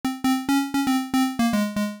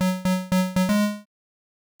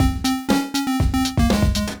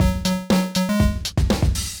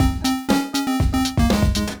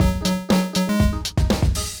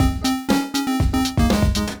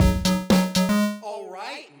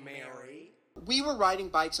we were riding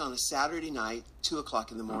bikes on a Saturday night, 2:00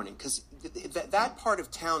 in the morning, because that part of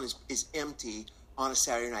town is empty on a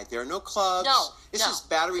Saturday night. There are no clubs. This is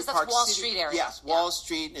Battery Park Wall City. Street area. Yes, Wall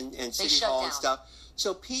Street and City Hall and stuff.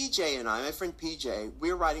 So PJ and I, my friend PJ,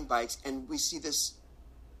 we're riding bikes and we see this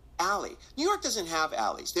alley. New York doesn't have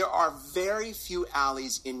alleys. There are very few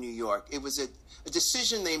alleys in New York. It was a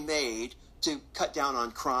decision they made to cut down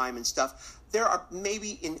on crime and stuff. There are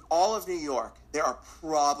maybe in all of New York, there are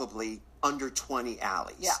probably under 20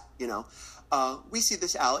 alleys. Yeah. You know, we see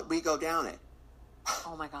this alley, we go down it.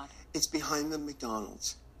 Oh my God. It's behind the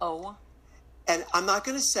McDonald's. Oh. And I'm not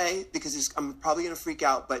going to say because I'm probably going to freak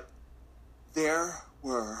out, but there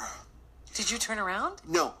were. Did you turn around?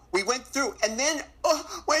 No, we went through, and then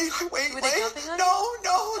wait. Were they jumping on you?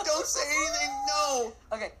 No, don't say anything. No.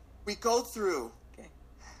 Okay. We go through. Okay.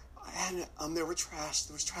 And there was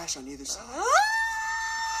trash on either side.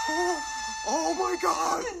 Oh my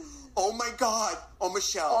God. Oh my God. Oh,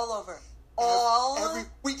 Michelle. All over.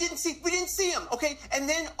 We didn't see him, okay? And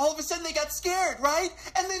then all of a sudden they got scared, right?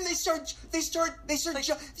 And then they start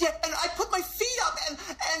and I put my feet up and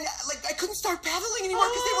like I couldn't start paddling anymore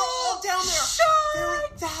because they were all down there. There were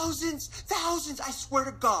thousands. I swear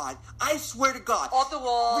to God. Off the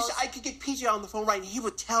walls. Wish I could get PJ on the phone right and he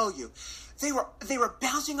would tell you. They were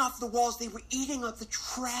bouncing off the walls. They were eating up the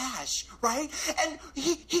trash, right? And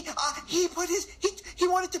he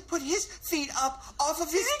wanted to put his feet up off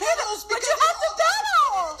of his pedals. But you have to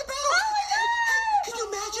pedal. Can you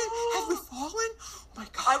imagine? Have we fallen? Oh my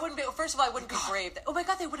God! I wouldn't be. First of all, I wouldn't be brave. Oh my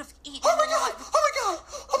God, they would have eaten. Oh my God!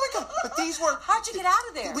 But these were. How'd you get out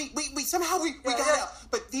of there? We somehow got out.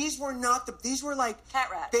 But these were not these were like cat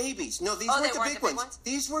rat babies. No, these weren't the big ones.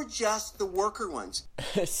 These were just the worker ones.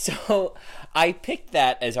 So I picked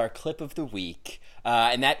that as our clip of the week.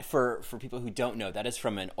 And that, for people who don't know, that is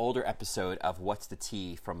from an older episode of What's the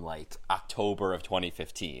Tea from like October of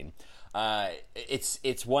 2015.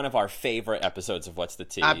 It's one of our favorite episodes of What's the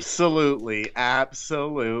Tea. Absolutely.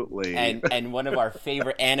 And one of our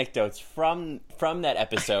favorite anecdotes from that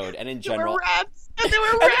episode and in general. There were rats. And then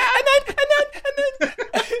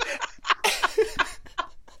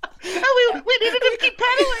we needed to keep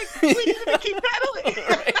pedaling.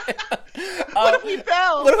 What if we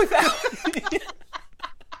fell?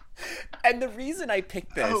 And the reason I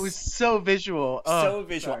picked this... Oh, it was so visual. So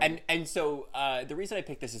visual. And so the reason I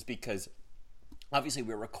picked this is because obviously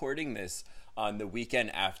we're recording this on the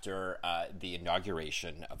weekend after the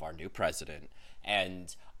inauguration of our new president.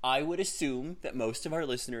 And I would assume that most of our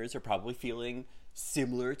listeners are probably feeling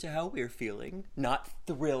similar to how we're feeling, not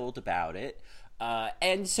thrilled about it.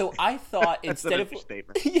 And so I thought instead of...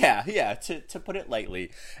 Yeah, to put it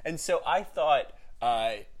lightly. And so I thought...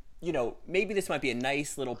 maybe this might be a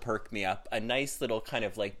nice little perk-me-up, a nice little kind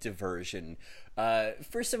of like diversion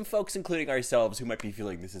for some folks, including ourselves, who might be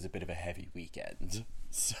feeling this is a bit of a heavy weekend.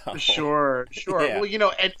 So, Sure. Yeah.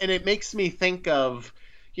 Well, and it makes me think of,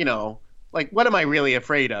 like, what am I really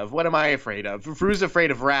afraid of? What am I afraid of? If Rue's afraid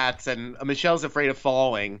of rats and Michelle's afraid of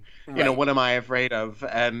falling, what am I afraid of?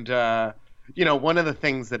 And, one of the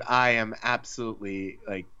things that I am absolutely,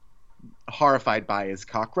 like, horrified by is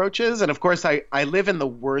cockroaches. And of course I live in the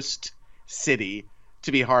worst city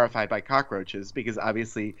to be horrified by cockroaches because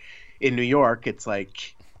obviously in New York it's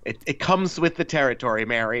like it comes with the territory,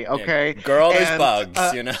 Mary, okay? Yeah. Girl, there's bugs,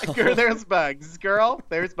 there's bugs. Girl,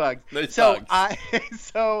 there's bugs. There's bugs.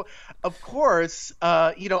 So of course,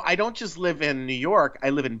 I don't just live in New York, I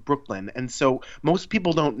live in Brooklyn. And so most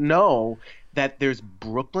people don't know that there's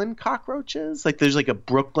Brooklyn cockroaches. Like there's like a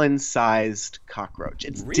Brooklyn-sized cockroach.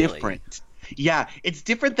 It's really? Different. Yeah, it's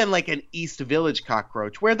different than like an East Village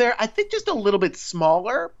cockroach where they're, I think, just a little bit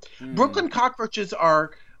smaller. Brooklyn cockroaches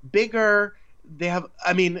are bigger. They have,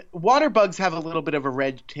 water bugs have a little bit of a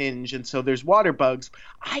red tinge, and so there's water bugs.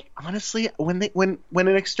 I honestly, when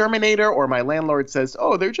an exterminator or my landlord says,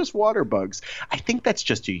 "Oh, they're just water bugs," I think that's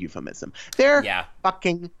just a euphemism. They're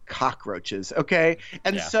fucking cockroaches, okay?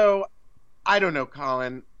 And so, I don't know,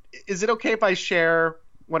 Colin. Is it okay if I share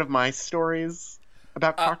one of my stories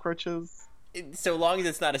about cockroaches? So long as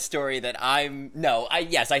it's not a story that I'm... No, I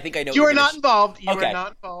think I know... You are not involved. You are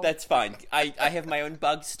not involved. That's fine. I have my own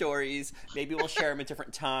bug stories. Maybe we'll share them at a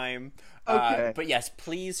different time. Okay. But yes,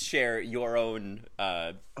 please share your own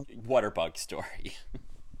water bug story.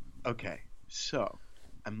 Okay. So,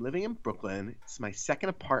 I'm living in Brooklyn. It's my second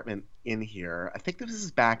apartment in here. I think this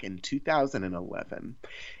is back in 2011.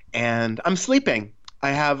 And I'm sleeping.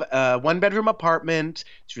 I have a one-bedroom apartment.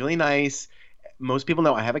 It's really nice. Most people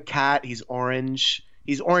know I have a cat. He's orange.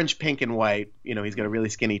 He's orange, pink, and white. He's got a really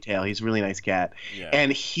skinny tail. He's a really nice cat. Yeah.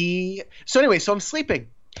 And so I'm sleeping.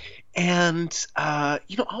 And, all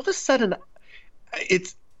of a sudden,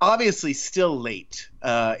 it's obviously still late.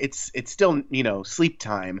 It's still, sleep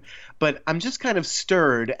time, but I'm just kind of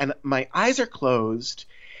stirred and my eyes are closed,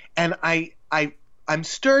 and I'm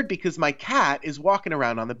stirred because my cat is walking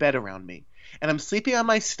around on the bed around me, and I'm sleeping on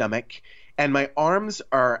my stomach, and my arms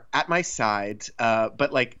are at my sides,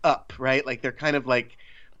 but like up, right? Like they're kind of like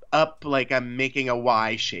up, like I'm making a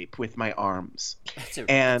Y shape with my arms. That's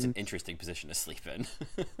an interesting position to sleep in.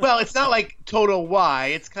 Well, it's not like total Y.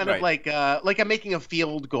 It's kind of like I'm making a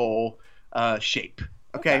field goal shape.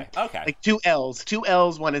 Okay. Like two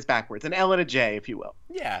L's, one is backwards, an L and a J, if you will.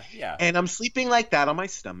 Yeah. And I'm sleeping like that on my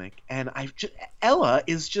stomach, and Ella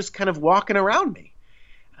is just kind of walking around me.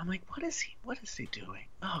 I'm like, what is he doing?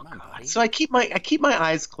 Oh God. Buddy. So I keep my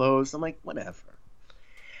eyes closed. I'm like, whatever.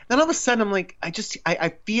 Then all of a sudden, I'm like, I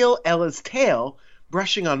feel Ella's tail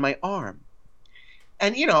brushing on my arm.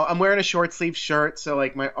 And, I'm wearing a short sleeve shirt, so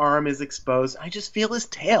like my arm is exposed. I just feel his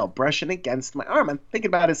tail brushing against my arm. I'm thinking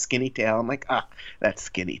about his skinny tail. I'm like, that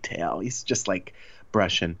skinny tail. He's just like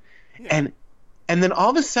brushing. Yeah. And then all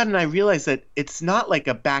of a sudden I realize that it's not like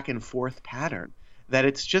a back and forth pattern, that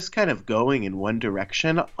it's just kind of going in one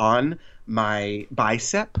direction on my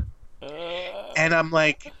bicep. And I'm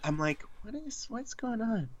like, what's going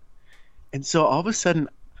on? And so all of a sudden,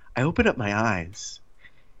 I open up my eyes,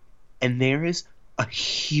 and there is a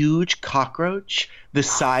huge cockroach the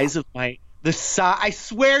size of I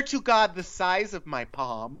swear to God, the size of my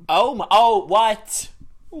palm. Oh, what?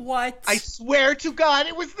 What? I swear to God,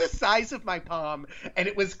 it was the size of my palm, and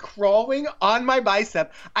it was crawling on my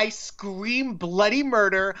bicep. I scream bloody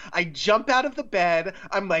murder. I jump out of the bed.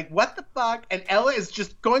 I'm like, what the fuck? And Ella is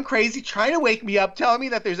just going crazy, trying to wake me up, telling me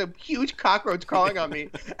that there's a huge cockroach crawling on me.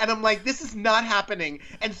 And I'm like, this is not happening.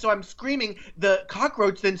 And so I'm screaming. The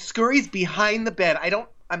cockroach then scurries behind the bed.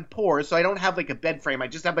 I'm poor, so I don't have like a bed frame. I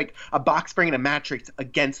just have like a box spring and a mattress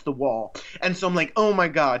against the wall. And so I'm like, oh my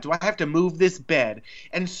God, do I have to move this bed?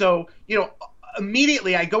 And so,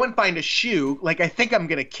 immediately I go and find a shoe. Like, I think I'm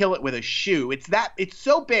going to kill it with a shoe. It's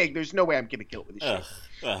so big, there's no way I'm going to kill it with a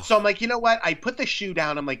shoe. So I'm like, you know what? I put the shoe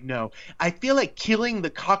down. I'm like, no. I feel like killing the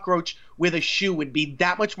cockroach with a shoe would be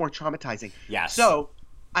that much more traumatizing. Yes. So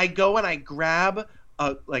I go and I grab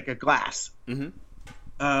a glass. Mm-hmm.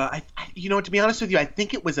 To be honest with you, I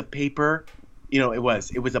think it was a paper. It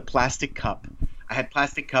was a plastic cup. I had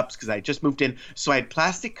plastic cups because I just moved in, so I had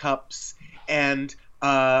plastic cups, and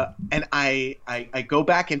I go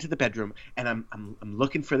back into the bedroom, and I'm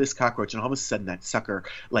looking for this cockroach, and all of a sudden that sucker,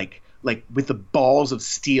 like with the balls of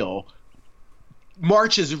steel,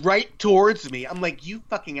 marches right towards me. I'm like, you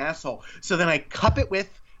fucking asshole. So then I cup it with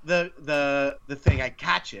the thing. I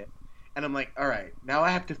catch it. And I'm like, all right, now I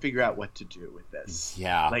have to figure out what to do with this.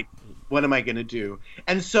 Yeah. Like, what am I going to do?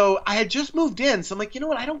 And so I had just moved in. So I'm like, you know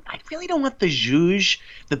what? I really don't want the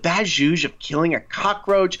bad zhuzh of killing a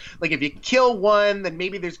cockroach. Like, if you kill one, then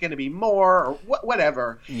maybe there's going to be more or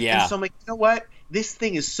whatever. Yeah. And so I'm like, you know what? This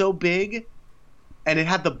thing is so big, and it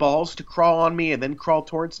had the balls to crawl on me and then crawl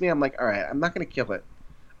towards me. I'm like, all right, I'm not going to kill it.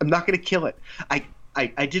 I'm not going to kill it.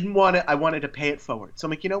 I didn't want it. I wanted to pay it forward. So I'm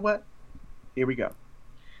like, you know what? Here we go.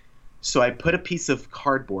 So I put a piece of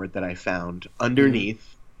cardboard that I found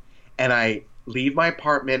underneath, and I leave my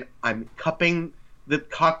apartment. I'm cupping the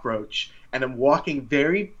cockroach, and I'm walking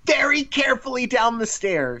very, very carefully down the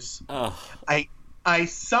stairs. Oh. I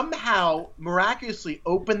somehow miraculously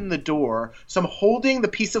open the door. So I'm holding the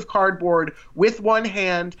piece of cardboard with one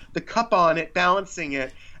hand, the cup on it, balancing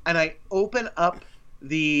it, and I open up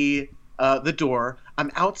the door.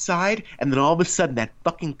 I'm outside, and then all of a sudden that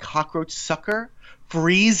fucking cockroach sucker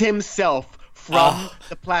frees himself from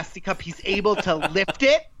the plastic cup. He's able to lift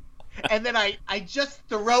it, and then I just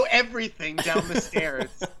throw everything down the stairs.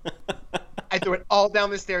 I throw it all down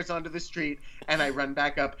the stairs onto the street, and I run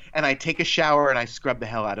back up, and I take a shower, and I scrub the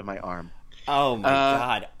hell out of my arm. Oh my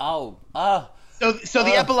God! So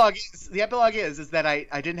the epilogue is that I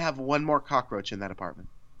didn't have one more cockroach in that apartment.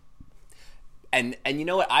 And you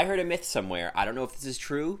know what? I heard a myth somewhere. I don't know if this is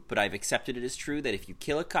true, but I've accepted it as true that if you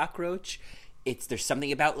kill a cockroach, there's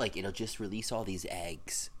something about like it'll just release all these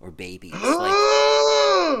eggs or babies. Like,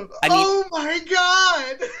 oh my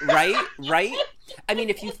God! Right? I mean,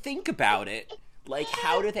 if you think about it, like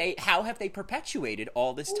how have they perpetuated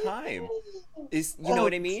all this time? You know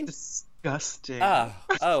what I mean? Disgusting.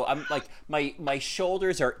 I'm like my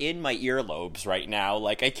shoulders are in my earlobes right now.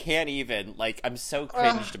 Like I can't even. Like I'm so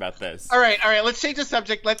cringed about this. All right. Let's change the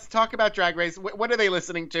subject. Let's talk about Drag Race. What are they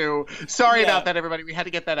listening to? Sorry about that, everybody. We had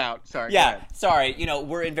to get that out. Sorry. Yeah. Sorry.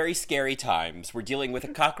 We're in very scary times. We're dealing with a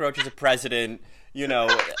cockroach as a president.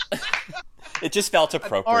 It just felt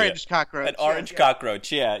appropriate. An orange cockroach. An orange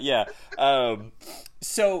cockroach. Yeah.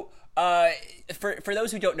 So. For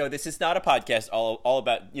those who don't know, this is not a podcast all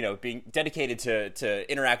about, being dedicated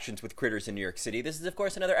to interactions with critters in New York City. This is, of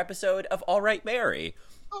course, another episode of All Right, Mary.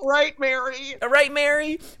 All right, Mary. All Right,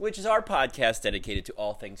 Mary, which is our podcast dedicated to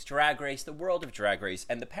all things Drag Race, the world of Drag Race,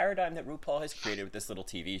 and the paradigm that RuPaul has created with this little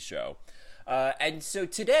TV show. And so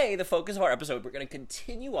today, the focus of our episode, we're going to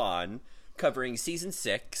continue on covering Season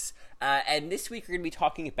 6. And this week, we're going to be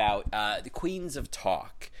talking about the Queens of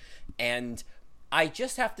Talk. And I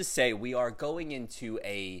just have to say, we are going into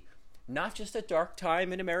not just a dark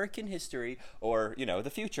time in American history or, the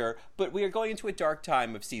future, but we are going into a dark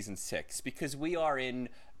time of Season 6 because we are in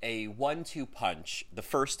a 1-2 punch, the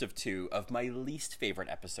first of two of my least favorite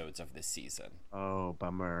episodes of this season. Oh,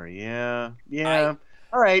 bummer. Yeah.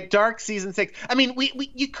 All right, dark Season 6. I mean,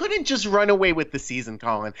 you couldn't just run away with the season,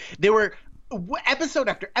 Colin. There were episode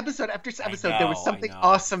after episode after episode, there was something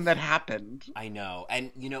awesome that happened. I know.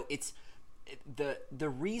 And, it's the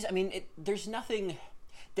reason, I mean, there's nothing.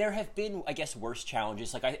 There have been, I guess, worse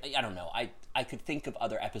challenges. Like, I don't know. I could think of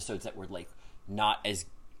other episodes that were, like, not as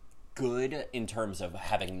good in terms of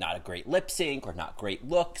having not a great lip sync or not great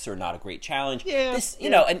looks or not a great challenge. Yeah. This,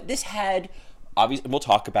 and this had, obviously, we'll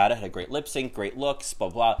talk about it, had a great lip sync, great looks, blah,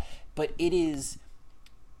 blah. But it is,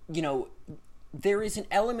 there is an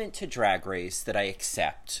element to Drag Race that I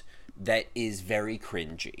accept that is very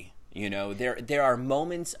cringy. There are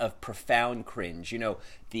moments of profound cringe. The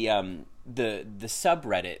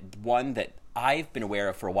subreddit, one that I've been aware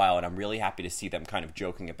of for a while, and I'm really happy to see them kind of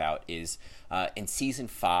joking about, is in Season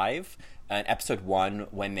 5, episode 1,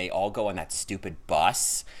 when they all go on that stupid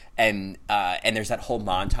bus, and there's that whole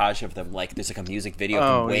montage of them, like, there's like a music video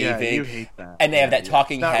of them waving. Yeah, you hate that. And they have that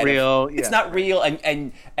talking head. It's not real. It's not real,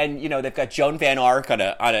 and they've got Joan Van Ark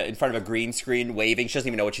in front of a green screen waving. She doesn't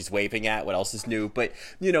even know what she's waving at. What else is new? But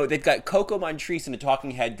they've got Coco Montrese in a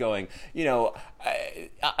talking head going,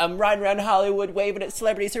 I'm riding around Hollywood waving at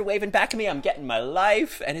celebrities. They're waving back at me. I'm getting my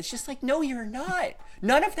life, and it's just like, no, you're not.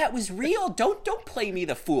 None of that was real. Don't play me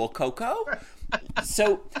the fool, Coco.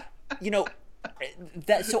 So,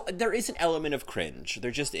 so there is an element of cringe. There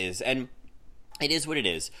just is, and it is what it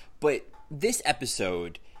is. But this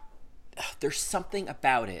episode, there's something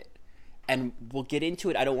about it, and we'll get into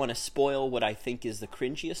it. I don't want to spoil what I think is the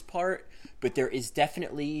cringiest part, but there is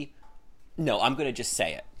definitely. No, I'm going to just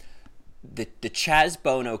say it. The Chaz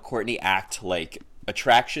Bono Courtney act like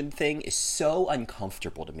attraction thing is so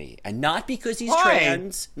uncomfortable to me, and not because he's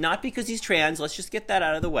trans. Let's just get that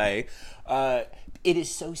out of the way. It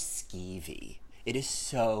is so skeevy. It is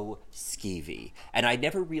so skeevy, and I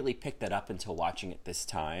never really picked that up until watching it this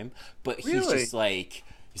time. But he's just like,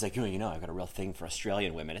 I've got a real thing for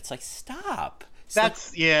Australian women. It's like, stop.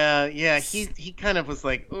 Yeah. He kind of was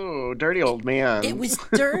like, "Ooh, dirty old man." It was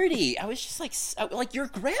dirty. I was just like your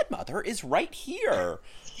grandmother is right here.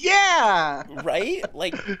 Yeah. Right?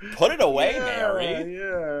 Like, put it away, Mary.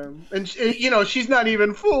 Yeah. And, she's not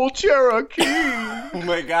even full Cherokee. Oh,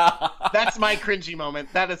 my God. That's my cringy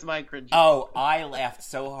moment. That is my cringy moment. I laughed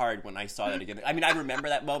so hard when I saw that again. I mean, I remember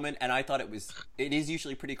that moment, and I thought it is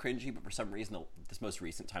usually pretty cringy, but for some reason, this most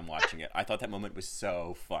recent time watching it, I thought that moment was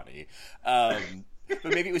so funny.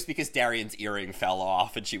 But maybe it was because Darienne's earring fell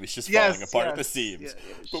off and she was just falling apart at the seams.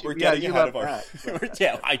 But we're getting ahead of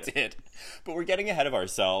I did. But we're getting ahead of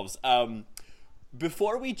ourselves.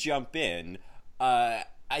 Before we jump in,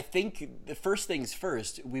 I think the first things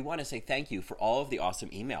first, we want to say thank you for all of the awesome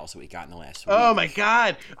emails that we got in the last week. Oh, my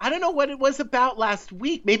God. I don't know what it was about last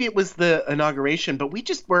week. Maybe it was the inauguration, but we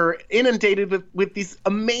just were inundated with these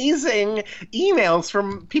amazing emails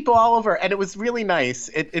from people all over, and it was really nice.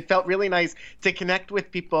 It felt really nice to connect with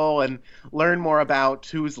people and learn more about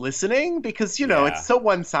who's listening because, it's so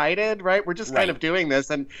one-sided, right? We're just kind of doing this,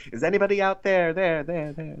 and is anybody out there? There.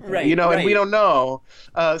 Right, and we don't know.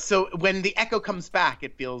 So when the echo comes back,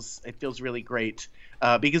 it feels really great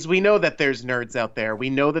because we know that there's nerds out there.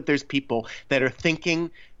 We know that there's people that are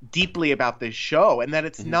thinking deeply about this show and that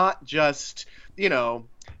it's not just,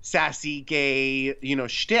 sassy gay,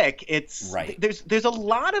 shtick. It's there's a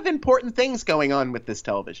lot of important things going on with this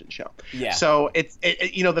television show. Yeah. So it's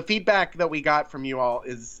the feedback that we got from you all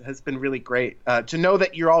has been really great to know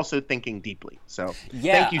that you're also thinking deeply. So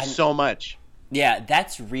thank you so much. Yeah,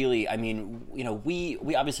 that's really, I mean, we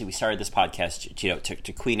obviously we started this podcast,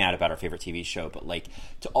 to queen out about our favorite TV show, but like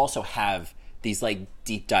to also have these like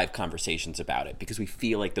deep dive conversations about it because we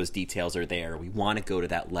feel like those details are there. We want to go to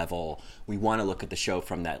that level. We want to look at the show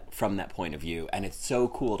from that point of view, and it's so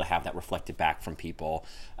cool to have that reflected back from people.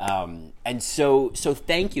 And so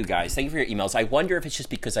thank you guys. Thank you for your emails. I wonder if it's just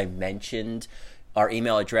because I mentioned our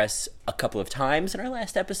email address a couple of times in our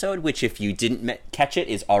last episode, which if you didn't catch it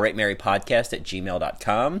is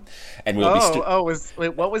allrightmarypodcast@gmail.com. And we'll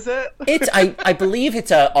wait, what was it? It's I believe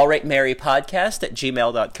it's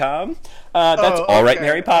allrightmarypodcast@gmail.com. That's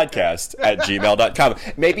allrightmarypodcast@gmail.com.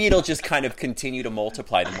 Maybe it'll just kind of continue to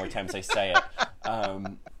multiply the more times I say it.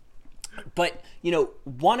 But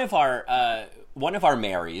one of our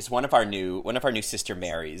Marys, one of our new Sister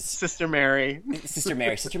Marys. Sister Mary.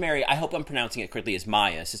 I hope I'm pronouncing it correctly. Is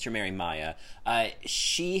Maya, Sister Mary Maya.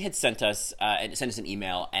 She had sent us an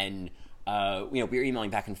email, and we were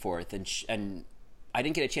emailing back and forth, and I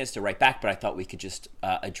didn't get a chance to write back, but I thought we could just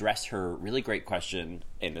address her really great question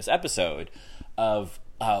in this episode of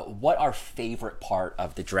what our favorite part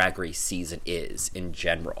of the Drag Race season is in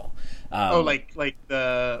general.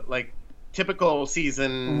 Typical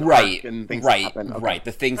season right and things right that happen. Okay. Right,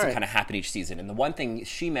 the things that kind of happen each season. And the one thing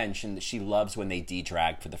she mentioned that she loves when they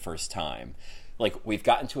de-drag for the first time, like we've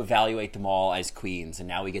gotten to evaluate them all as queens and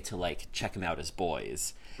now we get to like check them out as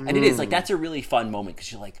boys. And it is like that's a really fun moment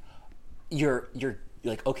because you're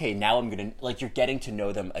like, okay, now I'm gonna like you're getting to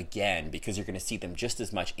know them again because you're gonna see them just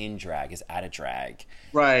as much in drag as out of drag.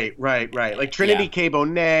 Right. Like Trinity K.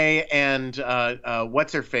 Bonet and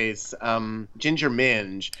what's her face, Ginger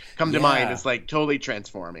Minge come to mind as like totally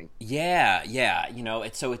transforming. Yeah.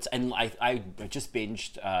 It's and I just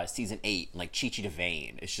binged season 8, like Chi Chi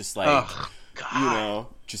DeVayne. It's just like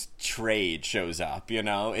just trade shows up.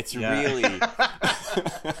 It's really.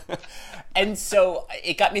 And so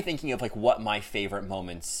it got me thinking of like what my favorite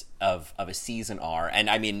moments of a season are. And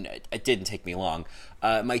I mean, it didn't take me long.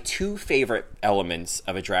 My 2 favorite elements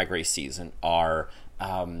of a Drag Race season are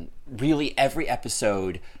really every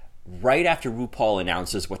episode right after RuPaul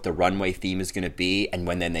announces what the runway theme is going to be, and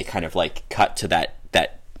when then they kind of like cut to that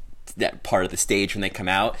part of the stage when they come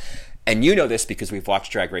out. And you know this because we've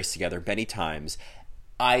watched Drag Race together many times.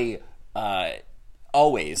 I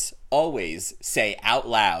always say out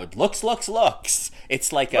loud, looks.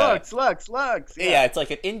 It's like looks. Yeah, it's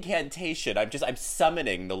like an incantation. I'm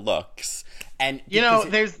summoning the looks. And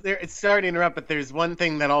it's sorry to interrupt, but there's one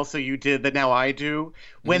thing that also you did that now I do.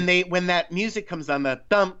 When that music comes on, the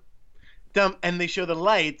thump, and they show the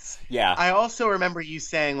lights. Yeah. I also remember you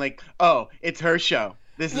saying like, "Oh, it's her show.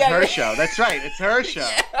 This is her show. That's right. It's her show.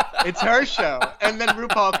 It's her show." And then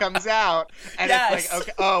RuPaul comes out, and it's like,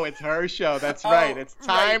 okay, oh, it's her show. That's right. It's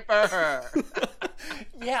time for her.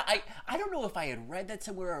 Yeah, I don't know if I had read that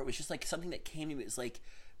somewhere or it was just like something that came to me. It was like,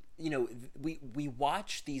 we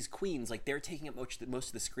watch these queens, like they're taking up most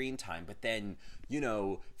of the screen time, but then,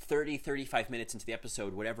 35 minutes into the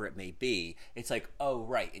episode, whatever it may be, it's like, oh,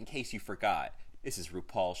 right, in case you forgot, this is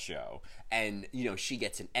RuPaul Show. And, she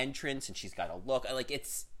gets an entrance and she's got a look.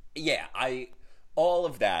 All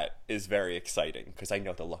of that is very exciting because I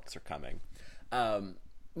know the looks are coming.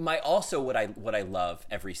 What I love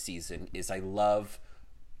every season is I love,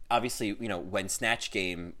 obviously, when Snatch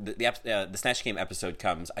Game, the Snatch Game episode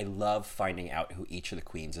comes, I love finding out who each of the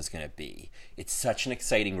queens is going to be. It's such an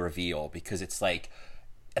exciting reveal because it's like,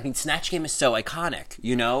 I mean, Snatch Game is so iconic,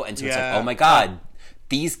 and so it's like, oh my God,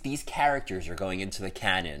 these characters are going into the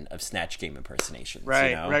canon of Snatch Game impersonations.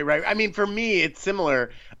 Right. I mean, for me, it's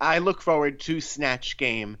similar. I look forward to Snatch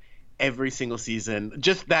Game every single season,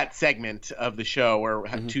 just that segment of the show, or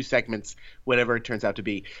 2 segments, whatever it turns out to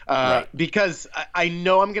be, because I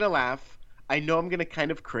know I'm gonna laugh, I know I'm gonna kind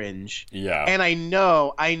of cringe, and I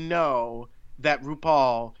know that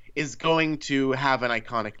RuPaul is going to have an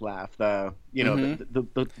iconic laugh, the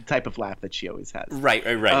type of laugh that she always has. Right.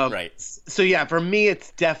 So yeah, for me,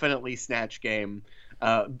 it's definitely Snatch Game.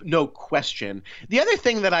 No question. The other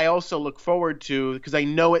thing that I also look forward to, because I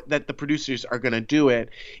know that the producers are going to do it,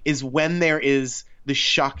 is when there is the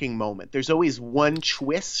shocking moment. There's always one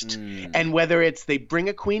twist, and whether it's they bring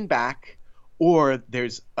a queen back, or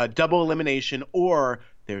there's a double elimination, or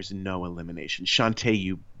there's no elimination. Shantae,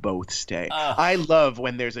 you both stay. I love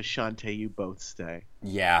when there's a Shantae, you both stay.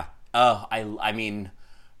 Yeah. I mean...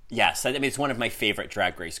 Yes, I mean, it's one of my favorite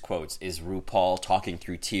Drag Race quotes is RuPaul talking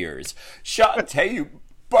through tears. Shantae, you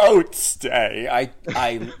both stay. I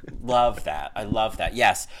love that. I love that.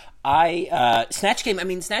 Yes. Snatch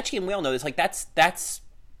Game, we all know this. Like, that's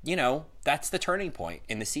the turning point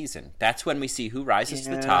in the season. That's when we see who rises to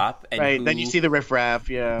the top. And then you see the riffraff,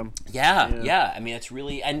 Yeah. I mean, it's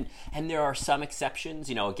really... And there are some exceptions.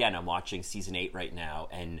 Again, I'm watching season 8 right now,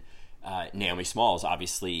 and Naomi Smalls,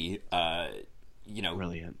 obviously...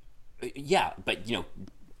 brilliant. Yeah, but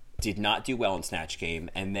did not do well in Snatch Game,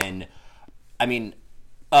 and then, I mean,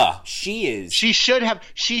 she should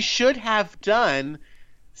have done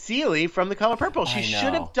Celie from The Color Purple. She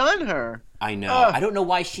should have done her. I know. I don't know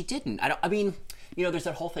why she didn't. there's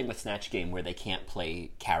that whole thing with Snatch Game where they can't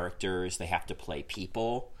play characters; they have to play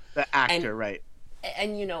people. The actor, right?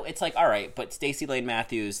 And it's like, all right, but Stacey Lane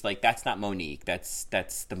Matthews, like, that's not Monique. That's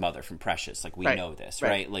the mother from Precious. Like, we know this,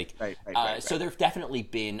 right? Like, right. So there've definitely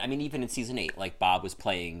been. I mean, even in season 8, like, Bob was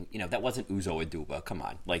playing. That wasn't Uzo Aduba. Come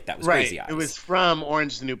on, like, that was Crazy Eyes. It was from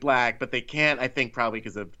Orange is the New Black, but they can't. I think probably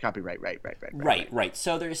because of copyright. Right.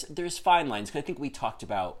 So there's fine lines. 'Cause I think we talked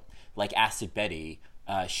about, like, Acid Betty.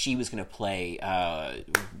 She was going to play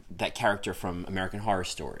that character from American Horror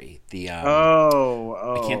Story. The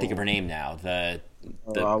I can't think of her name now.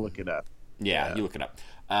 I'll look it up. Yeah, you look it up.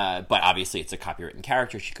 But obviously, it's a copywritten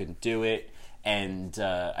character. She couldn't do it. And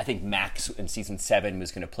I think Max in season 7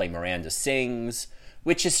 was going to play Miranda Sings,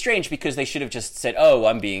 which is strange because they should have just said, "Oh,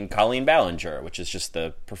 I'm being Colleen Ballinger," which is just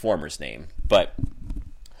the performer's name. But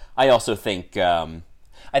I also think.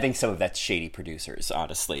 I think some of that's shady producers,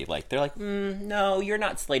 honestly. Like, they're like, no, you're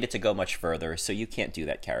not slated to go much further, so you can't do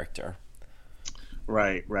that character.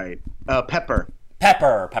 Right. Pepper.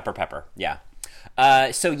 Yeah.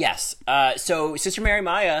 So, yes. So, Sister Mary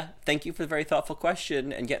Maya, thank you for the very thoughtful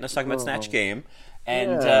question and getting us talking about Snatch Game.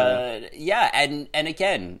 And, and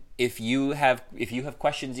again, if you have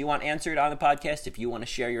questions you want answered on the podcast, if you want to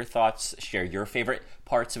share your thoughts, share your favorite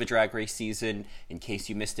parts of a Drag Race season, in case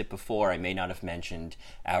you missed it before, I may not have mentioned,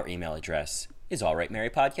 our email address is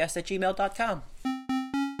allrightmarypodcast@gmail.com.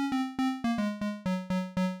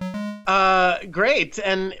 Great.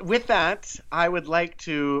 And with that, I would like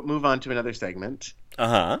to move on to another segment.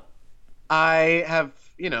 I have,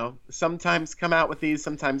 sometimes come out with these,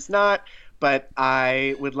 sometimes not. But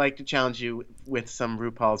I would like to challenge you with some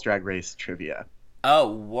RuPaul's Drag Race trivia.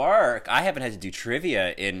 Oh, work. I haven't had to do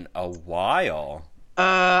trivia in a while.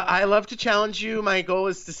 I love to challenge you. My goal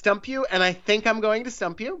is to stump you, and I think I'm going to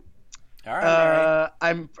stump you. All right,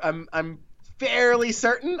 Mary. I'm fairly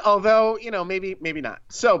certain, although, maybe not.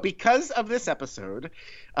 So because of this episode,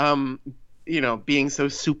 being so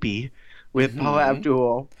soupy with Paula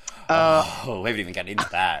Abdul. We haven't even gotten into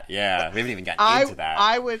that. Yeah, we haven't even gotten into that.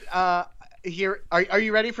 I would... Here, are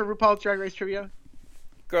you ready for RuPaul's Drag Race trivia?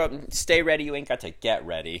 Girl, stay ready. You ain't got to get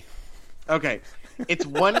ready. Okay. It's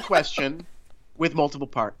one question with multiple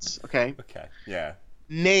parts, okay? Okay, yeah.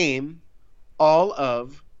 Name all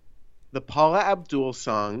of the Paula Abdul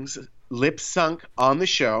songs lip-sunk on the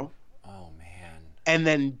show. Oh, man. And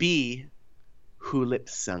then B, who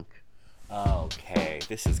lip-sunk. Okay,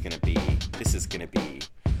 this is gonna be...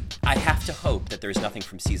 I have to hope that there's nothing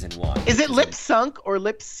from season 1. Is it lip-sunk or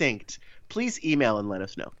lip-synced? Please email and let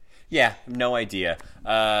us know. Yeah, no idea.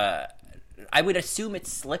 I would assume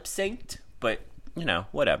it's lip-synced, but,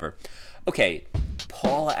 whatever. Okay,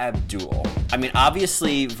 Paula Abdul. I mean,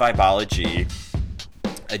 obviously, Vibology,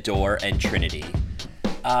 Adore, and Trinity.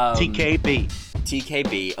 TKB.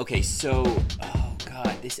 Okay, so, oh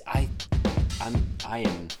god,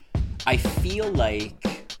 I feel like...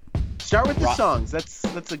 Start with the songs.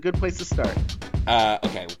 That's a good place to start.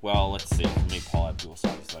 Okay, well, let's see. How many Paula Abdul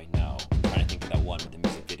songs do I know? I'm trying to think of that one with the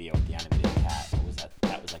music video with the animated cat. What was that?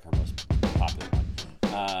 That was like her most popular one.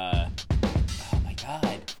 Oh my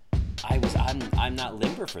god. I'm not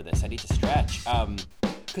limber for this. I need to stretch.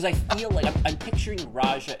 Because I feel like I'm picturing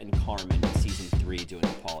Raja and Carmen in season 3 doing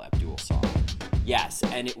a Paula Abdul song. Yes,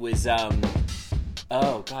 and it was oh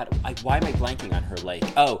god, why am I blanking on her? Like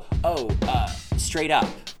Straight Up.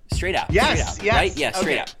 Yes, Straight Up, right? Yeah,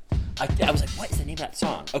 Straight Up. I was like, what is the name of that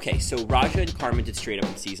song? Okay, so Raja and Carmen did Straight Up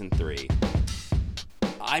in season 3.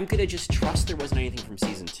 I'm gonna just trust there wasn't anything from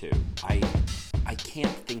season 2. I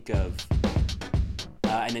can't think of.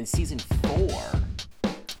 And then season 4, Paula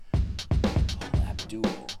Abdul.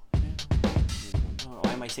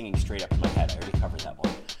 Why am I singing Straight Up in my head? I already covered that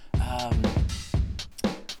one.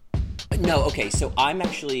 No, okay, so I'm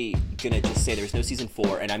actually gonna just say there's no season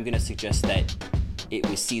 4, and I'm gonna suggest that it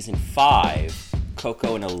was season 5,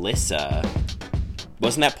 Coco and Alyssa.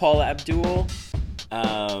 Wasn't that Paula Abdul?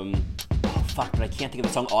 Oh fuck, but I can't think of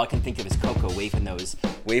the song. All I can think of is Coco waving those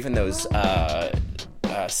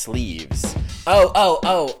sleeves.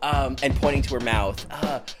 And pointing to her mouth.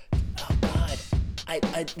 Oh god,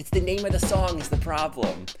 it's the name of the song is the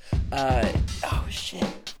problem. Oh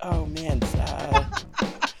shit. Oh man.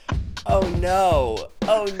 Oh no!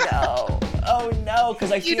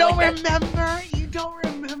 Because I feel you don't like remember. You don't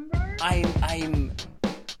remember. I'm.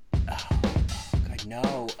 Oh god,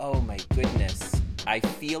 no! Oh my goodness! I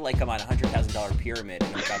feel like I'm on $100,000 pyramid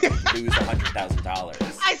and I'm about to lose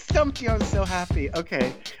 $100,000. I stumped you. I'm so happy.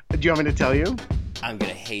 Okay, do you want me to tell you? I'm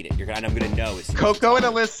gonna hate it. And I'm gonna know as soon Coco and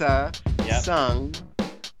Alyssa sung.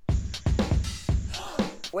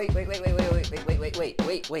 Wait.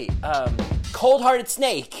 Cold Hearted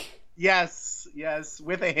Snake. Yes.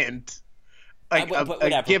 with a hint. Like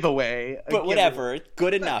a giveaway. But whatever.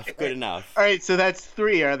 Good enough. Good enough. All right, so that's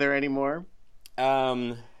 3. Are there any more?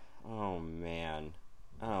 Oh man.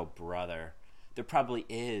 Oh brother. There probably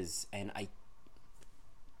is, and I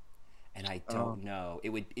don't know.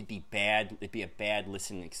 It'd be bad. It'd be a bad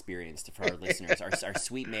listening experience for our listeners, our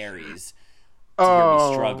sweet Marys. To hear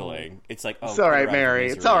me struggling. It's like, it's all right, Mary.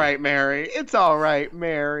 It's all right, Mary. It's all right,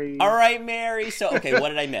 Mary. All right, Mary. So, okay, what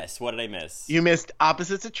did I miss? You missed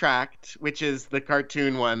Opposites Attract, which is the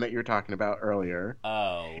cartoon one that you were talking about earlier.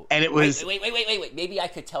 Oh. And it was... Wait. Maybe I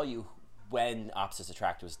could tell you when Opposites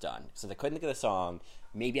Attract was done. Since I couldn't think of the song,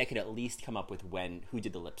 maybe I could at least come up with who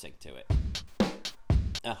did the lip sync to it.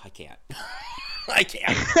 Oh, I can't. I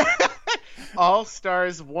can't. All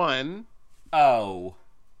Stars 1. Oh.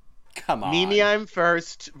 Come on. Mimi I'm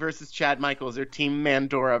First versus Chad Michaels, or Team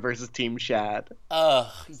Mandora versus Team Shad.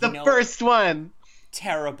 It's the first one.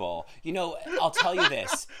 Terrible. I'll tell you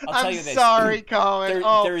this. I'm sorry, Colin.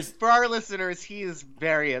 For our listeners, he is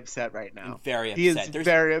very upset right now. Very upset. He is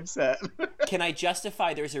very upset. Can I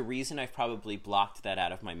justify there's a reason I've probably blocked that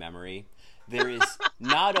out of my memory? There is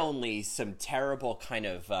not only some terrible kind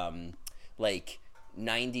of,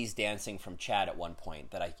 90s dancing from Chad at one point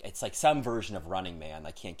it's like some version of Running Man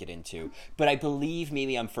I can't get into, but I believe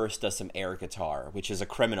Mimi I'm First does some air guitar, which is a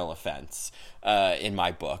criminal offense in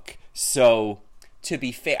my book. So to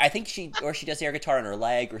be fair, I think she does air guitar on her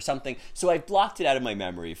leg or something, so I blocked it out of my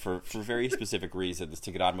memory for very specific reasons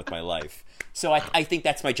to get on with my life. So I think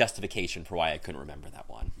that's my justification for why I couldn't remember that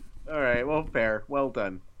one. All right, well, fair. Well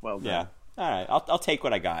done. Yeah. All right, I'll take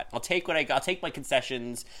what I got. I'll take my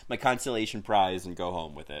concessions, my consolation prize, and go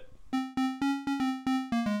home with it.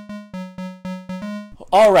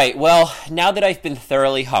 All right, well, now that I've been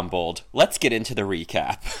thoroughly humbled, let's get into the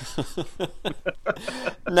recap.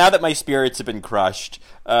 Now that my spirits have been crushed,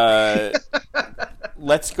 let's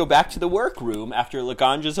go back to the workroom after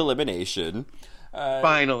Laganja's elimination.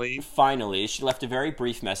 Finally, she left a very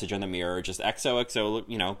brief message on the mirror, just XOXO,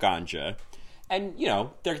 Ganja. And,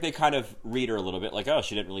 they kind of read her a little bit like, oh,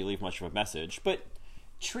 she didn't really leave much of a message. But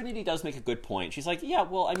Trinity does make a good point. She's like, yeah,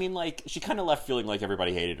 well, I mean, she kind of left feeling like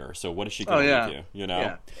everybody hated her. So what is she going to do,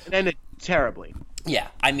 Yeah, and ended terribly. Yeah,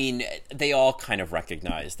 I mean, they all kind of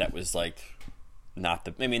recognized that was, not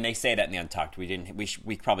the... I mean, they say that in the Untucked.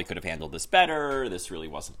 We probably could have handled this better. This really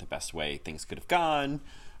wasn't the best way things could have gone.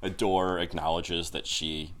 Adore acknowledges that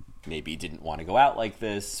she maybe didn't want to go out like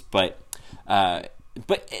this. But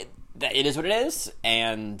it is what it is,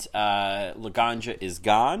 and Laganja is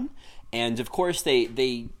gone. And of course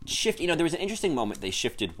they shift. There was an interesting moment they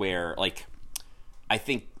shifted where, I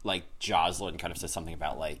think Joslyn kind of says something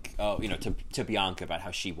about to Bianca about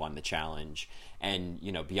how she won the challenge, and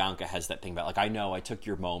Bianca has that thing about I know I took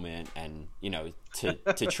your moment, and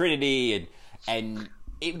to Trinity, and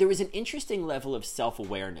there was an interesting level of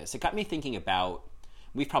self-awareness. It got me thinking about.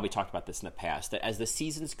 We've probably talked about this in the past, that as the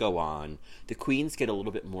seasons go on, the queens get a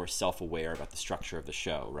little bit more self-aware about the structure of the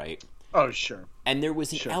show, right? Oh, sure. And there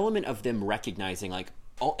was an element of them recognizing,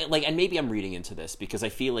 and maybe I'm reading into this because I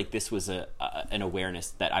feel like this was an awareness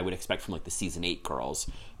that I would expect from the season 8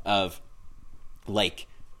 girls of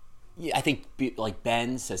I think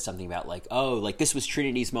Ben says something about this was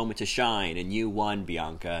Trinity's moment to shine and you won,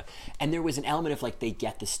 Bianca. And there was an element of they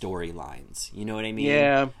get the storylines, you know what I mean?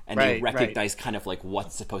 Yeah, and they recognize kind of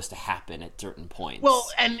what's supposed to happen at certain points. Well,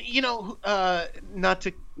 and not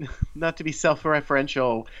to be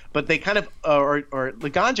self-referential, but they kind of or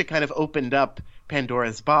Laganja kind of opened up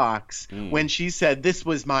Pandora's box when she said this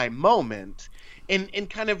was my moment, in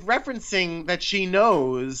kind of referencing that she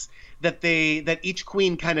knows that each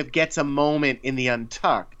queen kind of gets a moment in the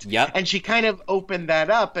Untucked. Yep. And she kind of opened that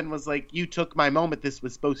up and was like, you took my moment. This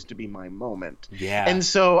was supposed to be my moment. Yeah. And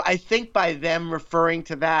so I think by them referring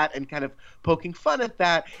to that and kind of poking fun at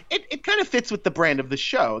that, it kind of fits with the brand of the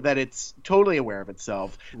show, that it's totally aware of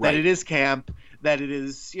itself, that it is camp, that it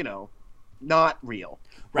is, not real.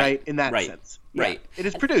 Right. In that sense. Yeah. Right. It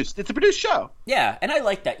is produced. It's a produced show. Yeah. And I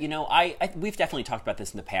like that. We've definitely talked about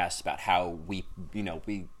this in the past about how we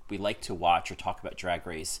like to watch or talk about Drag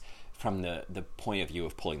Race from the point of view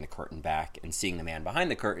of pulling the curtain back and seeing the man behind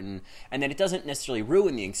the curtain, and that it doesn't necessarily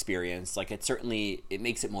ruin the experience. It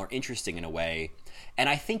makes it more interesting in a way. And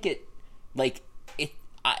I think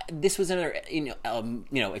this was another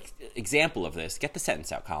example of this. Get the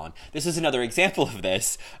sentence out, Colin. This is another example of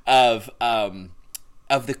this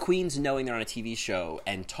of the queens knowing they're on a TV show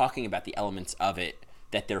and talking about the elements of it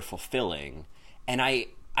that they're fulfilling. And I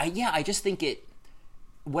just think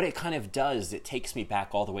what it kind of does, it takes me back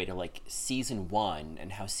all the way to season 1,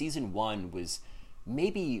 and how season 1 was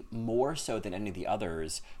maybe more so than any of the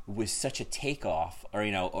others, was such a takeoff, or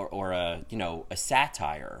a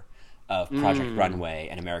satire of Project Runway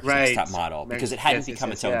and America's Next Top Model, because it hadn't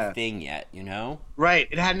become its own thing yet, you know? Right.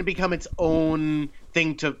 It hadn't become its own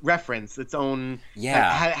thing to reference, its own...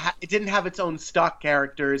 Yeah. It didn't have its own stock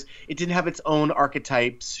characters. It didn't have its own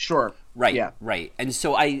archetypes. Sure. Right. Yeah. Right. And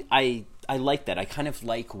so I like that. I kind of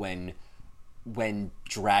like when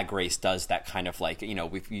Drag Race does that kind of like, you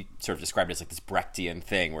sort of described it as like this Brechtian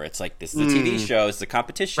thing where it's like, this is a TV show, it's a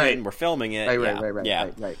competition, we're filming it.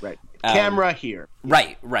 Right. Camera here.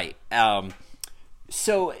 Right.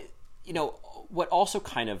 So, what also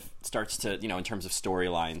kind of starts to, in terms of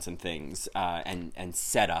storylines and things, and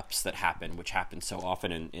setups that happen, which happen so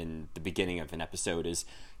often in the beginning of an episode, is,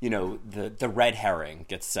 the red herring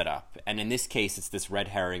gets set up. And in this case, it's this red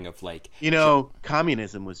herring of like...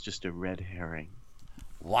 communism was just a red herring.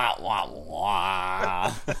 Wah, wah,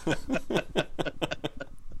 wah.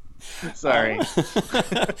 Sorry.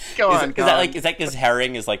 Go on. Is that this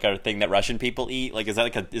herring is like a thing that Russian people eat? Like, is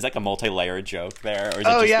that a multi-layered joke there? Or is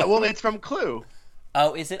well, it's from Clue.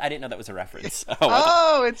 Oh, is it? I didn't know that was a reference.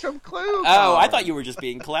 It's from Clue. Colin. Oh, I thought you were just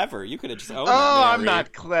being clever. You could have just owned that, Mary. I'm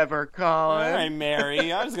not clever, Colin. All right,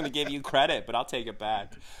 Mary. I was going to give you credit, but I'll take it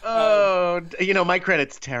back. My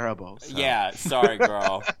credit's terrible. So. Yeah, sorry,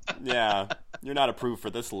 girl. Yeah, you're not approved for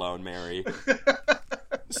this loan, Mary.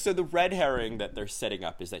 So the red herring that they're setting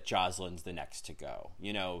up is that Joslyn's the next to go.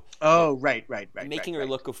 Right. Making her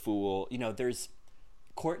look a fool. There's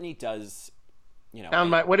Courtney does.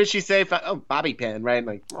 What did she say? Bobby pin, right?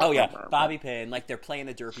 Like, bobby pin. Like they're playing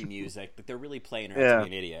the derpy music, but they're really playing her to be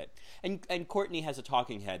an idiot. And Courtney has a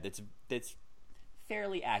talking head that's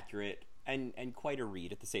fairly accurate and quite a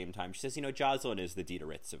read at the same time. She says, Joslyn is the Dita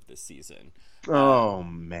Ritz of this season. Oh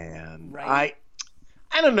man, right?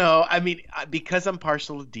 I don't know. I mean, because I'm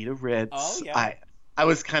partial to Dita Ritz. Oh yeah. I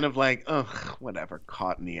was kind of like, ugh, whatever,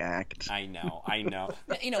 caught in the act. I know.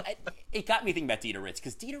 It got me thinking about Dita Ritz,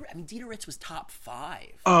 because Dita Ritz was top 5.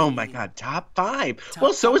 Oh my God, top 5.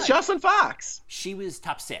 So was Joslyn Fox. She was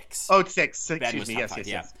top 6. Oh, 6. Ben Excuse was me. top Yes, 5,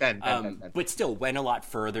 yes. yeah. Ben. But still went a lot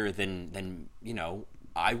further than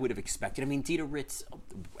I would have expected. I mean, Dita Ritz,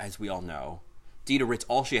 as we all know, Dita Ritz,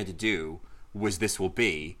 all she had to do was This Will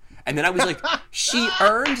Be. And then I was like, she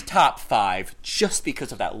earned top 5 just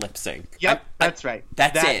because of that lip sync. Yep, that's right.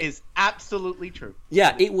 That is absolutely true.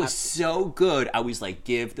 Yeah, it was so good. I was like,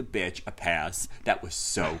 give the bitch a pass. That was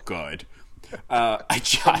so good. From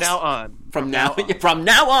now on. From now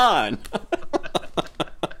on.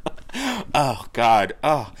 Oh God.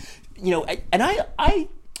 Oh, and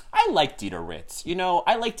I like Dita Ritz.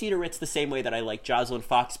 I like Dita Ritz the same way that I like Joslyn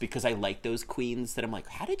Fox, because I like those queens that I'm like,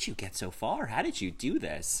 how did you get so far? How did you do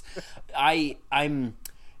this? And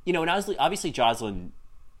obviously Joslyn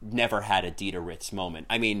never had a Dita Ritz moment.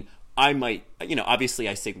 I mean, I might, obviously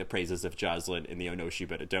I sing the praises of Joslyn in the Oh No She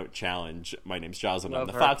Better Don't challenge. My name's Joslyn on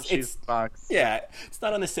the Fox. She's Fox. Yeah, it's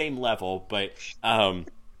not on the same level, but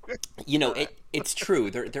it's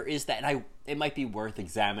true. There is that, and it might be worth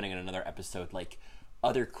examining in another episode, like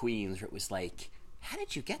other queens where it was like, how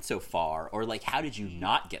did you get so far? Or like, how did you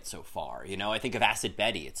not get so far? I think of Acid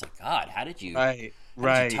Betty. It's like, God, how did you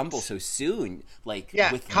tumble so soon? Like,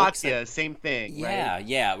 with Katya, same thing. Yeah, right?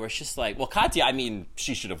 yeah. Where it's just like, well, Katya, I mean,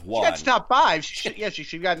 she should have won. She got to top 5. She should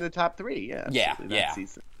have gotten to the top 3. Yeah.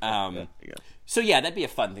 Season. So yeah, that'd be a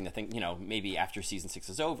fun thing to think. Maybe after season 6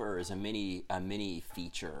 is over, is a mini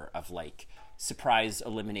feature of like surprise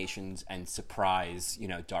eliminations and surprise,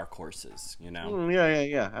 dark horses.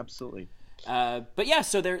 Yeah, absolutely. But yeah,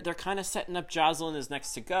 so they're kind of setting up Joslyn as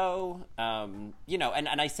next to go. And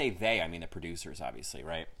I say they, I mean the producers, obviously,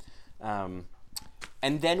 right? And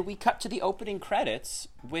then we cut to the opening credits,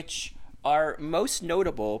 which are most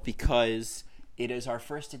notable because it is our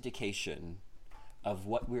first indication of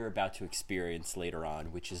what we're about to experience later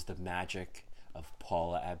on, which is the magic of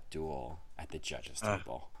Paula Abdul at the judges'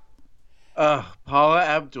 table. Paula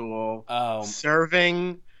Abdul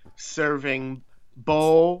serving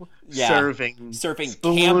bowl, serving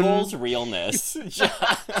spoon. Campbell's realness.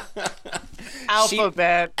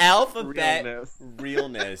 Alphabet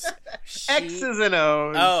realness. X's and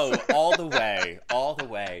O's. Oh, all the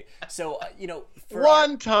way. So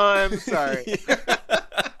one time, sorry.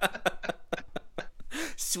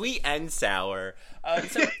 Sweet and sour.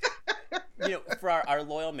 For our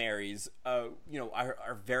loyal Marys, our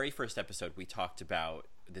very first episode, we talked about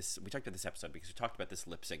this. We talked about this episode because we talked about this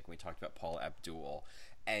lip sync. And we talked about Paula Abdul,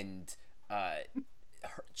 and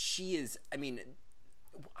she is. I mean,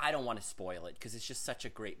 I don't want to spoil it because it's just such a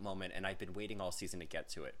great moment, and I've been waiting all season to get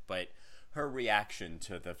to it. But her reaction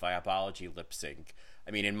to the Viabology lip sync,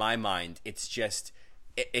 I mean, in my mind, it's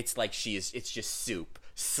like it's just soup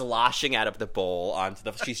sloshing out of the bowl onto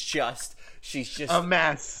the. She's just a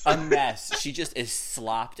mess. A mess. She just is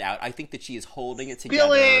slopped out. I think that she is holding it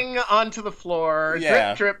together, spilling onto the floor.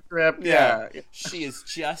 Yeah. Drip, drip, drip. Yeah. She is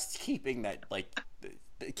just keeping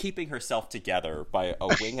keeping herself together by a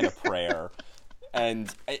wing and a prayer.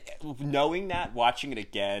 And knowing that, watching it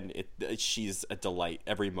again, she's a delight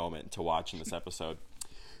every moment to watch in this episode.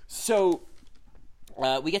 So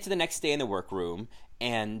we get to the next day in the workroom,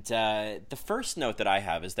 and the first note that I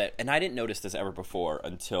have is that, and I didn't notice this ever before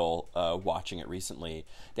until watching it recently,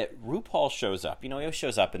 that RuPaul shows up. You know, he always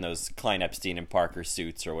shows up in those Klein Epstein and Parker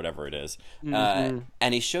suits or whatever it is, and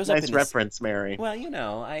he shows up. Nice reference, Mary. Well, you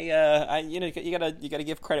know, you gotta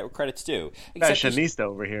give credit where credit's due. Fashionista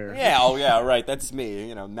over here. Yeah, oh yeah, right. That's me.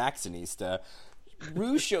 You know, Maxinista.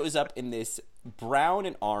 Ru shows up in this brown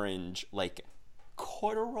and orange, like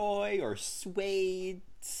corduroy or suede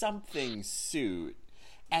something suit.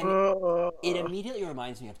 And it immediately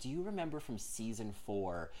reminds me of, do you remember from season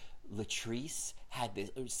 4, Latrice had this,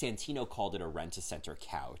 Santino called it a Rent-A-Center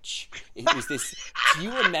couch. It was this, do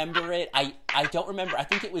you remember it? I don't remember. I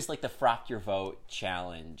think it was like the Frock Your Vote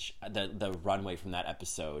challenge, the runway from that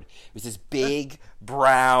episode. It was this big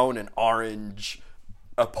brown and orange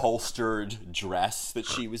upholstered dress that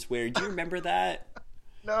she was wearing. Do you remember that?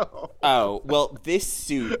 No. Oh, well, this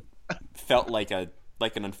suit felt like an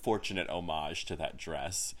unfortunate homage to that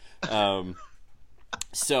dress.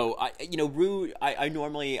 So Ru, I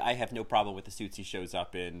normally have no problem with the suits he shows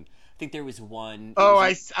up in. I think there was one.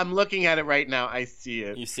 I'm looking at it right now. I see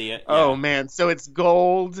it. You see it? Oh yeah. Man, so it's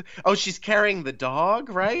gold. Oh, she's carrying the dog,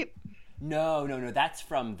 right? No. That's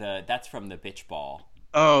from the bitch ball.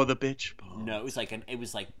 Oh, the bitch ball. No, it was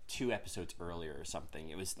like 2 episodes earlier or something.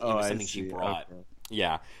 It was something she brought. Okay.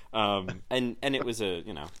 Yeah, and it was a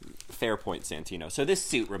fair point, Santino. So this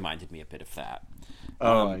suit reminded me a bit of that.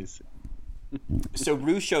 I see. So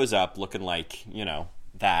Ru shows up looking like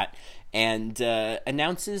that, and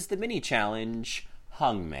announces the mini challenge,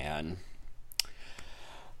 Hung Man.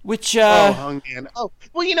 Which Hung Man. Oh,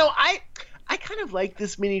 well, I kind of like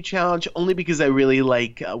this mini challenge only because I really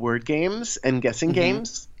like word games and guessing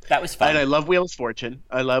games. That was fun. And I love Wheel of Fortune.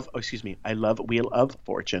 I love Wheel of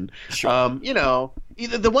Fortune. Sure.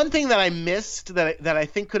 The one thing that I missed that I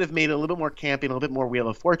think could have made it a little bit more campy and a little bit more Wheel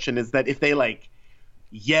of Fortune is that if they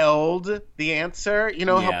yelled the answer,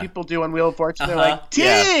 how people do on Wheel of Fortune, they're like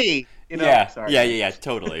T. Yeah. Sorry. Yeah,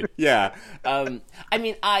 totally. Yeah. I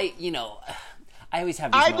mean, I always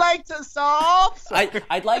have these I'd like to solve.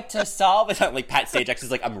 I'd like to solve. It's not like Pat Sajak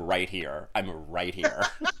is like, I'm right here.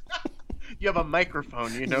 You have a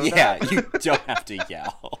microphone, that? Yeah, you don't have to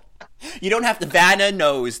yell. You don't have to. Vanna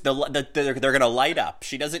knows they're going to light up.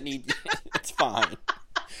 She doesn't need. It's fine.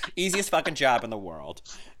 Easiest fucking job in the world.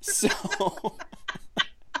 So,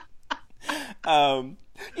 and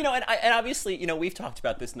obviously, we've talked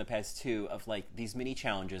about this in the past too. Of these mini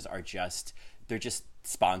challenges are they're just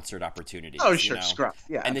sponsored opportunities. Oh, sure, scruff.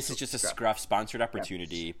 Yeah, and this is just a scruff sponsored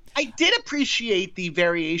opportunity. Yeah. I did appreciate the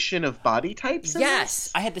variation of body types. Yes,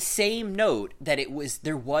 I had the same note that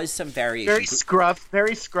there was some variation.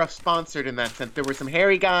 Very scruff sponsored in that sense. There were some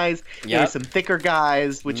hairy guys. Yep. There were some thicker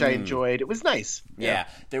guys, which I enjoyed. It was nice. Yeah,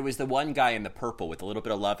 there was the one guy in the purple with a little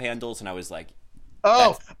bit of love handles, and I was like,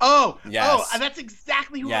 yes. And that's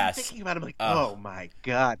exactly who I'm thinking about. I'm like, oh my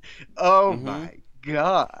god, oh my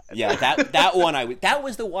god. Yeah, that one that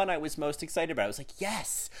was the one I was most excited about. I was like,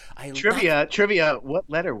 yes. Trivia. What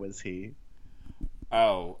letter was he?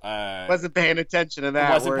 Oh, wasn't paying attention to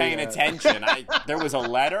that. Wasn't paying attention. There was a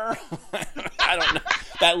letter. I don't know.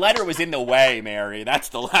 That letter was in the way, Mary. That's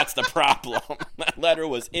the problem. That letter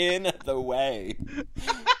was in the way.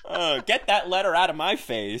 Get that letter out of my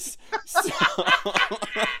face. So...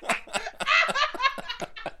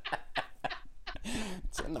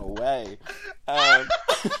 It's in the way. And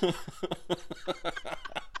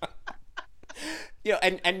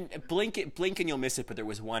blink and you'll miss it, but there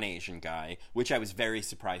was one Asian guy, which I was very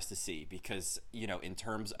surprised to see because, in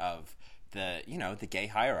terms of the gay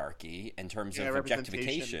hierarchy, in terms of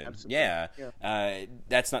objectification. Yeah.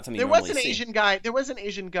 That's not something there you was normally an see. Asian guy. There was an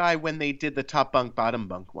Asian guy when they did the top bunk, bottom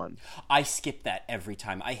bunk one. I skip that every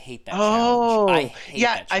time. I hate that challenge. I hate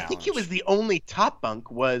that challenge. I think it was the only top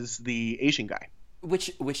bunk was the Asian guy.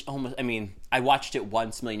 Which almost, I mean, I watched it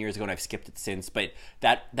once a million years ago and I've skipped it since, but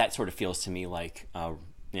that sort of feels to me like,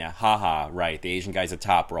 haha, right, the Asian guys at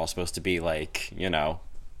top were all supposed to be like,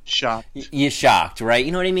 shocked. You're shocked, right?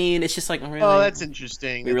 You know what I mean? It's just like, really? Oh, that's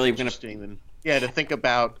interesting. We're really interesting. Yeah, to think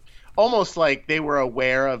about almost like they were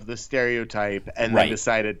aware of the stereotype and then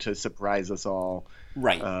decided to surprise us all.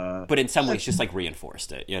 Right. But in some ways just like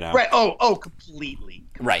reinforced it, you know? Right. Oh, completely.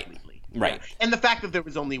 Right. Right. Yeah. And the fact that there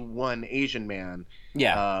was only one Asian man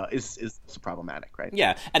is problematic, right?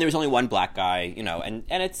 Yeah. And there was only one black guy, you know, and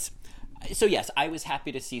it's so yes, I was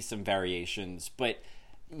happy to see some variations, but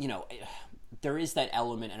you know, there is that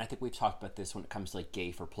element, and I think we've talked about this when it comes to like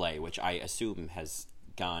Gay for Play, which I assume has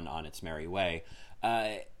gone on its merry way.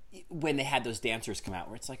 When they had those dancers come out,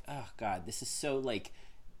 where it's like, oh god, this is so like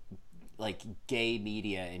gay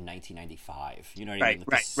media in 1995. You know what I mean?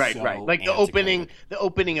 Right. Like the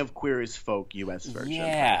opening of Queer as Folk US version.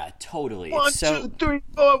 Yeah, totally. 1, 2, 3,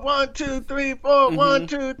 4. 1, 2, 3, 4. 1,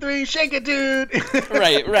 2, 3. Shake it, dude.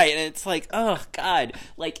 right. And it's like, oh god,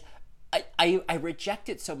 like. I reject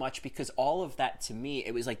it so much because all of that to me,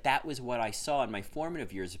 it was like that was what I saw in my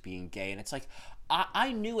formative years of being gay, and it's like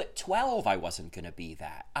I knew at 12 I wasn't going to be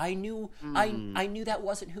that. I knew I knew that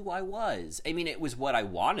wasn't who I was. I mean, it was what I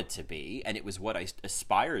wanted to be, and it was what I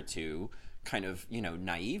aspired to, kind of, you know,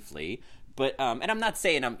 naively. But and I'm not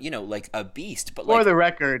saying I'm, you know, like a beast, but like, for the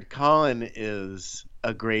record, Colin is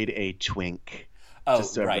a grade A twink. Oh,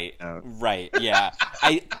 right, yeah.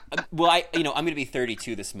 I'm going to be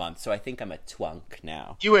 32 this month, so I think I'm a twunk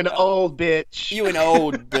now. You an old bitch. You an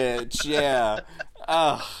old bitch, yeah.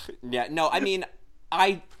 Yeah. No, I mean,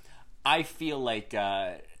 I feel like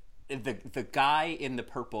the guy in the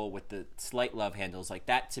purple with the slight love handles, like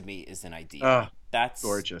that to me is an ideal. That's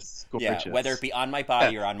gorgeous. Yeah, whether it be on my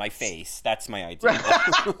body or on my face, that's my ideal.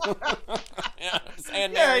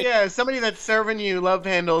 Yeah. Somebody that's serving you love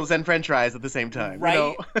handles and French fries at the same time. Right. You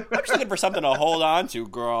know? I'm just looking for something to hold on to,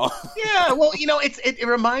 girl. Yeah. Well, you know, it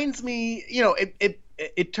reminds me. You know,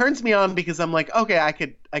 it turns me on because I'm like, okay, I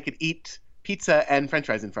could eat pizza and French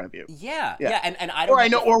fries in front of you. Yeah. And I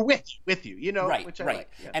don't. Or with you. You know. Right. Which I right.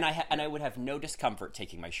 Like. Yeah. And I would have no discomfort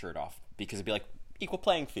taking my shirt off because it'd be like, equal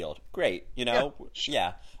playing field, great, you know.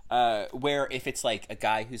 Yeah. Where if it's like a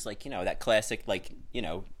guy who's like, you know, that classic, like, you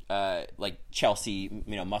know, like Chelsea,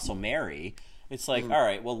 you know, Muscle Mary, it's like, all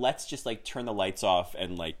right, well, let's just like turn the lights off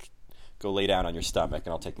and like go lay down on your stomach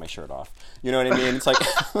and I'll take my shirt off, you know what I mean? It's like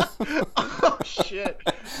oh shit,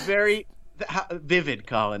 very vivid,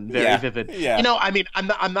 Colin. Very vivid. Yeah. You know, I mean,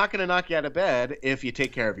 I'm not going to knock you out of bed if you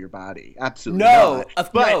take care of your body. Absolutely not.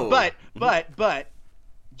 But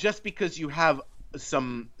just because you have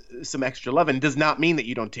some extra loving does not mean that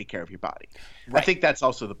you don't take care of your body. Right. I think that's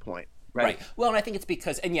also the point. Right. Well, and I think it's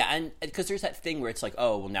because, and because there's that thing where it's like,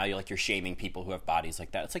 oh, well, now you're shaming people who have bodies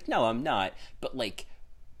like that. It's like, no, I'm not. But like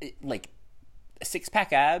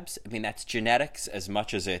 6-pack abs, I mean, that's genetics as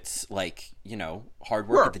much as it's like, you know, hard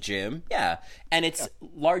work at the gym. Yeah. And it's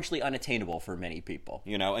largely unattainable for many people,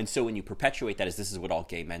 you know? And so when you perpetuate that as this is what all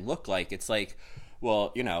gay men look like, it's like,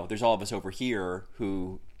 well, you know, there's all of us over here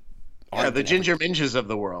who the Ginger Minges of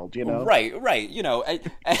the world, you know. Right, you know,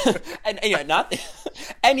 and you know, not,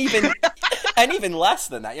 and even less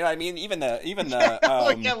than that, you know what I mean? Even the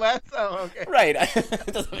less. Oh, okay. Right.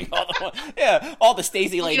 It doesn't make all the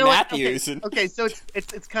Stacey Lane Matthews. Okay, so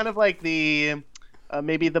it's kind of like the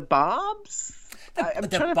maybe the Bobs.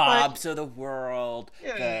 The Bobs of the world.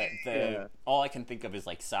 All I can think of is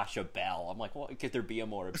like Sasha Bell. I'm like, well, could there be a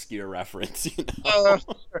more obscure reference? You know?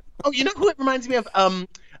 You know who it reminds me of? Layla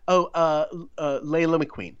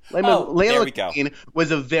McQueen. Layla McQueen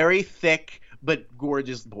was a very thick but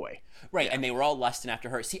gorgeous boy. Right, and they were all lusting after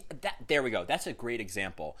her. See, there we go. That's a great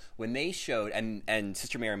example. When they showed, and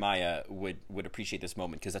Sister Mary Maya would appreciate this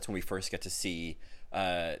moment because that's when we first get to see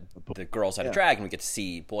the girls out of drag, and we get to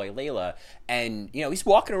see boy Layla, and you know he's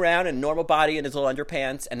walking around in a normal body in his little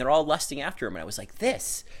underpants, and they're all lusting after him, and I was like,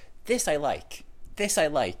 this I like. This I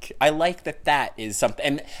like. I like that is something,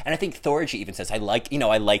 and I think Thorgy even says I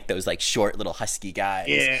like those like short little husky guys.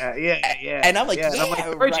 Yeah. And I'm like, yeah, I'm like,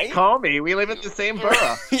 Thorgy, right? Call me. We live in the same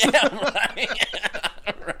borough.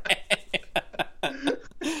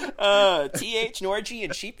 Right. TH Norgy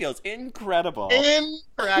and she feels incredible.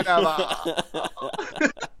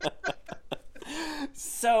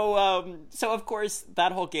 So of course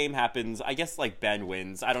that whole game happens. I guess like Ben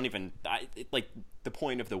wins. Like the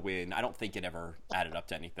point of the win, I don't think it ever added up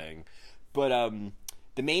to anything. But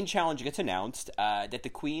the main challenge gets announced that the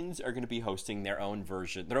queens are going to be hosting their own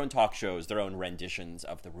version, their own talk shows, their own renditions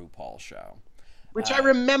of the RuPaul Show. Which I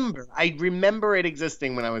remember. I remember it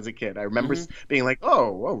existing when I was a kid. I remember being like,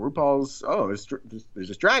 RuPaul's, there's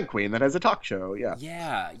this drag queen that has a talk show. Yeah.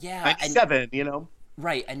 Yeah. 97, you know.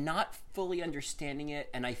 Right, and not fully understanding it.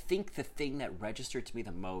 And I think the thing that registered to me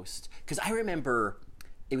the most, because I remember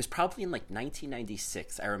it was probably in like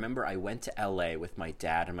 1996. I remember I went to LA with my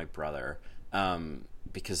dad and my brother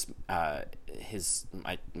because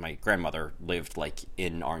my grandmother lived like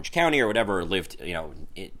in Orange County or whatever, lived, you know,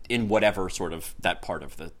 in whatever sort of that part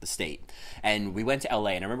of the state. And we went to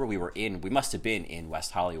LA, and I remember we must have been in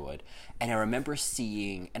West Hollywood, and I remember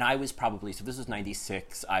seeing, and I was probably, so this was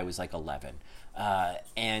 96, I was like 11.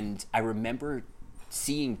 And I remember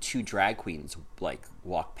seeing two drag queens like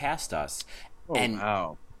walk past us. Oh, and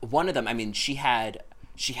wow. One of them, I mean, she had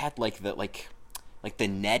like the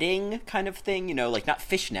netting kind of thing, you know, like not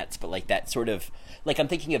fishnets, but like that sort of, like I'm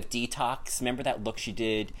thinking of Detox. Remember that look she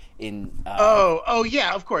did in? Oh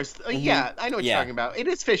yeah, of course. Mm-hmm. Yeah, I know what you're talking about. It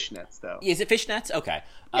is fishnets, though. Is it fishnets? Okay.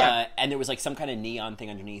 Yeah. And there was like some kind of neon thing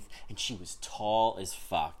underneath, and she was tall as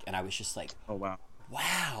fuck, and I was just like, oh wow.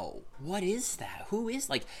 Wow, what is that? Who is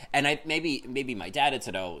like? And I maybe my dad had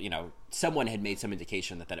said, oh, you know, someone had made some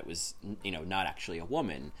indication that it was, you know, not actually a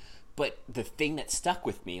woman. But the thing that stuck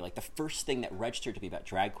with me, like the first thing that registered to me about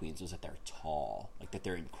drag queens was that they're tall, like that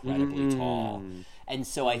they're incredibly tall. And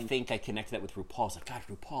so I think I connected that with RuPaul. It's like, God,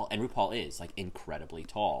 RuPaul is like incredibly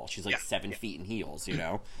tall. She's like 7 feet in heels, you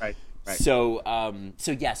know? Right. So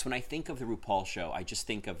yes, when I think of the RuPaul show, I just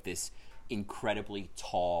think of this incredibly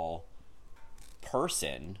tall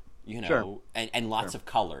person, you know, Sure. and lots of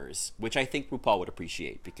colors, which I think RuPaul would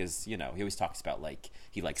appreciate because, you know, he always talks about like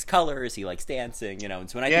he likes colors, he likes dancing, you know, and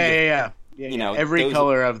so when I think you know, every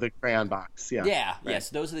color of the crayon box, yes,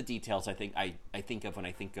 those are the details I think I think of when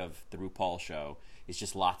I think of the RuPaul show. Is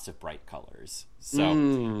just lots of bright colors. So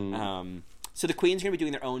so the queens are going to be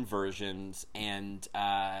doing their own versions, and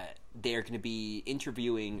they're going to be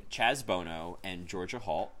interviewing Chaz Bono and Georgia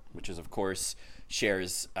Holt, which is of course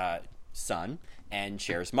Cher's son and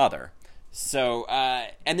Cher's mother. So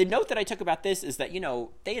and the note that I took about this is that, you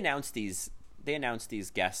know, they announced these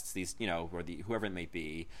guests, these, you know, or whoever it may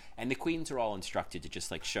be, and the queens are all instructed to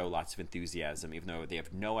just like show lots of enthusiasm, even though they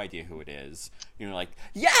have no idea who it is. You know, like,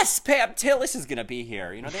 yes, Pam Tillis is gonna be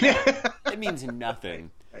here. You know, it means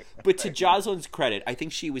nothing. But to Joslyn's credit, I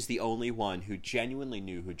think she was the only one who genuinely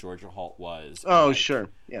knew who Georgia Holt was. Oh, sure,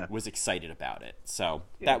 yeah. Was excited about it. So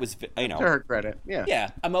that was, you know, to her credit, yeah.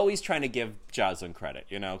 Yeah, I'm always trying to give Joslyn credit,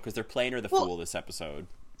 you know, because they're playing her the fool this episode.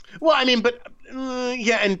 Well, I mean, but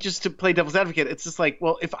and just to play devil's advocate, it's just like,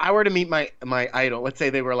 well, if I were to meet my idol, let's say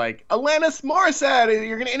they were like, Alanis Morissette,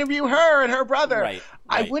 you're going to interview her and her brother. Right.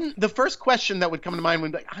 I wouldn't. The first question that would come to mind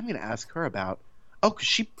would be like, I'm going to ask her about, cause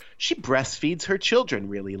she breastfeeds her children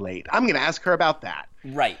really late. I'm going to ask her about that.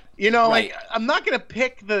 Right. You know, right. Like I'm not going to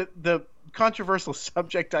pick the controversial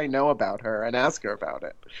subject I know about her and ask her about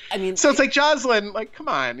it. I mean, so it's like Joslyn, like, come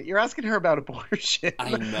on, you're asking her about abortion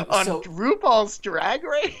I know. on RuPaul's Drag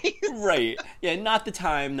Race, right? Yeah, not the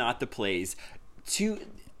time, not the place.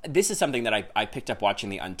 This is something that I picked up watching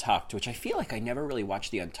the Untucked, which I feel like I never really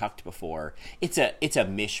watched the Untucked before. It's a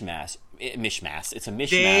mishmash. It's a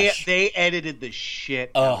mishmash. They edited the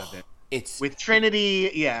shit out of it. It's with Trinity.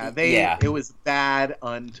 It was bad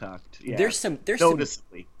Untucked. Yeah. There's some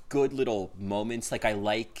noticeably good little moments. Like I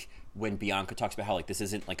like when Bianca talks about how like this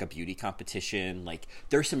isn't like a beauty competition. Like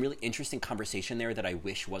there's some really interesting conversation there that I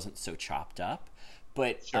wish wasn't so chopped up.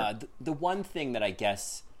 But sure. The one thing that I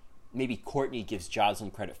guess maybe Courtney gives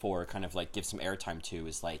Joslyn credit for, kind of like gives some airtime to,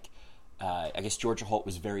 is like I guess Georgia Holt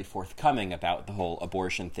was very forthcoming about the whole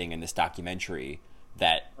abortion thing in this documentary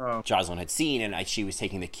that Joslyn had seen, and she was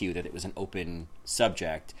taking the cue that it was an open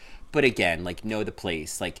subject. But again, like, know the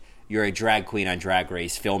place. Like, you're a drag queen on Drag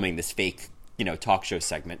Race filming this fake, you know, talk show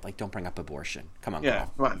segment. Like, don't bring up abortion. Come on,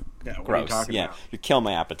 girl. Come on. Yeah, what gross. Are you talking about? You kill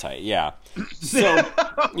my appetite. Yeah. So,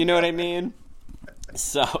 you know what I mean?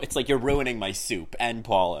 So it's like you're ruining my soup and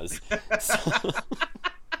Paula's. So,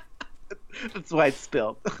 that's why it's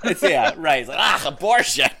spilled. It's right. It's like,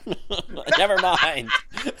 abortion. Never mind.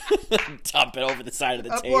 Dump it over the side of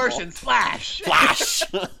the table. Abortion, splash. Flash.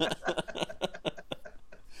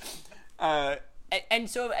 And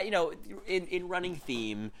so, you know, in running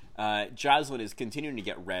theme, Joslyn is continuing to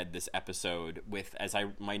get read this episode with, as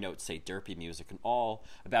my notes say, derpy music and all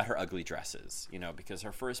about her ugly dresses. You know, because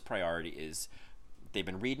her first priority is, they've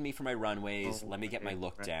been reading me for my runways. Let me get my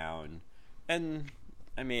look down. And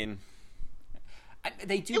I mean,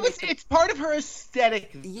 they do. It's part of her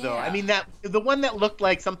aesthetic, though. I mean, that the one that looked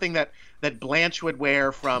like something that Blanche would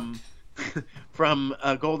wear from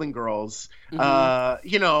Golden Girls. Mm-hmm.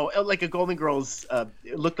 You know, like a Golden Girls.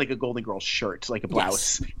 It looked like a Golden Girls shirt, like a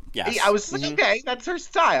blouse. Yes. I was like, okay, that's her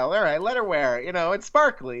style. All right, let her wear it. You know, it's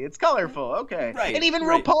sparkly, it's colorful. Okay. Right. And even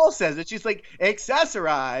RuPaul says it. She's like,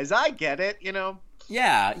 accessorize. I get it. You know.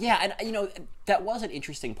 Yeah, and you know, that was an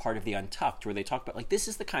interesting part of the Untucked, where they talk about like, this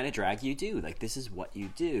is the kind of drag you do, like this is what you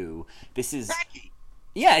do. This is tacky.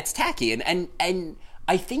 Yeah, it's tacky, and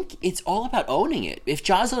I think it's all about owning it. If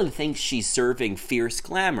Joslyn thinks she's serving fierce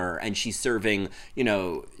glamour and she's serving,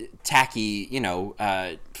 tacky,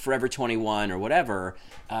 Forever 21 or whatever,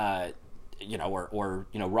 or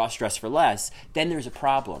Ross Dress for Less, then there's a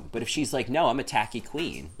problem. But if she's like, no, I'm a tacky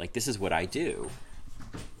queen, like this is what I do.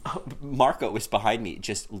 Marco was behind me,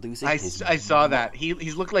 just losing his I saw that.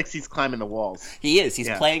 He's looked like he's climbing the walls. He is. He's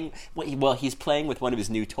playing. Well, he's playing with one of his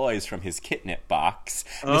new toys from his Kitnip box.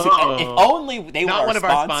 If only they Not were one of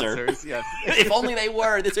our sponsors. Yes. If only they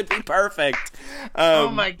were, this would be perfect. Oh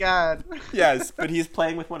my god. Yes, but he's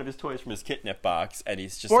playing with one of his toys from his Kitnip box, and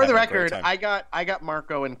he's just. For the record, I got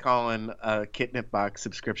Marco and Colin a Kitnip box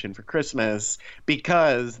subscription for Christmas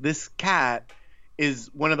because this cat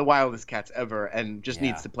is one of the wildest cats ever and just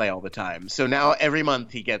needs to play all the time. So now every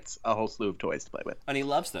month he gets a whole slew of toys to play with. And he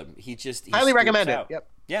loves them. He highly recommend it. Yep.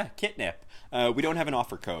 Yeah, Kitnip. We don't have an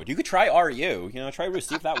offer code. You could try RU. Try RU,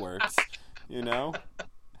 see if that works.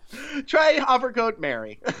 Try offer code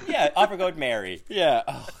Mary. Yeah, offer code Mary. Yeah.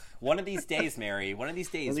 Oh, one of these days, Mary. One of these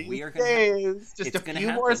days, we are going to. Just a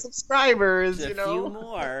few more subscribers. Just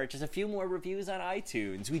a few more reviews on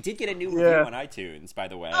iTunes. We did get a new review on iTunes, by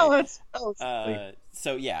the way.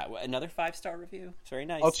 So yeah, another 5-star review. It's very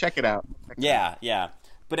nice. I'll check it out. Yeah.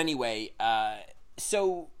 But anyway,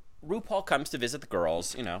 so RuPaul comes to visit the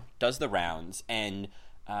girls. Does the rounds, and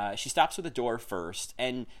she stops with Adore first,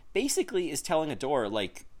 and basically is telling Adore,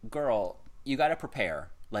 like, girl, you got to prepare.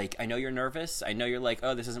 Like, I know you're nervous. I know you're like,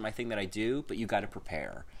 oh, this isn't my thing that I do, but you got to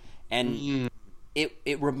prepare. And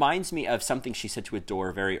it reminds me of something she said to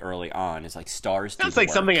Adore very early on. Is like, stars do the work. Sounds like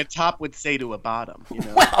something a top would say to a bottom.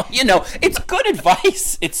 Well, it's good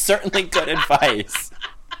advice. It's certainly good advice.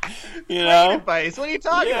 Great advice. What are you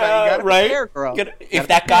talking about? You got to prepare, girl. If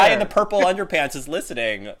that guy in the purple underpants is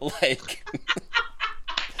listening, like,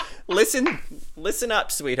 listen up,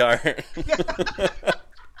 sweetheart.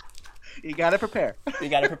 You gotta prepare.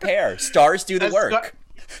 Stars do the work.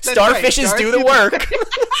 Starfishes do the work.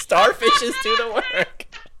 Starfishes do the work.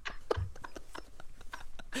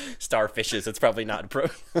 Starfishes. It's probably not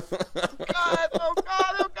appropriate. Oh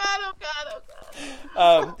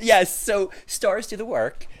God. Yes. So stars do the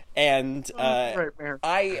work, and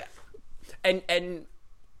and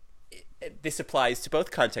this applies to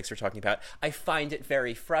both contexts we're talking about. I find it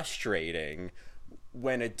very frustrating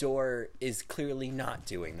when Adore is clearly not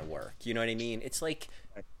doing the work. You know what I mean? It's like,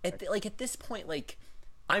 at this point, like,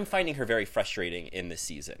 I'm finding her very frustrating in this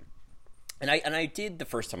season. And I did the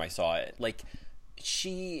first time I saw it. Like,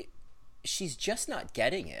 she's just not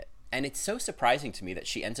getting it. And it's so surprising to me that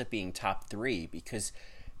she ends up being top 3 because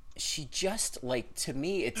she just, like, to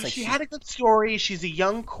me, it's like she had a good story. She's a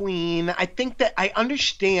young queen. I think that I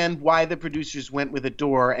understand why the producers went with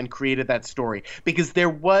Adore and created that story because there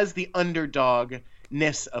was the underdogness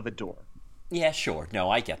of Adore. Yeah, sure. No,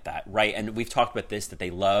 I get that. Right. And we've talked about this, that they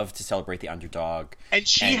love to celebrate the underdog. And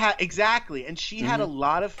she had had a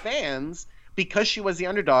lot of fans because she was the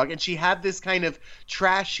underdog, and she had this kind of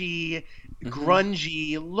trashy,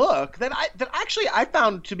 grungy look that I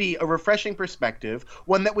found to be a refreshing perspective,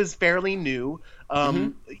 one that was fairly new.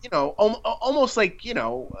 Almost like,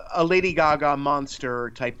 a Lady Gaga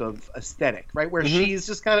monster type of aesthetic, right? Where she's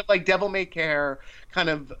just kind of like devil may care, kind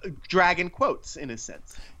of dragon quotes in a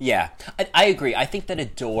sense. Yeah, I agree. I think that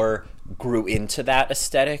Adore grew into that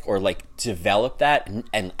aesthetic or like developed that.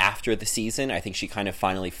 And after the season, I think she kind of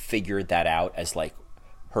finally figured that out as like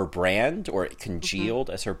her brand, or it congealed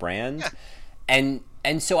as her brand. Yeah.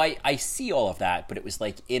 And so I see all of that, but it was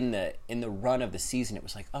like in the run of the season, it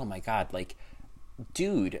was like, oh my God, like,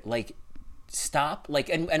 dude, like, stop. Like,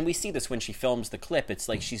 and we see this when she films the clip. It's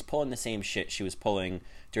like she's pulling the same shit she was pulling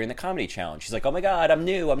during the comedy challenge. She's like, oh my God, I'm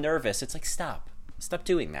new, I'm nervous. It's like, stop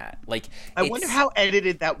doing that. Like, I wonder how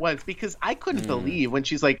edited that was, because I couldn't believe when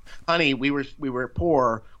she's like, honey, we were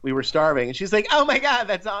poor, we were starving, and she's like, oh my God,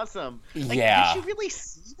 that's awesome. Like, did she really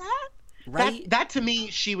see that? Right. That to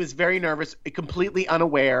me, she was very nervous, completely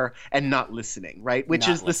unaware, and not listening, right? Which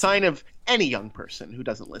is the sign of any young person who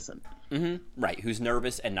doesn't listen. Right, who's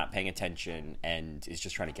nervous and not paying attention and is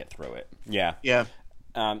just trying to get through it. Yeah. Yeah.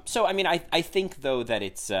 So, I mean, I think, though, that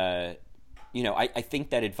it's, I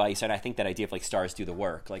think that advice, and I think that idea of, like, stars do the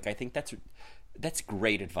work, like, I think that's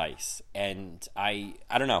great advice. And I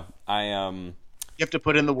don't know. You have to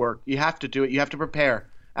put in the work. You have to do it. You have to prepare.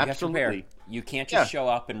 Absolutely. You can't just show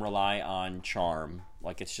up and rely on charm.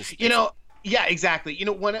 Like, it's just yeah, exactly.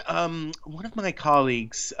 One of my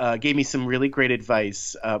colleagues gave me some really great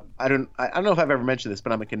advice. I don't know if I've ever mentioned this,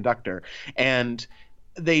 but I'm a conductor, and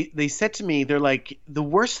they said to me, they're like, the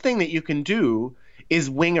worst thing that you can do is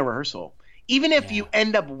wing a rehearsal. Even if you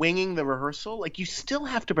end up winging the rehearsal, like, you still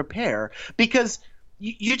have to prepare, because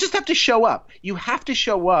you just have to show up. You have to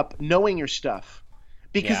show up knowing your stuff,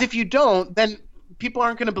 because if you don't, then people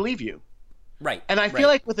aren't going to believe you. Right. And I feel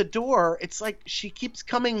like with Adore, it's like she keeps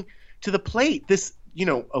coming to the plate. This,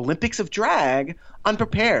 Olympics of drag,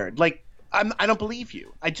 unprepared. Like, I don't believe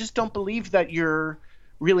you. I just don't believe that you're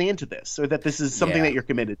really into this, or that this is something that you're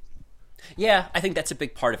committed to. Yeah, I think that's a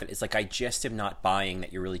big part of it. It's like, I just am not buying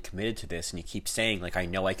that you're really committed to this, and you keep saying, like, I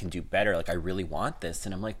know I can do better, like, I really want this.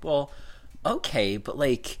 And I'm like, well, okay, but,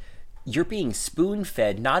 like, you're being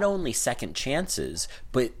spoon-fed not only second chances,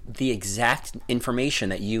 but the exact information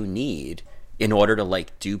that you need in order to,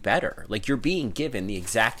 like, do better. Like, you're being given the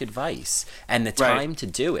exact advice and the time to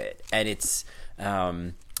do it. And it's,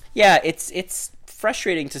 it's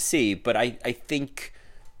frustrating to see, but I think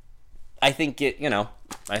it,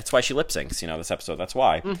 that's why she lip syncs, this episode. That's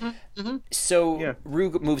why. So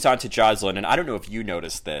Ru moves on to Joslyn, and I don't know if you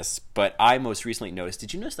noticed this, but I most recently noticed.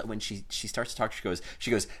 Did you notice that when she starts to talk, she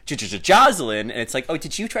goes, Joslyn, and it's like, oh,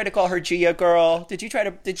 did you try to call her Gia, girl? Did you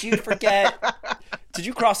forget? Did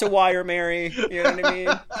you cross a wire, Mary? You know what I mean?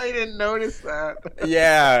 I didn't notice that.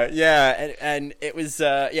 Yeah, and it was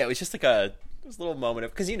it was just like a little moment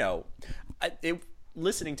of, because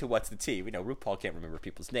listening to What's the Tea, RuPaul can't remember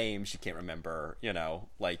people's names. She can't remember,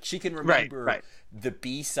 like, she can remember the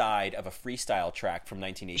B-side of a freestyle track from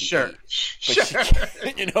 1988.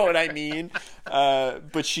 But you know what I mean?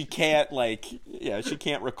 But she can't, she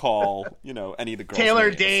can't recall, any of the girls' Taylor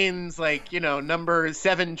names. Dane's, number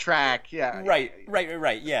 7 track. Yeah. Right.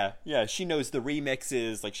 Yeah. She knows the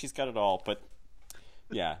remixes. Like, she's got it all. But,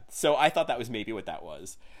 yeah. So I thought that was maybe what that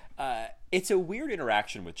was. It's a weird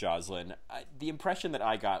interaction with Joslyn. The impression that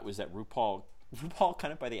I got was that RuPaul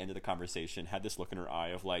kind of by the end of the conversation had this look in her eye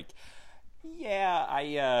of like, yeah,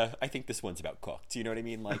 I think this one's about cooked. You know what I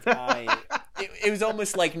mean? Like, it was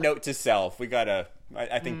almost like note to self. We gotta.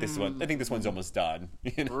 I think this one's almost done.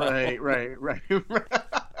 Right.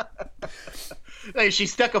 Like, she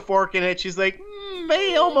stuck a fork in it. She's like,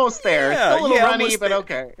 maybe almost there. Yeah, a little runny, but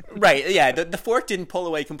okay. Right, yeah. The fork didn't pull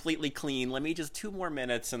away completely clean. Let me just 2 more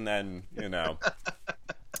minutes, and then,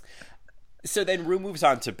 So then Ru moves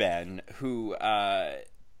on to Ben, who,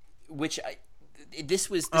 this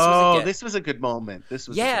was a good moment. Because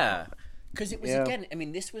it was, again, I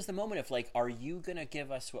mean, this was the moment of, like, are you going to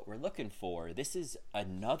give us what we're looking for? This is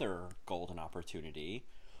another golden opportunity.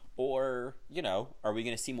 Or, are we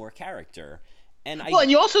going to see more character? And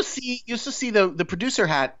you also see the producer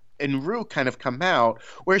hat in Ru kind of come out,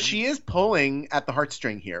 where she is pulling at the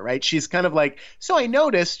heartstring here, right? She's kind of like, so I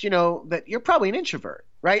noticed, that you're probably an introvert,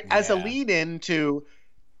 right? Yeah. As a lead-in to,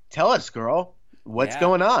 tell us, girl, what's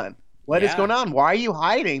going on? What is going on? Why are you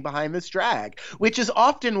hiding behind this drag? Which is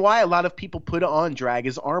often why a lot of people put on drag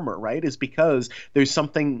as armor, right? Is because there's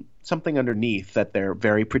something underneath that they're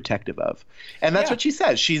very protective of. And that's what she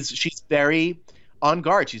says. She's very on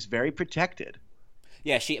guard. She's very protected.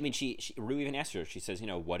 Yeah, Ru even asked her, she says,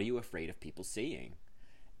 what are you afraid of people seeing?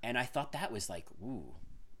 And I thought that was like, ooh,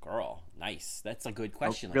 girl, nice. That's a good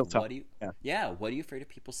question. Real tough. What are you afraid of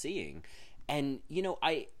people seeing? And,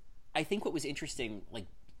 I think what was interesting, like,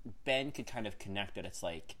 Ben could kind of connect that. It's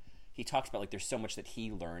like, he talks about, like, there's so much that he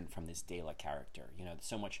learned from this Dela character,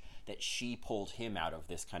 so much that she pulled him out of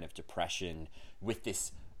this kind of depression with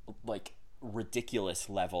this, like, ridiculous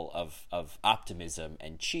level of optimism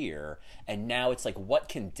and cheer. And now it's like, what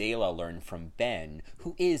can Dela learn from Ben,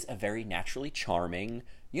 who is a very naturally charming,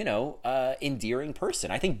 endearing person?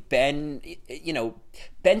 I think Ben de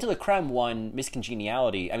la Creme won Miss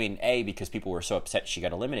Congeniality. I mean, A, because people were so upset she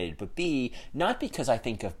got eliminated, but B, not because I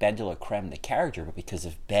think of Ben de la Creme the character, but because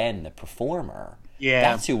of Ben the performer. Yeah,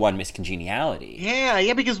 that's who won Miss Congeniality.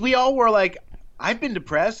 Yeah, because we all were like, I've been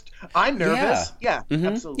depressed. I'm nervous. Yeah,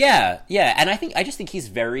 absolutely. Yeah, and I just think he's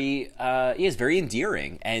very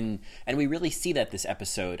endearing, and we really see that this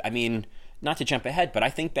episode. I mean, not to jump ahead, but I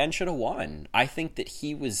think Ben should have won. I think that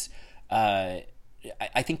he was,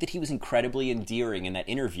 incredibly endearing in that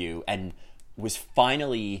interview, and was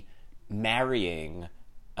finally marrying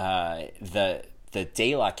the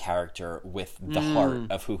Dela character with the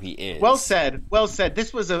heart of who he is. Well said.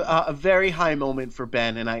 This was a very high moment for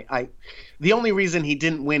Ben, and I the only reason he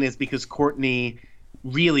didn't win is because Courtney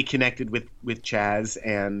really connected with Chaz,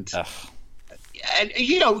 and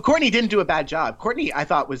Courtney didn't do a bad job. Courtney, I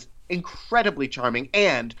thought, was incredibly charming,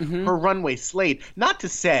 and her runway slayed. Not to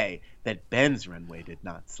say that Ben's runway did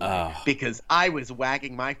not slay, because I was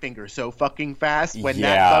wagging my finger so fucking fast when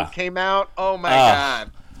that bug came out. Oh my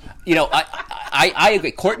God. I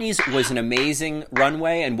agree. Courtney's was an amazing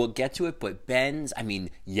runway, and we'll get to it. But Ben's, I mean,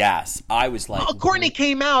 yes, I was like, Courtney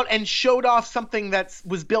came out and showed off something that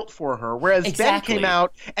was built for her, whereas Ben came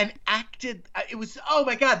out and acted. It was, oh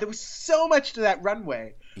my God, there was so much to that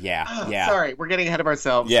runway. Yeah, Sorry, we're getting ahead of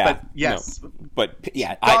ourselves. Yeah, but yes, no, but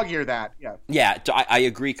yeah, dog ear that. Yeah, I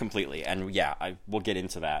agree completely, and yeah, we'll get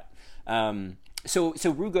into that. So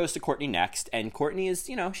Ru goes to Courtney next, and Courtney is,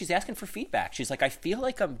 she's asking for feedback. She's like, I feel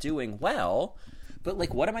like I'm doing well, but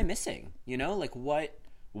like, what am I missing? Like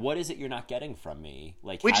what is it you're not getting from me?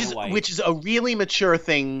 Like, which is a really mature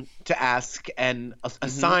thing to ask, and a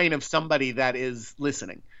sign of somebody that is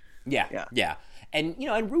listening. Yeah. And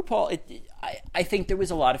and RuPaul, I think there was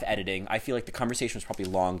a lot of editing. I feel like the conversation was probably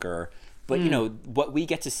longer, but what we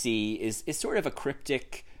get to see is sort of a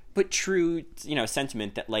cryptic but true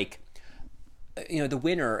sentiment that like. The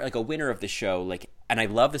winner, like a winner of the show, like, and I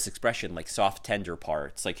love this expression, like soft tender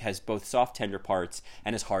parts, like has both soft tender parts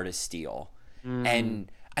and is hard as steel. And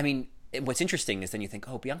I mean, what's interesting is then you think,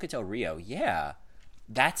 oh, Bianca Del Rio, yeah,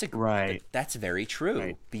 that's that's very true.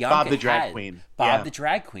 Right. Bianca Bob the drag queen, the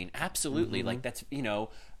drag queen, absolutely. Like that's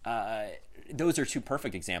those are two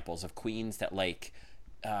perfect examples of queens that like.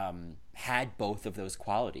 Had both of those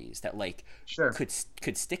qualities that like could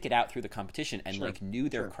stick it out through the competition and like knew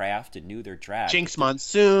their craft and knew their drag. Jinx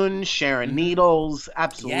Monsoon, Sharon Needles,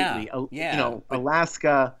 absolutely.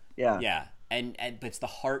 Alaska, and but it's the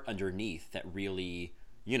heart underneath that really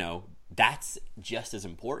that's just as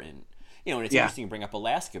important. And it's interesting to bring up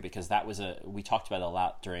Alaska because that was we talked about it a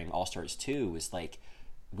lot during All Stars 2 was like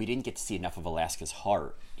we didn't get to see enough of Alaska's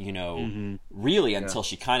heart, really until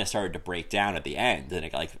she kind of started to break down at the end, and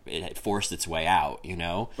it had forced its way out,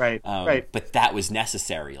 Right. But that was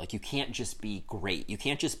necessary. Like you can't just be great. You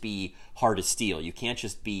can't just be hard as steel. You can't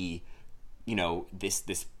just be,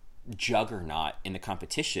 this juggernaut in the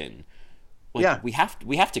competition. Like, we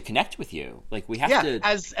have to connect with you. Like we have to.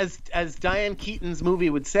 As Diane Keaton's movie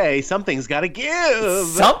would say, something's got to give.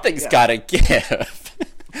 Something's got to give.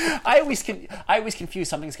 I always confuse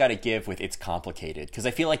something's got to give with it's complicated because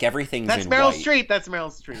I feel like everything's That's in Meryl white. Streep. That's Meryl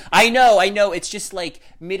Streep. I know. It's just like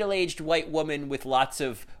middle-aged white woman with lots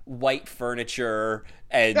of white furniture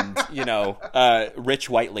and rich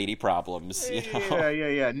white lady problems.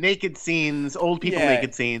 Yeah. Naked scenes, old people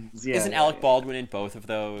naked scenes. Yeah. Isn't Alec Baldwin in both of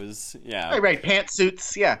those? Yeah. Right.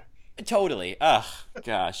 Pantsuits. Yeah. Totally.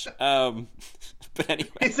 Gosh. But anyway.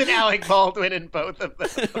 Isn't Alec Baldwin in both of them?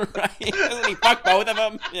 Right. Doesn't he fuck both of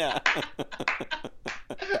them? Yeah.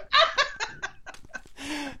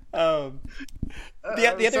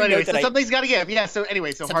 The other note that something's got to give. Yeah. So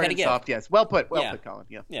anyway, hard and soft. Yes. Well put. Well put, Colin.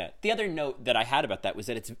 Yeah. Yeah. The other note that I had about that was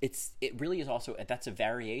that it really is also that's a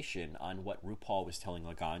variation on what RuPaul was telling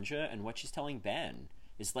Laganja and what she's telling Ben.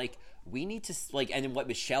 Is like we need to like, and then what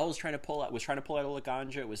Michelle was trying to pull out of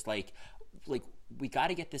Laganja was like we got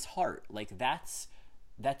to get this heart. Like that's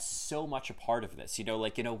so much a part of this.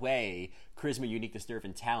 Like in a way, charisma, uniqueness, nerve,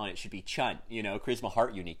 and talent. It should be Chunt. Charisma,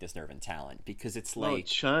 heart, uniqueness, nerve, and talent. Because it's like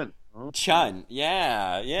Chunt. Chunt.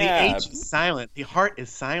 Yeah. The H is silent. The heart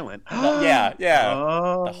is silent. Yeah.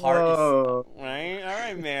 Oh. The heart is right. All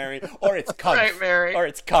right, Mary. Or it's cunt. Right, Mary. Or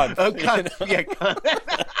it's cunt. Oh, cunt. Yeah, cunt.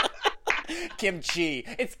 Kimchi.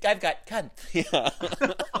 I've got cunt. Yeah.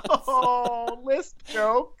 Oh, lisp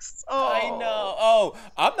jokes. Oh. I know. Oh,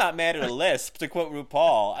 I'm not mad at a lisp, to quote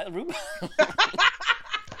RuPaul.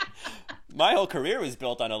 My whole career was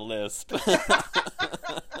built on a lisp.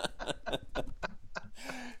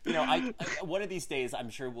 I one of these days, I'm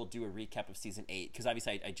sure we'll do a recap of season 8 because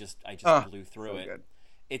obviously I just blew through it. Good.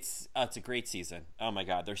 It's a great season. Oh my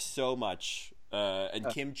God, there's so much. And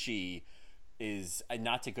Kimchi is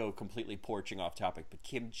not to go completely porching off topic, but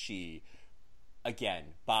Kimchi. Again,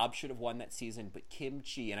 Bob should have won that season, but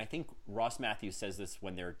Kimchi, and I think Ross Matthews says this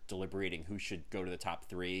when they're deliberating who should go to the top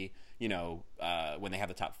 3, when they have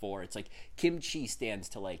the top 4, it's like Kimchi stands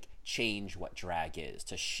to like change what drag is,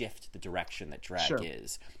 to shift the direction that drag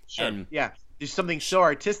is. Sure. And there's something so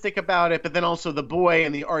artistic about it, but then also the boy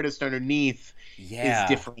and the artist underneath is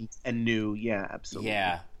different and new. Yeah, absolutely.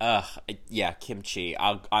 Yeah. Kimchi.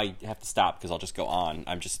 I have to stop because I'll just go on.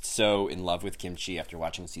 I'm just so in love with Kimchi after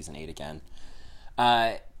watching season 8 again.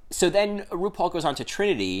 So then RuPaul goes on to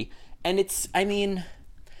Trinity, and it's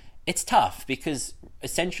tough because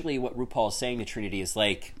essentially what RuPaul is saying to Trinity is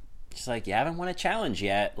like, she's like, you haven't won a challenge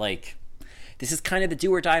yet. Like, this is kind of the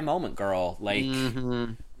do or die moment, girl. Like,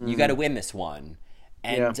 you got to win this one.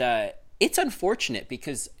 And it's unfortunate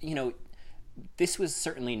because, this was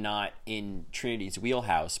certainly not in Trinity's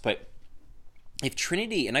wheelhouse, but if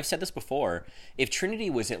Trinity, and I've said this before, if Trinity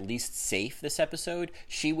was at least safe this episode,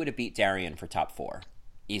 she would have beat Darienne for top 4.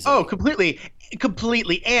 easily. Oh,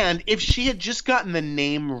 completely. And if she had just gotten the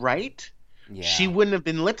name right, she wouldn't have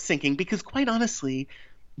been lip syncing, because quite honestly,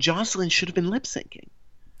 Joslyn should have been lip syncing.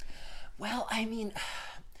 Well, I mean,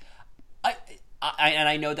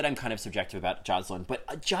 I know that I'm kind of subjective about Joslyn,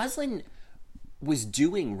 but Joslyn was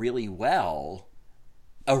doing really well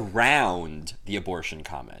around the abortion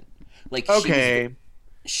comment. Like,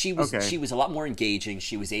 she was a lot more engaging.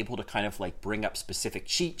 She was able to kind of like bring up specific.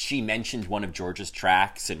 She mentioned one of George's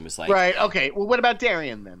tracks and was like, right. Okay. Well, what about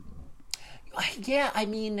Darienne then? Yeah, I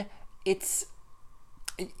mean, they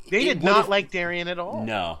did not like Darienne at all.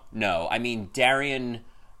 No. I mean, Darienne.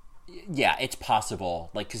 Yeah, it's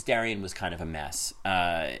possible. Like, because Darienne was kind of a mess,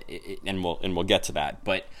 and we'll get to that.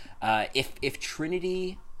 But if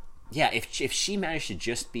Trinity, if she managed to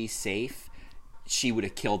just be safe, she would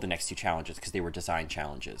have killed the next two challenges, because they were design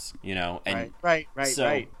challenges, you know? And right.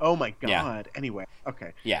 Oh my God. Yeah. Anyway,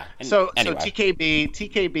 okay. Yeah. So anyway.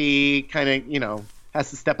 TKB kind of, you know, has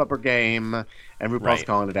to step up her game, and RuPaul's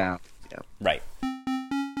calling it out. Yeah. Right.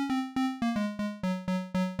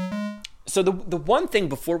 So the one thing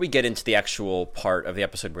before we get into the actual part of the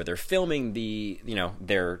episode where they're filming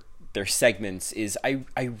their segments is I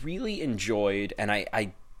really enjoyed, and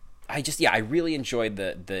I really enjoyed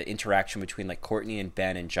the interaction between like Courtney and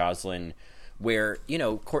Ben and Joslyn, where, you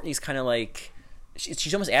know, Courtney's kind of like,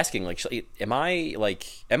 she's almost asking like, am I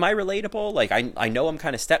relatable? Like, I know I'm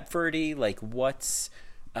kind of Stepfordy. Like, what's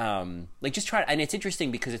like, just try. And it's interesting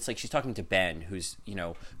because it's like she's talking to Ben, who's, you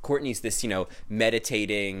know, Courtney's this, you know,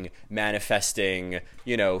 meditating, manifesting,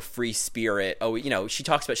 you know, free spirit. Oh, you know, she's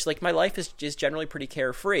like, my life is generally pretty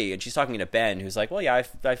carefree, and she's talking to Ben, who's like, well, yeah,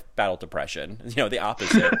 I've battled depression, you know, the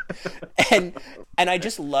opposite. and I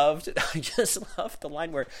just loved the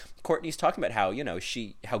line where Courtney's talking about how, you know,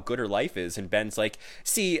 how good her life is, and Ben's like,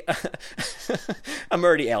 see, I'm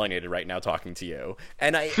already alienated right now talking to you,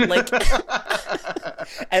 and I like.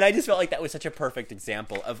 And I just felt like that was such a perfect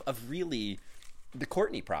example of really the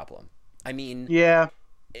Courtney problem. I mean,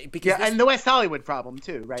 because and the West Hollywood problem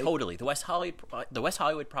too, right? Totally, the West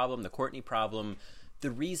Hollywood problem, the Courtney problem.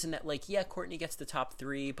 The reason that, like, yeah, Courtney gets the top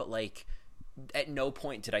 3, but like at no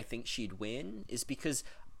point did I think she'd win, is because,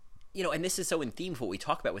 you know, and this is so in theme with what we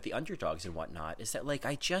talk about with the underdogs and whatnot, is that like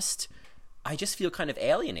I just feel kind of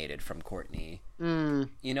alienated from Courtney.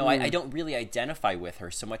 You know, I don't really identify with her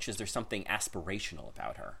so much as there's something aspirational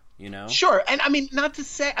about her, you know? Sure. And I mean, not to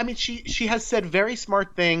say, I mean, she has said very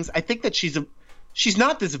smart things. I think that she's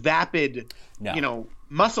not this vapid, you know,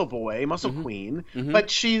 muscle queen, but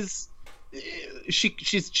she's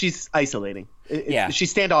isolating. She's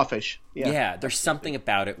standoffish. Yeah. There's something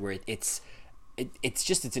about it where it's an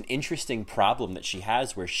interesting problem that she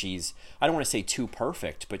has, where she's, I don't want to say too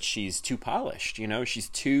perfect, but she's too polished, you know, she's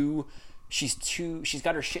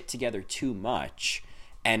got her shit together too much.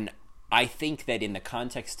 And I think that in the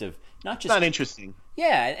context of not interesting.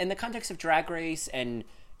 Yeah. In the context of Drag Race and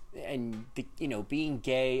the, you know, being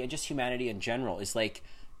gay and just humanity in general, is like,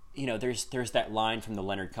 you know, there's that line from the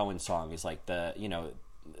Leonard Cohen song, is like, the, you know,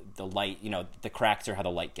 the light, you know, the cracks are how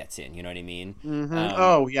the light gets in, you know what I mean?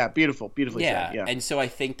 Oh yeah, beautifully said. Yeah. And so I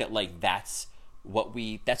think that like that's what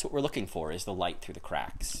we're looking for, is the light through the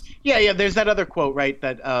cracks. Yeah. There's that other quote, right,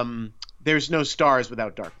 that there's no stars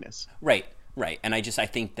without darkness. Right. And I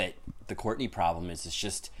think that the Courtney problem is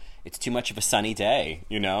it's too much of a sunny day,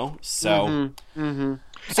 you know? So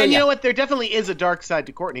So, and you know what, there definitely is a dark side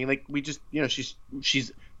to Courtney. Like, we just, you know, she's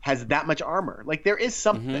has that much armor. Like, there is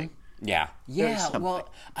something. Yeah. Well,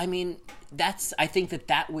 I mean, I think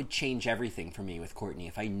that would change everything for me with Courtney,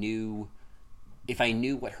 if I knew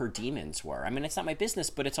what her demons were. I mean, it's not my business,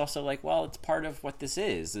 but it's also like, well, it's part of what this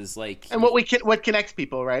is like. And what connects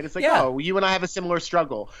people, right? It's like, oh, you and I have a similar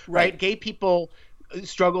struggle, right? Gay people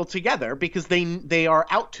struggle together because they are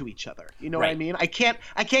out to each other. You know what I mean? I can't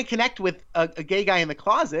connect with a gay guy in the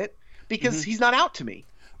closet because he's not out to me.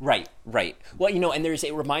 Right. Well, you know, and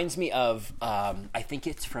it reminds me of, I think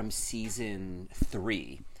it's from season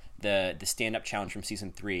 3, the stand-up challenge from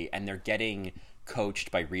season 3, and they're getting coached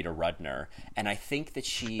by Rita Rudner, and I think that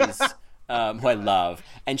she's, who I love,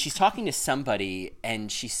 and she's talking to somebody,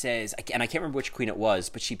 and she says, and I can't remember which queen it was,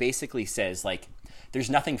 but she basically says, like, there's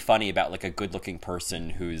nothing funny about like a good-looking person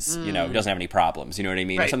who's, you know, who doesn't have any problems. You know what I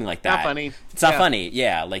mean? Right. Or something like that. Not funny. It's not funny.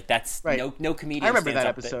 Yeah, like that's no comedian. I remember that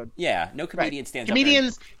episode. No comedian stands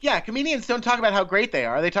comedians, up. Comedians don't talk about how great they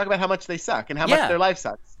are. They talk about how much they suck and how much their life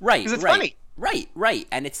sucks. Right. Because it's funny. Right.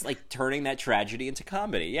 And it's like turning that tragedy into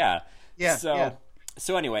comedy. Yeah.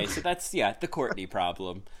 So anyway, so that's the Courtney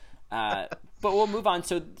problem. But we'll move on.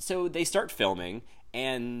 So they start filming.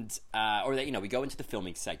 And we go into the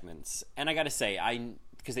filming segments, and I gotta say,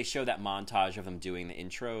 because they show that montage of them doing the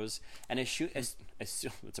intros, and as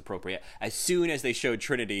it's appropriate. As soon as they showed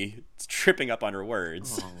Trinity tripping up on her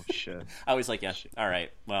words, oh shit! I was like, yeah, all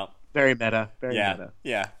right, well, very meta, very meta.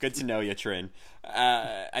 Yeah, good to know you, Trin.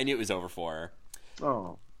 I knew it was over for her.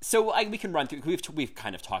 Oh. So we can run through. We've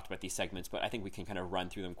kind of talked about these segments, but I think we can kind of run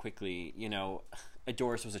through them quickly. You know,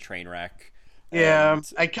 Doris was a train wreck. Yeah,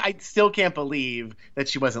 I still can't believe that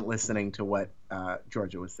she wasn't listening to what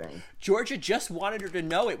Georgia was saying. Georgia just wanted her to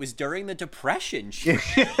know it was during the Depression. She's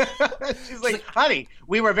like, honey,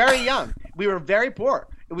 we were very young. We were very poor.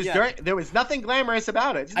 It was there was nothing glamorous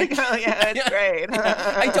about it. She's like, oh, yeah, that's great.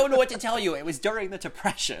 I don't know what to tell you. It was during the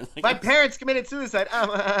Depression. Like, my parents committed suicide.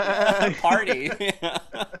 Party.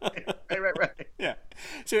 Right. Yeah.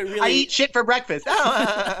 So it really... I eat shit for breakfast.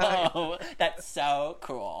 Oh, that's so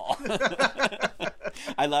cool.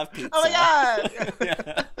 I love pizza. Oh my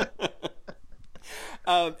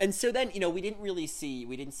god. And so then, you know, we didn't see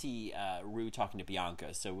Ru talking to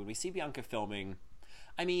Bianca. So when we see Bianca filming,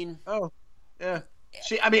 I mean, oh yeah,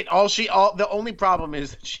 the only problem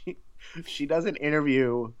is that she doesn't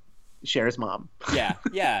interview Cher's mom. Yeah,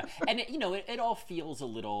 and it all feels a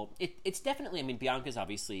little. It's definitely. I mean, Bianca's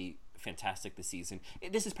obviously fantastic this season.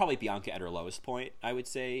 This is probably Bianca at her lowest point, I would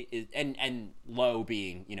say, and low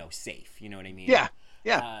being safe. You know what I mean?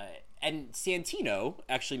 Yeah. And Santino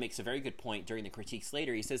actually makes a very good point during the critiques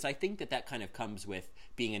later. He says, I think that kind of comes with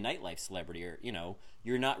being a nightlife celebrity. Or,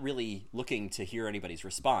 you're not really looking to hear anybody's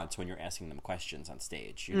response when you're asking them questions on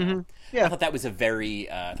stage. You know? Mm-hmm. Yeah. I thought that was a very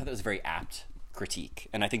apt critique,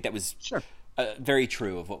 and I think that was very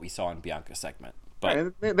true of what we saw in Bianca's segment.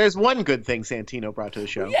 But there's one good thing Santino brought to the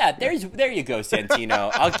show. Yeah, there you go, Santino.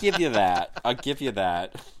 I'll give you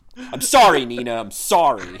that. I'm sorry, Nina. I'm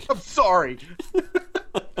sorry.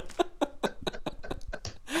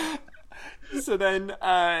 So then,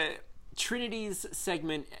 Trinity's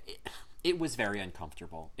segment, it was very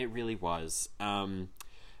uncomfortable. It really was. The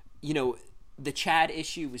Chad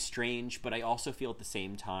issue was strange, but I also feel at the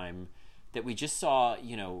same time that we just saw,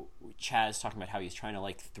 Chaz talking about how he's trying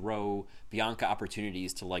to throw Bianca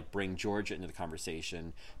opportunities to bring Georgia into the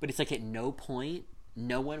conversation, but it's at no point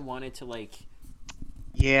no one wanted to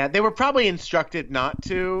Yeah, they were probably instructed not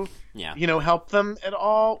to. Yeah. Help them at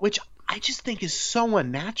all, which I just think is so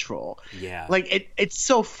unnatural. Yeah. It's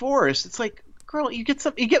so forced. It's like, girl,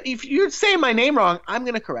 if you're saying my name wrong, I'm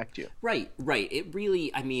going to correct you. Right. It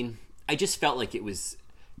really, I mean, I just felt like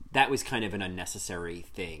that was kind of an unnecessary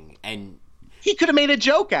thing. And he could have made a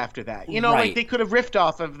joke after that. Right. They could have riffed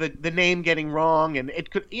off of the name getting wrong, and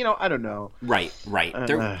it could, I don't know. Right.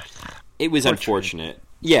 It was unfortunate.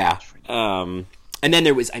 Yeah. And then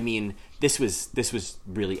there was, I mean, this was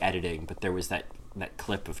really editing, but there was that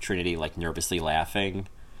clip of Trinity nervously laughing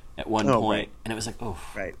at one point, right. and it was like, oh,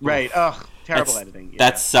 right. Oh, terrible editing. Yeah.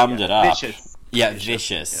 That summed it up. Vicious. Yeah,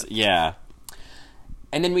 vicious. Yeah.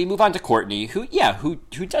 And then we move on to Courtney, who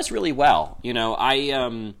does really well.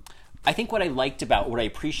 I think what I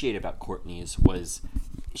appreciated about Courtney's was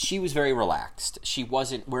she was very relaxed. She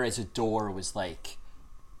wasn't, whereas Adore was the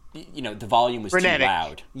volume was frenetic. Too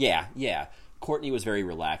loud. Yeah. Courtney was very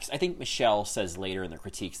relaxed. I think Michelle says later in the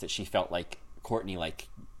critiques that she felt like Courtney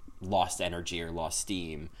lost energy or lost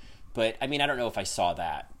steam. But I mean, I don't know if I saw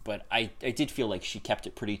that, but I did feel like she kept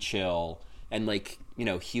it pretty chill and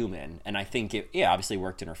human. And I think it obviously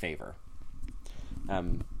worked in her favor.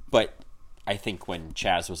 But I think when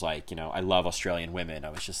Chaz was I love Australian women,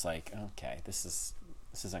 I was just like, okay, this is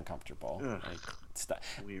uncomfortable. It's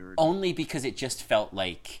weird. Only because it just felt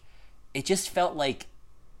like a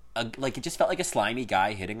slimy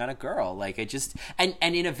guy hitting on a girl. And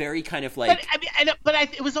in a very kind of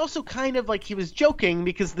it was also kind of he was joking,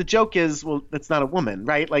 because the joke is, well, that's not a woman,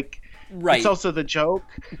 right? Right. It's also the joke.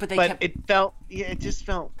 But it just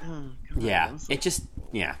felt. Yeah. It just.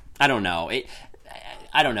 Yeah. I don't know.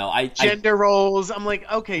 I don't know. Gender roles. I'm like,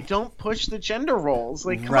 okay, don't push the gender roles.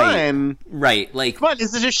 Come on. Right. Come on.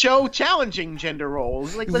 This is a show challenging gender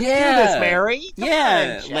roles. Let's do this, Mary. Come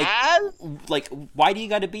on, Chaz. Why do you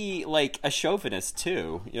got to be a chauvinist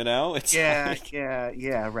too? It's yeah.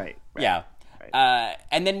 Right. Yeah. Right.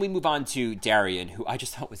 And then we move on to Darienne, who I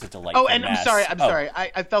just thought was a delightful mess. I'm sorry.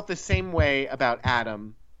 I felt the same way about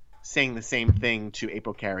Adam saying the same thing to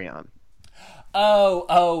April Carrion.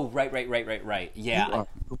 Oh, right. Yeah. You are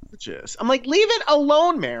gorgeous. I'm like, leave it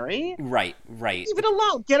alone, Mary. Right. Leave it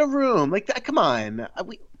alone. Get a room. Come on.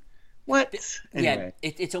 What? Anyway.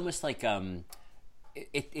 Yeah, it's almost like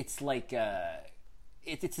it's a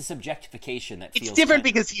subjectification that feels. It's different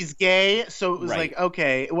because he's gay, so it was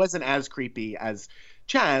okay, it wasn't as creepy as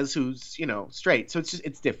Chaz, who's straight. So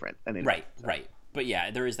it's different. Right. But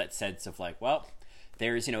yeah, there is that sense of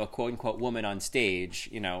there's, a quote unquote woman on stage,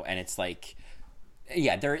 and it's like,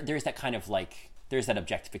 yeah, there's that kind of like, there's that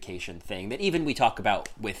objectification thing that even we talk about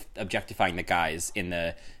with objectifying the guys in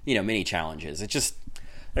the, mini challenges. It's just,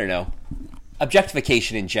 I don't know,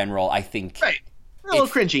 objectification in general, I think. Right. A little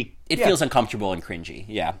cringy. It feels uncomfortable and cringy.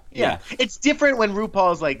 Yeah. It's different when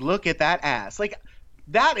RuPaul's like, look at that ass. Like,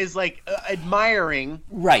 that is like admiring.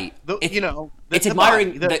 Right. It's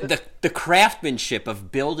admiring the craftsmanship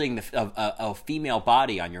of building a female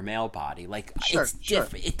body on your male body. Like, it's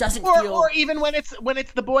different. It doesn't feel. Or even when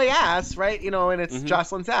it's the boy ass, right? And it's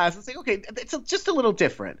Joslyn's ass. It's like, okay, it's just a little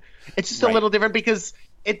different. It's just a little different because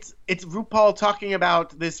it's RuPaul talking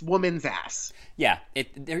about this woman's ass. Yeah,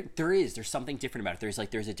 there's something different about it.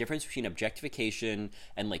 There's a difference between objectification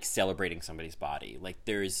and like celebrating somebody's body. Like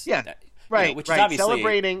there's which is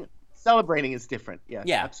obviously celebrating is different. Yeah,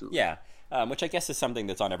 absolutely. Yeah, which I guess is something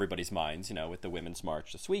that's on everybody's minds. With the Women's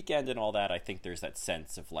March this weekend and all that. I think there's that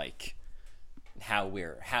sense of like how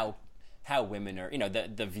women are,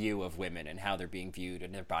 the view of women and how they're being viewed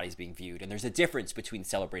and their bodies being viewed, and there's a difference between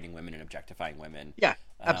celebrating women and objectifying women. Yeah,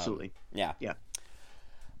 absolutely. Yeah.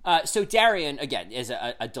 So Darienne, again, is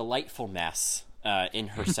a delightful mess in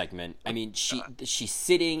her segment. I mean, she's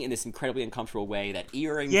sitting in this incredibly uncomfortable way. That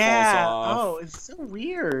earring falls off. Oh, it's so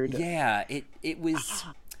weird. Yeah, it was,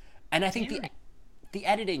 and I think the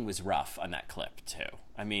editing was rough on that clip too.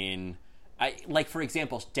 I mean, for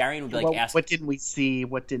example, Darienne would ask, "What didn't we see?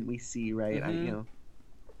 What didn't we see?" Right?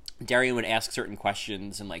 Mm-hmm. Darienne would ask certain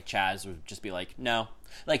questions, and like Chaz would just be like, "No."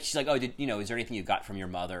 Like she's like, "Oh, is there anything you got from your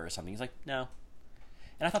mother or something?" He's like, "No."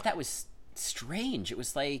 And I thought that was strange. It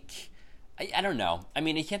was like, I don't know. I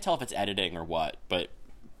mean, you can't tell if it's editing or what, but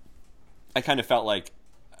I kind of felt like,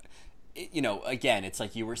 again, it's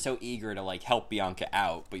like you were so eager to like help Bianca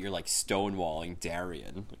out, but you're like stonewalling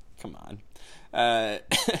Darienne. Come on.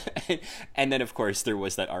 And then, of course, there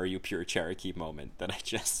was that "Are you pure Cherokee" moment that I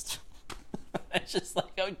just... It's just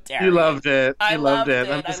like, oh, Darienne. You loved it. I loved it.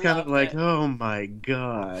 I'm just kind of like, oh my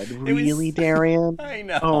God. Really, Darienne? I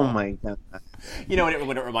know. Oh my God. You know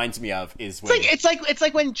what it reminds me of is when... It's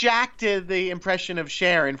like when Jack did the impression of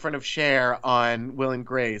Cher in front of Cher on Will and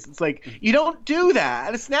Grace. It's like, you don't do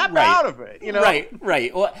that. Snap out of it,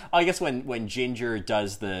 Right. Well, I guess when Ginger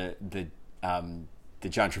does the John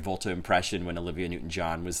Travolta impression when Olivia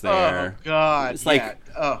Newton-John was there. Oh God. It's like,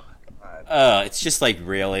 it's just like,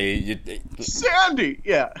 really? Sandy!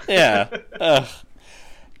 Yeah. Yeah.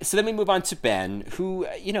 So then we move on to Ben, who,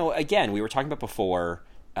 again, we were talking about before,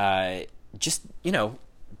 just,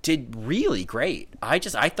 did really great. I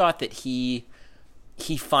thought that he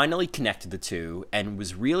finally connected the two and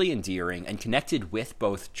was really endearing and connected with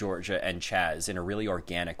both Georgia and Chaz in a really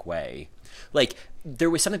organic way. Like, there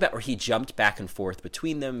was something about where he jumped back and forth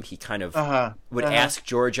between them. He kind of would ask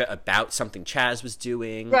Georgia about something Chaz was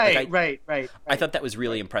doing. Right. I thought that was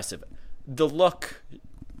really impressive. The look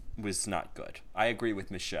was not good. I agree with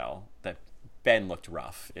Michelle that Ben looked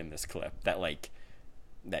rough in this clip. That, like,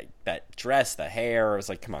 that dress, the hair, I was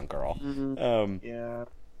like, come on, girl. Mm-hmm. Yeah.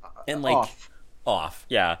 And, like... Off,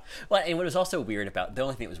 yeah. Well, and what was also weird about... The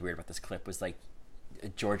only thing that was weird about this clip was, like,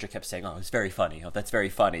 Georgia kept saying, "Oh, it's very funny. Oh, that's very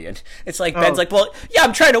funny." And it's like, Ben's like, "Well, yeah,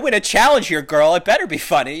 I'm trying to win a challenge here, girl. It better be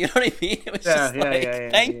funny." You know what I mean? It was just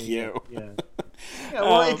thank you. Yeah.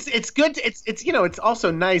 Well, it's good. It's also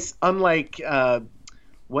nice. Unlike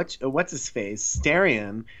what's his face,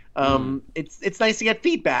 Darienne. It's nice to get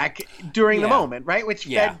feedback during the moment, right? Which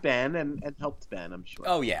fed Ben and helped Ben, I'm sure.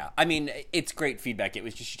 Oh yeah, I mean, it's great feedback. It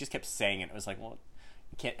was just she just kept saying it. It was like, well,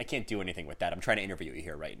 I can't do anything with that. I'm trying to interview you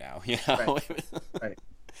here right now.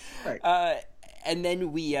 Right. And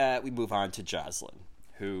then we move on to Joslyn,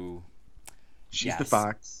 who she's the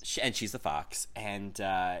fox, she's the fox, and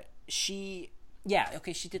she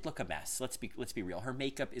did look a mess. Let's be real. Her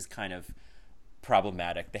makeup is kind of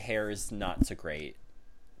problematic. The hair is not so great.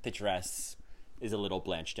 The dress is a little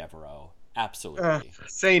Blanche Devereaux. Absolutely.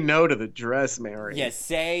 Say no to the dress, Mary. Yes,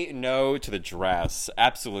 say no to the dress.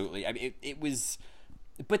 Absolutely. I mean, it was...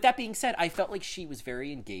 But that being said, I felt like she was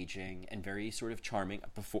very engaging and very sort of charming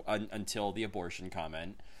until the abortion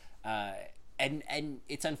comment. And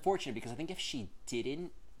it's unfortunate because I think if she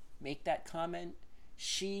didn't make that comment,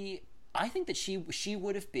 I think that she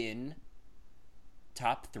would have been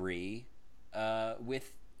top 3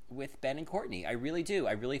 with Ben and Courtney. I really do.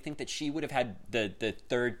 I really think that she would have had the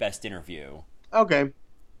third best interview. Okay.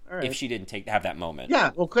 All right. If she didn't have that moment.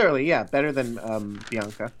 Yeah, well, clearly, yeah. Better than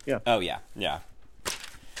Bianca. Yeah. Oh, yeah.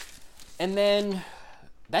 And then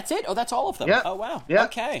that's it. Oh, that's all of them. Yeah. Oh, wow. Yeah.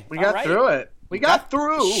 Okay. We got through it. We got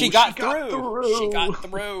through. She got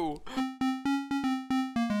through.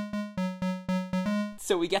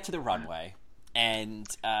 So we get to the runway. And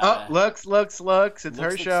looks. It's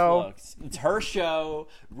her show. It's her show.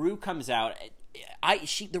 Rue comes out.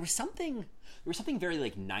 There was something very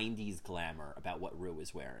like 90s glamour about what Rue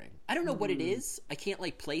was wearing. I don't know what it is. I can't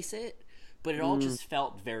like place it, but it all just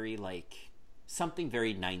felt very like something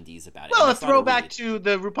very 90s about it. Well, a throwback to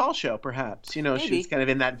the RuPaul Show, perhaps. You know, Maybe. She's kind of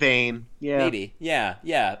in that vein. Yeah. Maybe.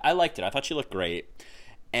 Yeah. I liked it. I thought she looked great.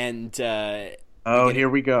 And here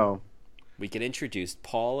we go. We get introduced.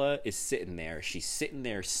 Paula is sitting there. She's sitting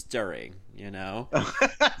there stirring, you know?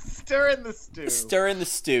 Stirring the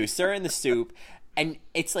soup. And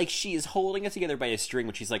it's like she is holding it together by a string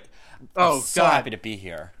when she's like, so happy to be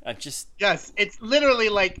here. Yes, it's literally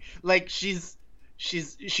like she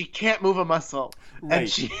can't move a muscle. Right. And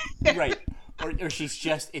she... right. Or she's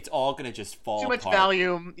just, it's all going to just fall apart. Too much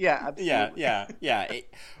Valium. Yeah, absolutely. Yeah.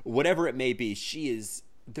 Whatever it may be,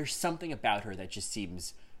 there's something about her that just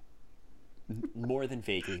seems more than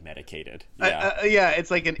vaguely medicated. Yeah,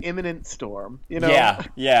 it's like an imminent storm, you know?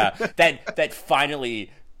 Yeah. That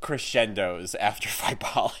finally crescendos after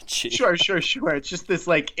Vibology. Sure. It's just this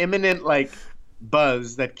like imminent like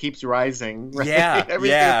buzz that keeps rising. Right?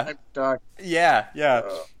 Yeah.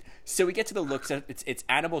 So we get to the looks. It's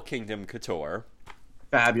Animal Kingdom couture.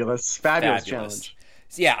 Fabulous challenge.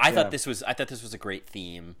 So I thought this was a great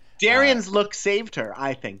theme. Darienne's look saved her.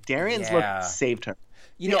 I think Darienne's look saved her.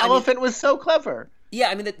 The elephant was so clever. Yeah,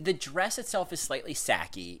 I mean the dress itself is slightly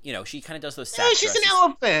sacky. You know, she kind of does those. Sack she's dresses. an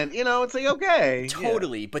elephant. You know, it's like okay,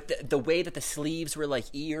 totally. But the way that the sleeves were like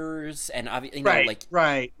ears, and obviously, right,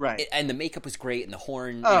 and the makeup was great, and the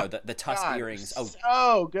horn, the tusk earrings. Oh,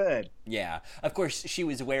 so good. Yeah, of course she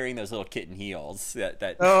was wearing those little kitten heels.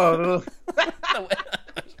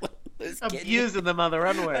 Abusing them on the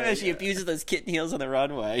runway. I know she abuses those kitten heels on the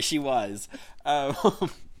runway. She was.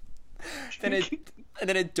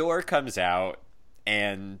 Then a door comes out,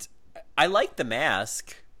 and I like the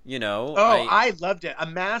mask. You know. I loved it. A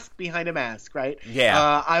mask behind a mask, right?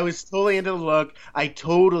 Yeah. I was totally into the look. I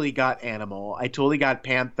totally got Animal. I totally got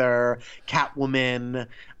Panther, Catwoman.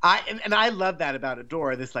 I love that about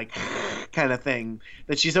Adora, this like kind of thing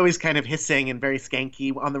that she's always kind of hissing and very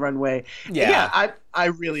skanky on the runway. Yeah, I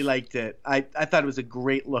really liked it. I thought it was a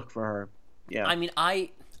great look for her. Yeah. I mean, I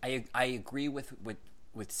agree with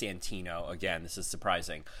Santino. Again, this is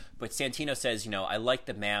surprising, but Santino says, I like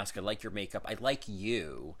the mask, I like your makeup, I like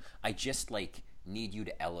you. I just like need you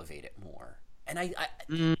to elevate it more. And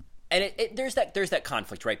there's that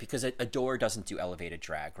conflict, right? Because Adore doesn't do elevated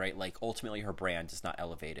drag, right? Like ultimately her brand is not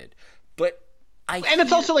elevated. But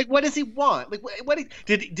it's also like, what does he want? Like, what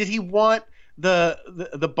did he want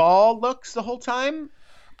the ball looks the whole time?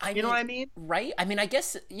 You know what I mean? Right? I mean, I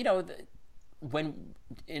guess when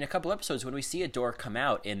in a couple episodes when we see Adore come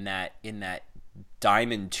out in that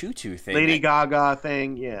diamond tutu thing, Lady Gaga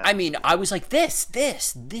thing, yeah. I mean, I was like, this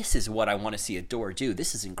is what I want to see Adore do.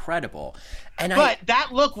 This is incredible. But that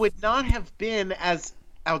look would not have been as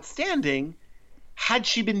outstanding had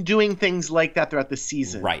she been doing things like that throughout the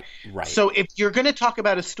season. Right. So if you're going to talk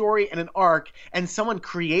about a story and an arc and someone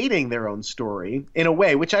creating their own story in a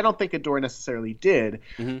way, which I don't think Adore necessarily did,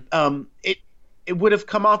 it would have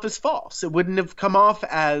come off as false. It wouldn't have come off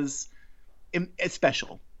as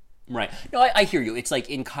special. Right. No, I hear you. It's like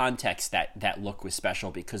in context that look was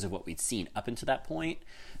special because of what we'd seen up until that point.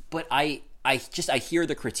 But I hear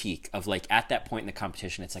the critique of like at that point in the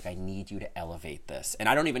competition, it's like, I need you to elevate this. And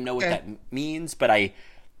I don't even know what that means, but I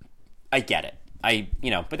get it.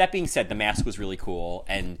 But that being said, the mask was really cool.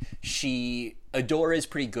 And Adora is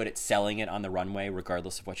pretty good at selling it on the runway,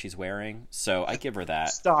 regardless of what she's wearing. So I give her that.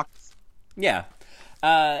 Stocks. Yeah.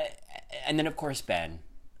 And then, of course, Ben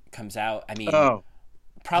comes out. I mean,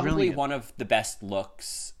 probably brilliant. One of the best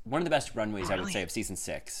looks, one of the best runways, I would say, of season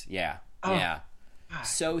 6. Yeah. Yeah.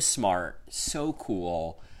 So smart, so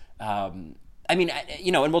cool. I mean,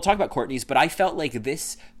 and we'll talk about Courtney's, but I felt like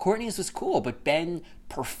Courtney's was cool, but Ben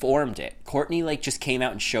performed it. Courtney, like, just came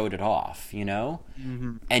out and showed it off,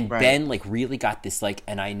 Mm-hmm. And Ben, like, really got this, like,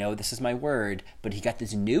 and I know this is my word, but he got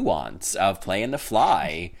this nuance of playing the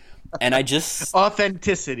fly. And I just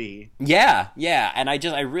authenticity. Yeah, and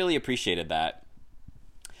I really appreciated that.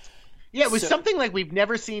 Yeah, it was something like we've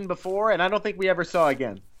never seen before, and I don't think we ever saw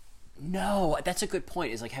again. No, that's a good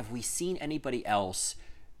point. Is like, have we seen anybody else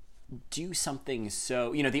do something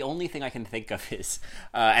so? The only thing I can think of is,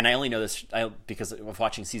 and I only know this because of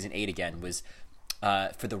watching season 8 again, was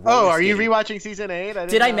for the roller are you rewatching season 8?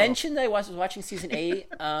 Did I mention that I was watching season 8?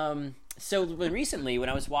 So recently, when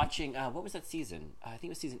I was watching, what was that season? I think it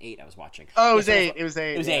was season 8 I was watching. Oh, it was 8. It was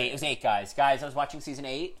 8. It was 8. It was 8, guys. Guys, I was watching season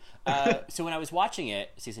 8. So when I was watching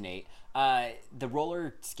it, season 8, the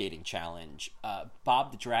roller skating challenge,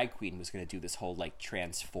 Bob the drag queen was going to do this whole, like,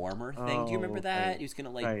 transformer thing. Do you remember that? Right. He was going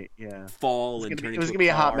to, like, right, yeah. fall and turn into a car. It was going to be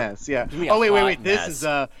a hot mess, yeah. Oh, wait. This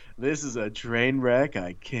is a train wreck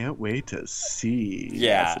I can't wait to see.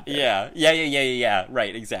 Yeah.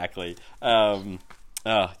 Right, exactly.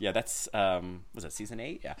 Yeah, that's was that season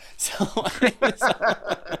 8? Yeah. So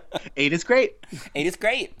 8 is great. 8 is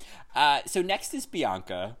great. So next is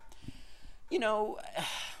Bianca. You know,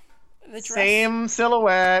 the dress. Same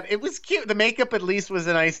silhouette. It was cute. The makeup at least was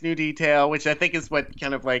a nice new detail, which I think is what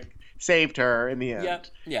kind of like saved her in the end.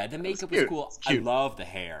 Yeah. The makeup was cool. I love the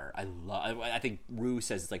hair. I think Rue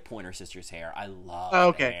says it's like Pointer Sisters hair. I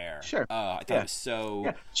love the hair. Sure. I thought it was so.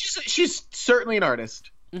 Yeah. She's certainly an artist.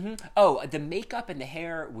 Mm-hmm. Oh, the makeup and the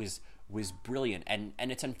hair was brilliant, and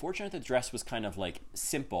it's unfortunate the dress was kind of like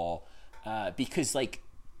simple, because like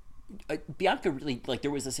Bianca really, like,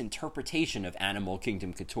 there was this interpretation of Animal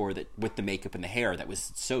Kingdom couture that with the makeup and the hair that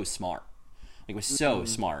was so smart, like, it was so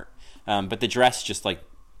smart, but the dress just like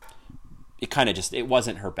it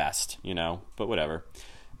wasn't her best, you know. But whatever.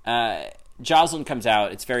 Joslyn comes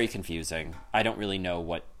out. It's very confusing. I don't really know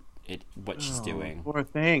what she's doing. Poor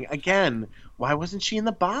thing. Again, why wasn't she in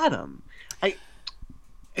the bottom?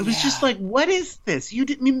 It was just like, what is this? You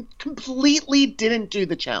completely didn't do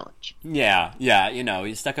the challenge. Yeah. You know,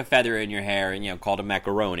 you stuck a feather in your hair and, you know, called it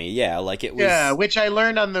macaroni. Yeah, like it was. Yeah, which I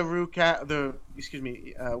learned on the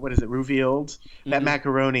what is it? Revealed that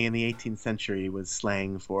macaroni in the 18th century was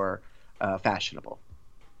slang for fashionable.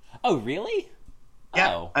 Oh, really?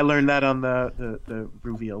 Yeah, oh. I learned that on the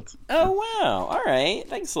Revealed. Oh, wow. All right.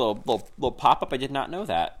 Thanks, little pop-up. I did not know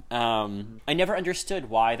that. I never understood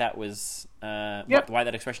why that was, why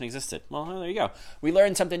that expression existed. Well, there you go. We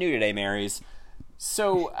learned something new today, Marys.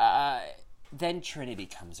 So, then Trinity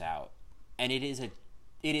comes out, and it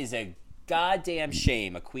is a goddamn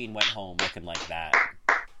shame a queen went home looking like that.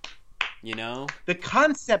 You know? The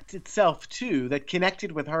concept itself, too, that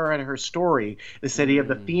connected with her and her story, the city of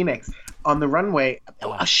the Phoenix, on the runway,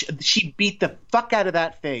 she beat the fuck out of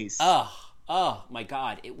that face. Oh, my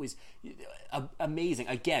God. It was amazing.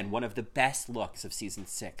 Again, one of the best looks of season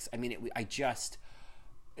 6. I mean,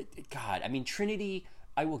 God, I mean, Trinity,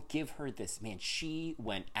 I will give her this. Man, she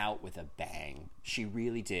went out with a bang. She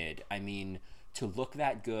really did. I mean, to look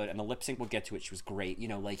that good, and the lip sync, we'll get to it, she was great. You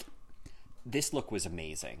know, like, this look was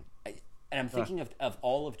amazing. And I'm thinking of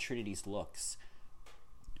all of Trinity's looks.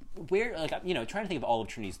 Where, like, you know, trying to think of all of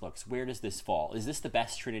Trinity's looks. Where does this fall? Is this the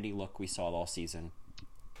best Trinity look we saw all season?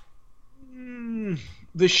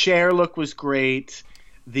 The Cher look was great.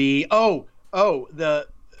 When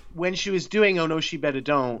she was doing "Oh No, She Better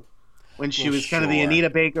Don't," when she was kind of the Anita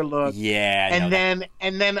Baker look. Yeah.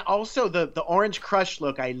 And then also the Orange Crush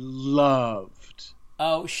look I loved.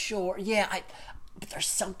 Oh, sure. Yeah, but there's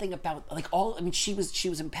something about, like, she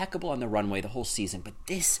was impeccable on the runway the whole season, but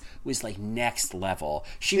this was like next level.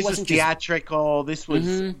 This wasn't was theatrical. This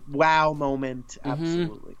was wow moment.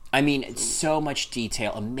 Absolutely. I mean, it's so much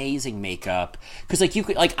detail, amazing makeup. Because, like, you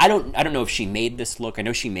could, like, I don't know if she made this look. I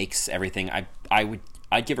know she makes everything.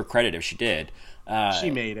 I'd give her credit if she did.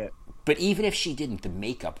 She made it. But even if she didn't, the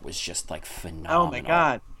makeup was just like phenomenal. Oh my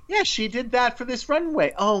God. Yeah, she did that for this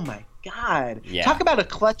runway. Oh my God. Yeah. Talk about a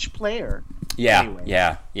clutch player. Yeah,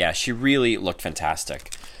 anyway. yeah. She really looked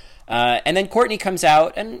fantastic. And then Courtney comes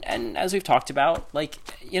out, and as we've talked about, like,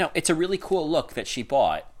 you know, it's a really cool look that she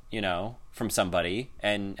bought, you know, from somebody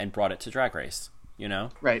and brought it to Drag Race, you know?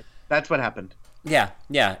 Right. That's what happened. Yeah.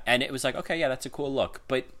 And it was like, okay, yeah, that's a cool look.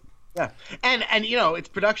 But yeah, and you know, it's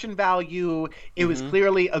production value. It was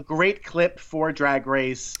clearly a great clip for Drag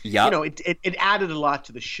Race. Yep. You know, it added a lot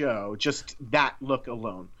to the show, just that look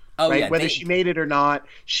alone. Oh, right? Yeah, whether she made it or not,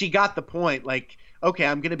 she got the point. Like, okay,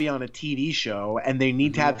 I'm going to be on a TV show, and they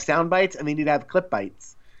need to have sound bites, and they need to have clip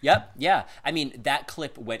bites. Yep, yeah. I mean, that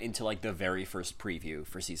clip went into, like, the very first preview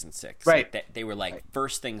for season 6. Right. Like, they were like,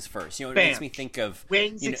 first things first. You know, it Bam. makes me think of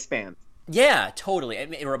Wings expand. Yeah, totally.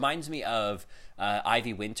 It reminds me of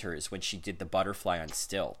Ivy Winters when she did the butterfly on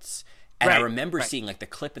stilts. And I remember seeing, like, the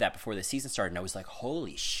clip of that before the season started, and I was like,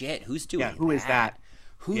 holy shit, who's doing that? Yeah, who is that?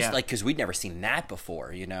 Who's like, because we'd never seen that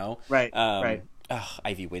before, you know? Right, right.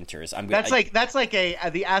 Ivy Winters. That's like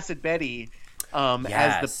the Acid Betty,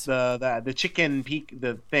 as the chicken peak,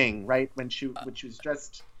 the thing, right? When she was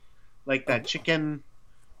dressed like that chicken.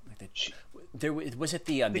 Was it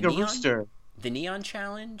the neon, rooster? The neon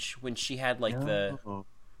challenge when she had like the.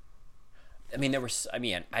 I mean, there was. I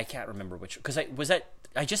mean, I can't remember which, because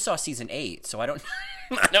I just saw season 8, so I don't.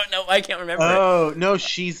 I don't know. I can't remember. Oh, no,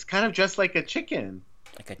 she's kind of just like a chicken.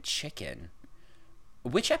 Like a chicken.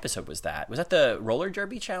 Which episode was that? Was that the roller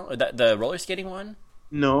derby challenge? Or the roller skating one?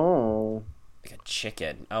 No. Like a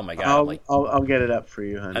chicken. Oh my god! I'll get it up for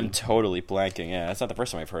you, honey. I'm totally blanking. Yeah, that's not the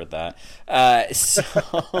first time I've heard that. So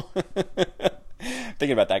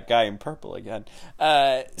thinking about that guy in purple again.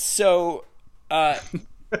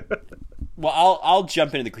 Well, I'll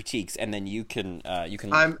jump into the critiques, and then you can. I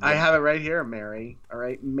have it right here, Mary. All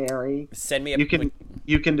right, Mary. Send me.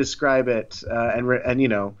 You can describe it, and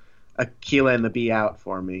Akila and the Bee out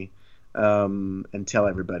for me, and tell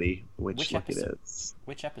everybody which look episode? It is.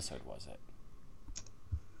 Which episode was it?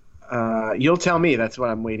 You'll tell me. That's what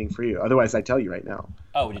I'm waiting for you. Otherwise, I tell you right now.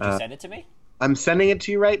 Oh, did you send it to me? I'm sending it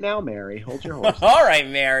to you right now, Mary. Hold your horse. All right,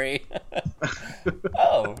 Mary.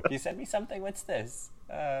 Oh, you sent me something? What's this?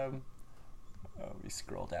 Let me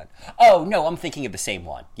scroll down. Oh, no, I'm thinking of the same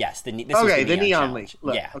one. Yes, this was the neon leak.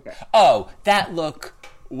 Look, yeah. Okay. Oh, that look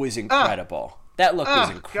was incredible. That look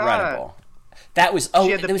was incredible. God. That was... Oh,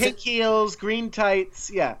 she had the pink heels, green tights.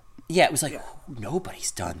 Yeah. Yeah, it was like,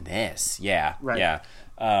 nobody's done this. Yeah, right. Yeah.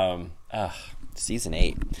 Season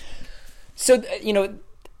 8. So,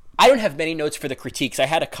 I don't have many notes for the critiques. I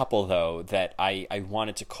had a couple, though, that I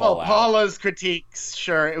wanted to call out. Paula's critiques,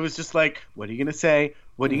 sure. It was just like, what are you going to say?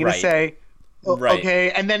 What are you going to say? Oh, right.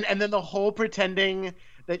 Okay, and then the whole pretending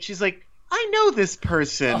that she's like, I know this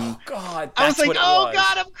person. Oh, God. I was like, oh,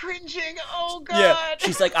 God, I'm cringing. Oh, God. Yeah,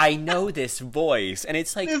 she's like, I know this voice. And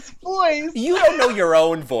it's like... This voice? You don't know your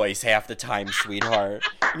own voice half the time, sweetheart.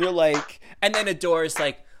 And you're like... And then Adora's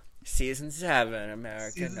like, Season 7,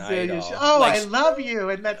 American Idol. Oh, like, I love you.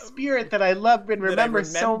 And that spirit that I love and remember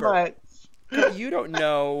so much. You don't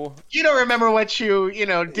know. You don't remember what you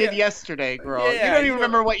did yesterday, girl. Yeah, you don't even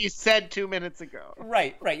remember what you said 2 minutes ago.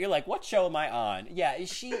 Right. You're like, what show am I on? Yeah,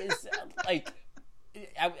 she is like,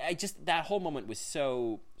 I just, that whole moment was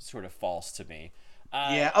so sort of false to me.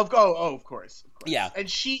 Of course. Yeah. And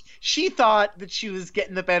she thought that she was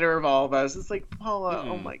getting the better of all of us. It's like, Paula,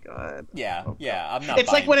 oh my God. Yeah, oh, yeah. I'm not.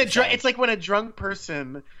 It's like when a drunk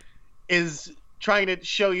person is trying to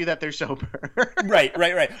show you that they're sober. Right.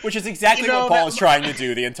 Which is exactly what Paul's trying to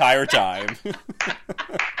do the entire time.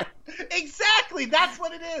 Exactly. That's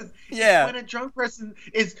what it is. Yeah. When a drunk person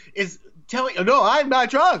is telling, no, I'm not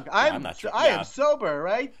drunk. I'm not drunk. I am sober,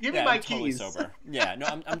 right? Give me my keys. Totally sober. Yeah, no,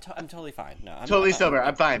 I'm totally fine. No, I'm totally sober.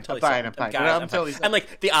 I'm fine. Totally I'm fine. I'm totally sober. And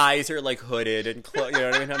like the eyes are like hooded and you know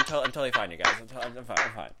what I mean? I'm totally fine, you guys. I'm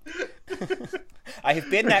fine. I have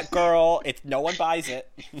been that girl. No one buys it.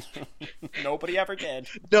 Nobody ever did.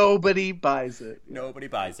 Nobody buys it. Nobody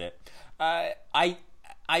buys it. I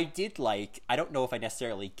did like, I don't know if I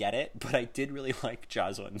necessarily get it, but I did really like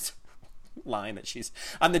Joslyn's line that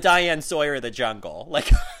I'm the Diane Sawyer of the jungle. Like,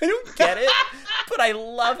 I don't get it, but I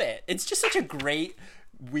love it. It's just such a great,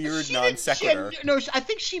 weird non sequitur. I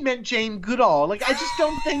think she meant Jane Goodall. Like, I just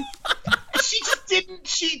don't think...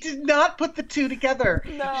 She did not put the two together.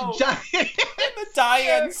 No. The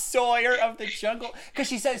Diane Sawyer of the jungle. Because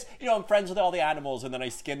she says, I'm friends with all the animals and then I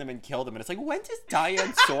skin them and kill them. And it's like, when does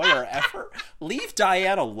Diane Sawyer ever leave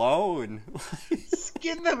Diane alone?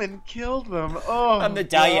 Skin them and kill them. Oh, I'm the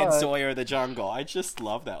Diane Sawyer of the jungle. I just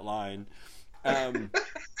love that line.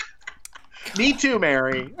 Me too,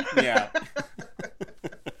 Mary. Yeah.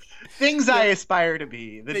 Things I aspire to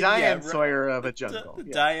be. The Diane Sawyer of a jungle.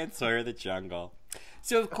 Diane Sawyer of the jungle.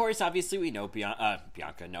 So, of course, obviously we know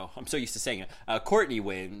Bianca, no, I'm so used to saying it. Courtney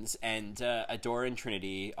wins, and Adora and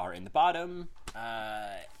Trinity are in the bottom.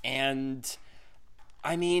 And,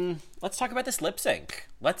 I mean, let's talk about this lip sync.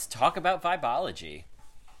 Let's talk about Vibology.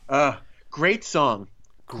 Great song.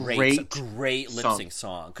 Great lip sync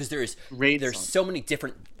song. Because there's so many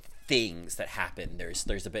different things that happen.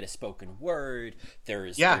 There's a bit of spoken word.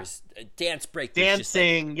 There's a dance break.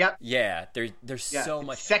 Dancing. Yep. Yeah. There's so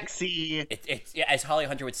much sexy. It's as Holly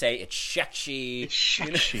Hunter would say, it's sexy. It's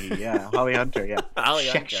sexy. Yeah. Holly Hunter. Yeah. Holly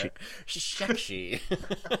Hunter. She's sexy.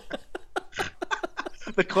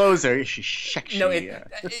 The closer. She's sexy. No,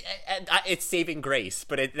 it's Saving Grace,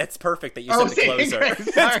 but that's perfect that you said the closer.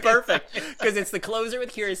 That's perfect because it's the closer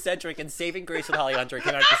with Kira Sedgwick and Saving Grace with Holly Hunter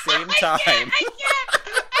came out at the same time. I can't.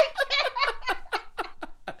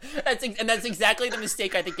 That's exactly the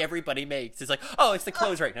mistake I think everybody makes. It's like, oh, it's the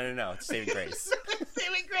closer. Right? No, it's Saving Grace.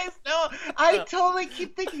 Saving Grace. No, I totally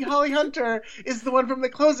keep thinking Holly Hunter is the one from the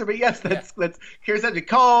closer. But yes, that's Kira Sedgwick.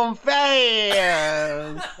 Confess.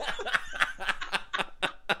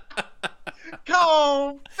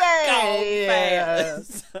 Confess.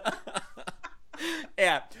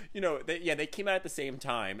 Yeah, they came out at the same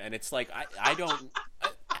time, and it's like I don't.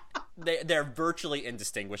 they're virtually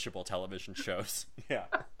indistinguishable television shows. Yeah.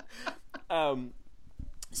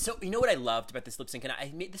 So you know what I loved about this lip sync, and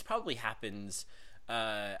this probably happens.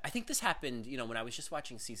 I think this happened, when I was just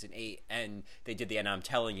watching season 8, and they did the "And I'm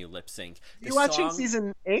Telling You" lip sync. You watching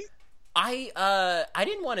season 8? I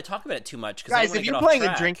didn't want to talk about it too much. Guys, if you're playing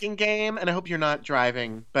a drinking game, and I hope you're not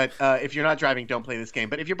driving, but if you're not driving, don't play this game.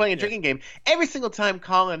 But if you're playing a drinking game, every single time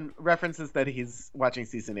Colin references that he's watching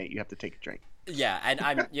season 8, you have to take a drink. Yeah, and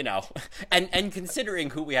I'm, and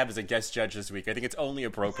considering who we have as a guest judge this week, I think it's only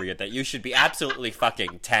appropriate that you should be absolutely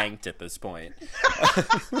fucking tanked at this point.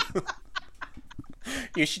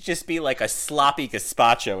 You should just be like a sloppy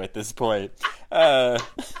gazpacho at this point.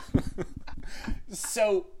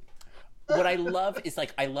 So... what I love is,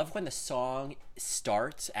 I love when the song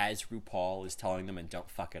starts as RuPaul is telling them and don't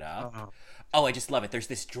fuck it up. Uh-huh. Oh, I just love it. There's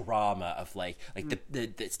this drama of, the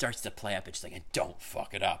it starts to play up. It's just and don't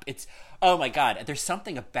fuck it up. It's, oh my God. There's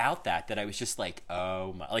something about that I was just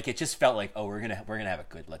oh my, it just felt like, oh, we're gonna have a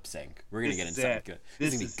good lip sync. We're gonna get into something good.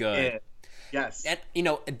 This is gonna be good. It. Yes. And,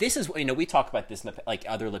 this is, we talk about this in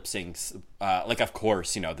other lip syncs, of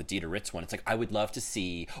course, the Dita Ritz one. It's I would love to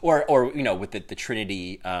see, or with the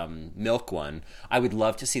Trinity Milk one, I would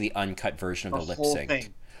love to see the uncut version of the lip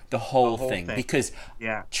sync. The whole thing. Because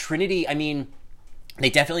Trinity, they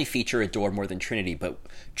definitely feature Adore more than Trinity, but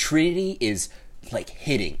Trinity is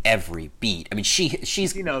hitting every beat.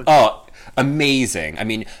 She's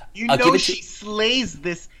amazing. She slays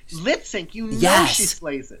this lip sync. She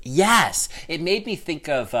slays it. Yes, it made me think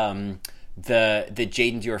of the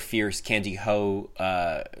Jaden Dior Fierce Candy Ho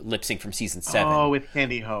lip sync from season 7. Oh, with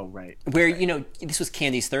Candy Ho, right? Where this was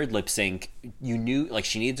Candy's third lip sync. You knew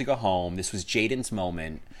she needed to go home. This was Jaden's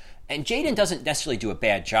moment. And Jaden doesn't necessarily do a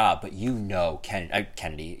bad job, but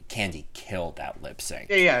Candy killed that lip sync.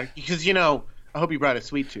 Yeah, because I hope you brought a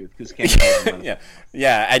sweet tooth because Candy.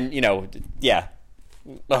 yeah, and yeah.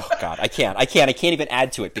 Oh God, I can't even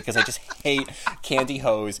add to it because I just hate Candy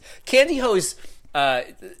Ho's. Candy Ho's, her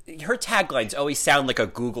taglines always sound like a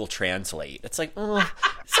Google Translate. It's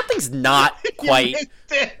something's not quite.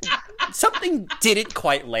 Something didn't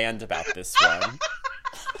quite land about this one.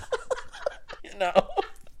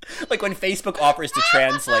 When Facebook offers to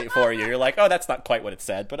translate for you, you're like, oh, that's not quite what it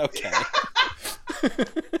said, but okay.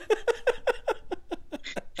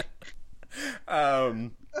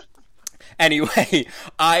 Anyway,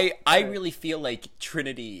 I really feel like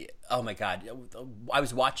Trinity, oh my God, I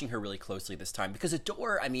was watching her really closely this time because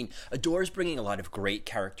Adore's bringing a lot of great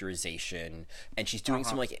characterization, and she's doing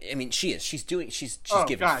some she's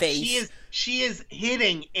giving face. She is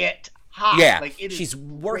hitting it hot. Yeah, she's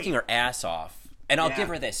working her ass off. And I'll give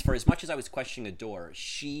her this. For as much as I was questioning Adore,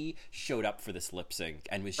 she showed up for this lip sync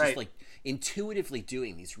and was just intuitively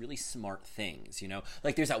doing these really smart things,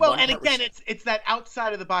 there's that one part and again, it's that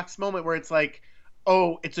outside of the box moment where it's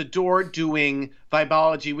it's Adore doing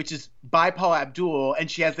Vibology, which is by Paula Abdul,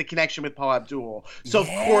 and she has the connection with Paula Abdul. So of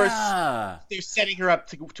course they're setting her up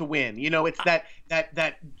to win. It's that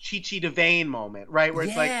Chi-Chi DeVane moment, right? Where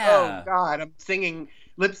it's oh God, I'm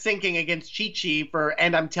lip syncing against Chi-Chi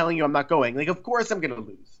and I'm telling you I'm not going. Of course I'm gonna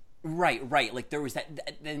lose. Right. There was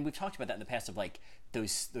that, and we've talked about that in the past of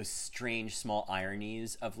those strange small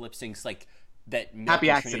ironies of lip syncs, that Milk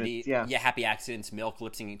Happy Accidents, Trinity, Happy Accidents, Milk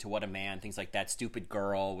lip syncing to What a Man, things like that, Stupid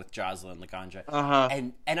Girl with Joslyn, Laganja.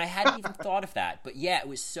 And I hadn't even thought of that, but it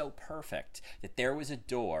was so perfect that there was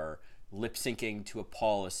Adore lip syncing to a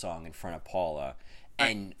Paula song in front of Paula,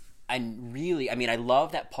 and really, I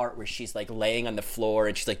love that part where she's laying on the floor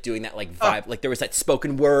and she's doing that vibe, there was that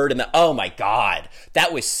spoken word and oh my God,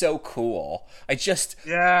 that was so cool. I was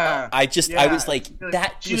that.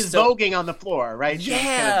 She was voguing on the floor, right? She was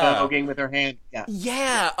kind of voguing with her hand.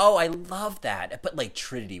 Yeah. Oh, I love that. But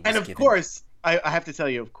Trinity was, and of course, I have to tell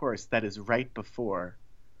you, of course, that is right before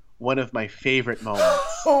one of my favorite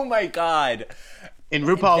moments. Oh my God. In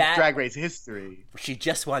RuPaul's Drag Race history. She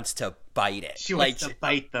just wants to bite it. She wants to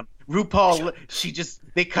bite them. RuPaul,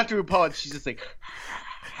 they cut to RuPaul and she's just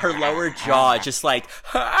her lower jaw just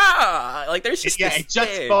there's just it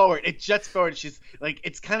juts forward. It juts forward. She's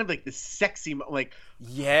it's kind of this sexy, I'm gonna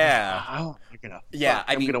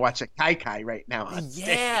watch a Kai right now.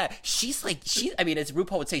 Yeah, she's as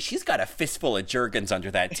RuPaul would say, she's got a fistful of Jergens under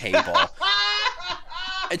that table.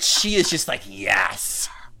 And she is just yes.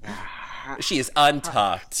 She is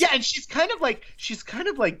untucked. Yeah, and she's kind of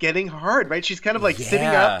getting hard, right? She's kind of sitting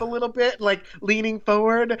up a little bit, leaning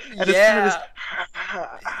forward, and it's kind of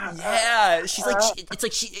this. She's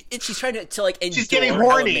she's trying to endure. She's getting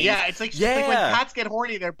horny. Yeah, it's when cats get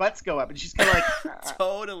horny, their butts go up, and she's kind of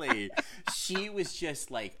totally. She was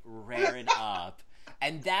just raring up,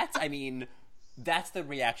 and that's That's the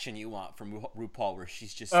reaction you want from RuPaul, where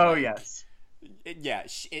she's just yes.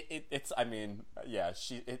 It's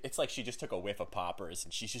like she just took a whiff of poppers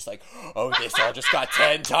and she's just like, oh, this all just got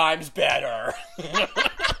 10 times better.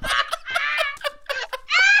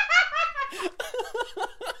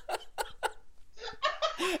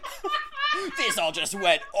 This all just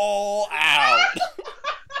went all out.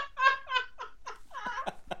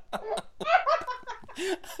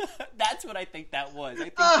 That's what I think that was.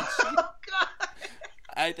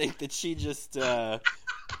 I think that she just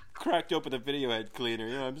cracked open a video head cleaner.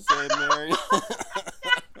 You know what I'm saying, Mary?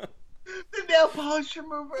 The nail polish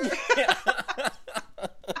remover.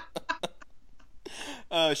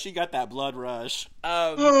 Oh, she got that blood rush.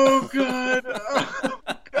 Oh, God.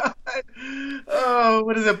 Oh, God. Oh,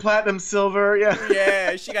 what is it? Platinum silver? Yeah.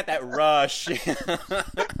 Yeah, she got that rush.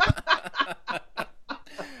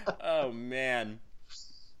 Oh, man.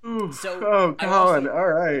 Ooh, so, Colin. All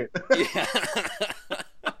right. Yeah.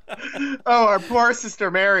 Oh, our poor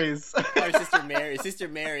Sister Mary's. Our Sister Mary. Sister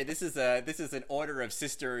Mary, this is an order of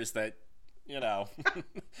sisters that, we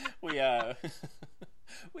yeah.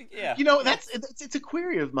 You know, it's a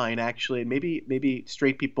query of mine, actually, and maybe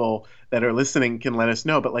straight people that are listening can let us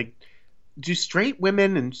know, but like, do straight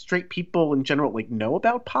women and straight people in general know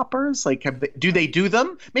about poppers? Like, do they do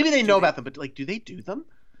them? Maybe they know about them, but like, do they do them?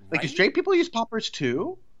 Like, do straight people use poppers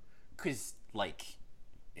too? Because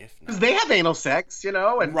because they have anal sex, and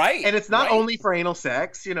and it's not only for anal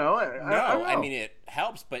sex, I don't know. I mean, it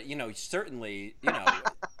helps, but certainly,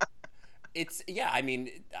 it's I mean,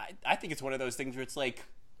 I think it's one of those things where it's like,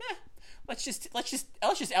 let's just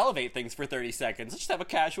elevate things for 30 seconds. Let's just have a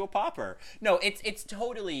casual popper. No, it's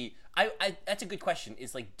totally. I that's a good question.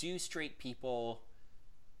 Is like, do straight people?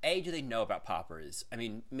 Do they know about poppers? I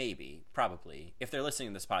mean, maybe, probably. If they're listening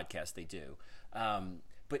to this podcast, they do.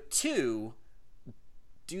 But two,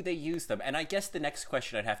 do they use them? And I guess the next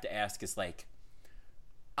question I'd have to ask is like,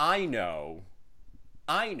 I know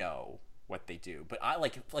what they do, but I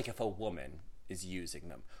like if a woman is using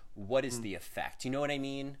them, what is the effect? You know what I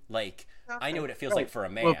mean? Like, I know what it feels like for a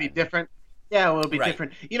man. Will it be different? Yeah, well, it'll be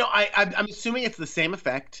different. I'm assuming it's the same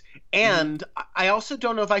effect, and I also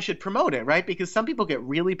don't know if I should promote it, right? Because some people get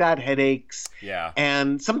really bad headaches. Yeah.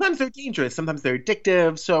 And sometimes they're dangerous. Sometimes they're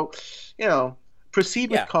addictive. So,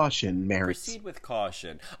 proceed with caution, Mary. Proceed with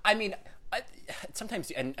caution. I mean,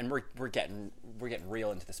 sometimes, and we're getting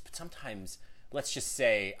real into this, but sometimes, let's just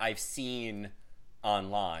say, I've seen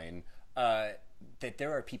online that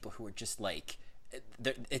there are people who are just like,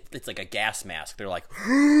 it's like a gas mask. They're like,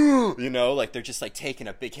 like they're just like taking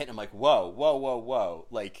a big hit. And I'm like, whoa.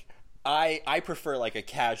 Like, I prefer like a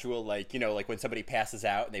casual, like, like when somebody passes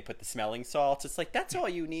out and they put the smelling salts. It's like, that's all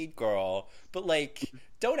you need, girl. But like,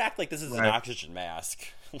 don't act like this is an oxygen mask.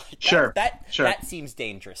 Like, that seems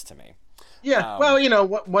dangerous to me. Yeah,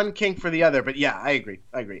 one kink for the other, but yeah, I agree.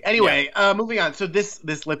 Anyway, moving on. So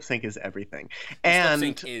this lip sync is everything, lip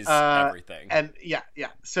sync is everything, and yeah.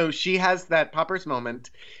 So she has that poppers moment,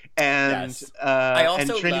 and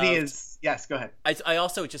Trinity is yes. Go ahead. I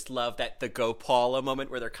also just love that the Go Paula moment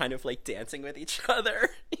where they're kind of like dancing with each other.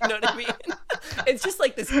 You know what I mean? It's just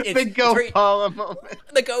like this. The Go Paula moment.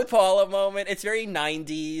 The Go Paula moment. It's very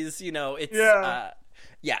 90s.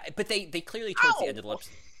 It's but they clearly towards the end of the lip.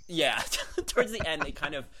 Yeah, towards the end, they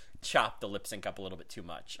kind of chopped the lip sync up a little bit too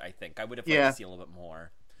much, I think. I would have liked to see a little bit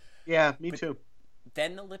more. Yeah, me too.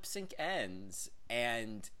 Then the lip sync ends,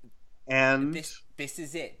 and this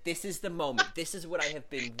is it. This is the moment. This is what I have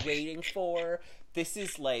been waiting for. This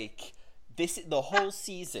is like, the whole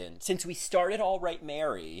season. Since we started All Right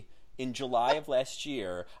Mary in July of last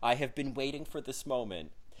year, I have been waiting for this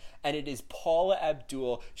moment. And it is Paula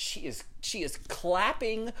Abdul. She is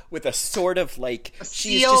clapping with a sort of like a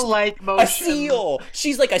seal-like motion. A seal.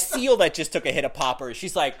 She's like a seal that just took a hit of poppers.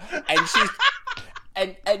 She's like, and she's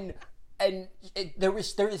there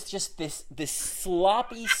is just this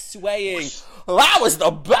sloppy swaying. That was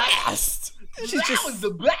the best. That was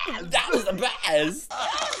the best.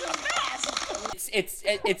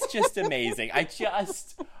 It's just amazing.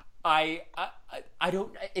 I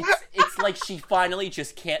don't. It's like she finally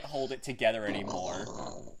just can't hold it together anymore.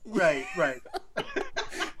 Right.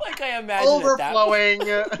 Like, I imagine overflowing.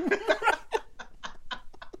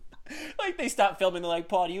 Like, they stopped filming. They're like,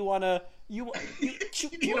 Paul, do you wanna you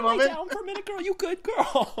wanna lay down for a minute, girl? You good,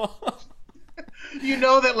 girl?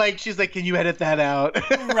 That like she's like, can you edit that out?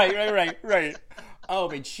 Right. Oh,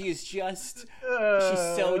 man, she is just, she's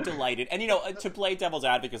so delighted. And, to play devil's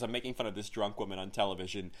advocate, because I'm making fun of this drunk woman on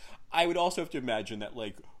television, I would also have to imagine that,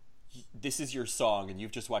 like, this is your song and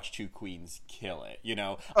you've just watched two queens kill it,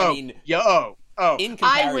 I mean... Oh, in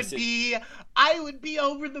comparison, I would be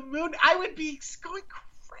over the moon. I would be going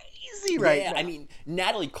crazy right now. I mean,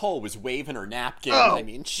 Natalie Cole was waving her napkin. Oh, I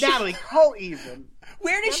mean, Natalie Cole even.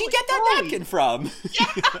 Where did she get that napkin from?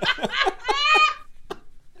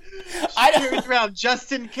 I don't around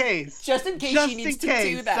just in case. Just in case she needs to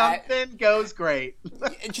do that. Something goes great.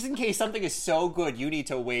 Just in case something is so good, you need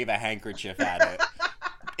to wave a handkerchief at it.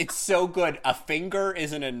 It's so good. A finger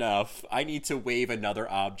isn't enough. I need to wave another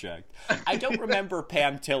object. I don't remember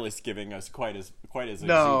Pam Tillis giving us quite as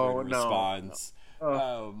exuberant response.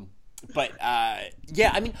 No. But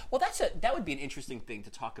yeah, I mean, well, that would be an interesting thing to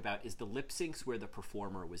talk about. Is the lip syncs where the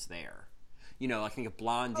performer was there? You know, I think of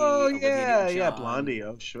Blondie. Oh yeah, Blondie.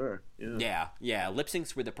 Oh sure. Yeah. Lip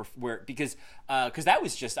syncs where because that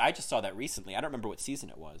was I just saw that recently. I don't remember what season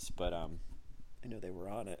it was, but I know they were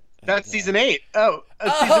on it. That's season 8. Season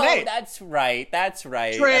 8. That's right.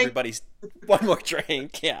 Drink. Everybody's one more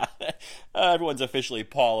drink. Yeah, everyone's officially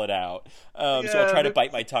Paul it out. So I'll try to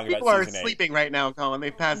bite my tongue about season 8. People are sleeping right now, Colin.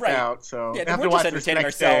 They've passed out, so yeah, they have we're to just watch entertaining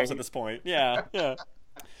this ourselves at this point. Yeah.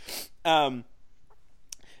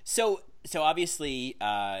 So obviously,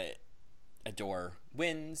 Adore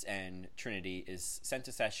wins, and Trinity is sent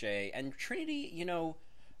to sachet. And Trinity, you know,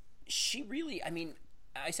 she really, I mean,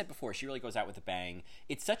 I said before, she really goes out with a bang.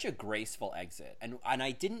 It's such a graceful exit, and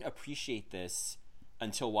I didn't appreciate this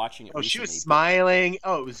until watching it recently. She was smiling.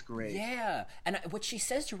 It was great. Yeah, and what she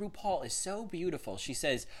says to RuPaul is so beautiful. She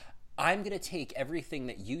says, I'm going to take everything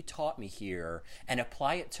that you taught me here and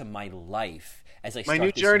apply it to my life as I start my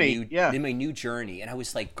new journey. And I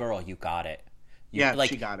was like, girl, you got it.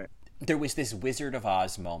 She got it. There was this Wizard of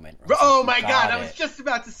Oz moment. Oh my God, I was just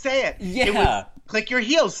about to say it. Yeah. It was click your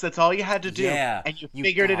heels. That's all you had to do. Yeah. And you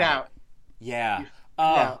figured it out. Yeah.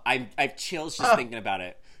 I've chills just thinking about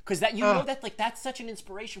it. Because that's such an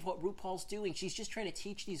inspiration for what RuPaul's doing. She's just trying to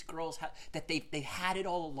teach these girls that they had it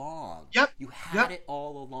all along. Yep. You had it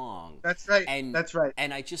all along. That's right. That's right.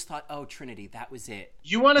 And I just thought, oh, Trinity, that was it.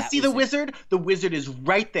 You want to see the wizard? The wizard is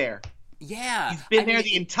right there. Yeah. He's been there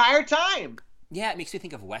the entire time. Yeah, it makes me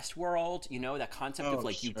think of Westworld, you know, that concept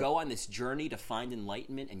of you go on this journey to find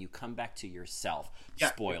enlightenment and you come back to yourself. Yeah,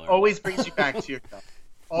 spoiler. Always brings you back to yourself.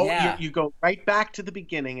 You go right back to the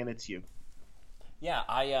beginning and it's you. Yeah,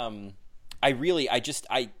 I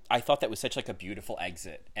thought that was such like a beautiful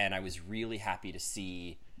exit, and I was really happy to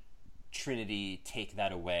see Trinity take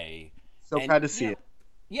that away. Proud to see it.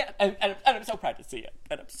 Yeah, and I'm so proud to see it.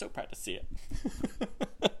 And I'm so proud to see it.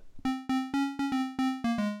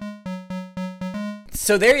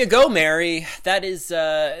 So there you go, Mary. That is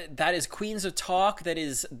Queens of Talk. That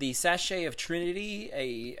is the sachet of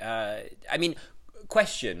Trinity.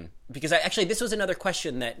 Question, because this was another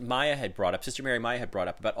question that Maya had brought up, Sister Mary Maya had brought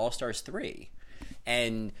up about All Stars 3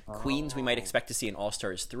 and Queens we might expect to see in All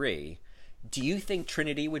Stars 3. Do you think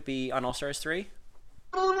Trinity would be on All Stars 3?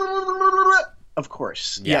 Of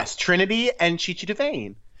course. Yeah. Yes, Trinity and Chi-Chi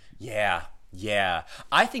DeVayne. Yeah.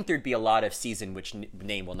 I think there'd be a lot of season which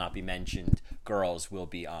name will not be mentioned girls will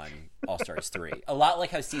be on All Stars 3. A lot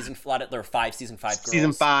like how there were 5 season 5 girls.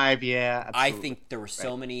 Season 5, yeah, absolutely. I think there were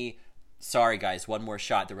so many. Sorry, guys, one more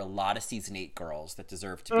shot. There were a lot of season 8 girls that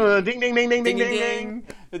deserve to be ding ding ding ding ding ding ding.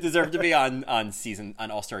 That deserve to be on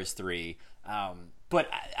All Stars 3.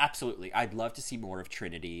 But absolutely, I'd love to see more of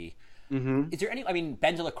Trinity. Mm-hmm. Is there any? I mean,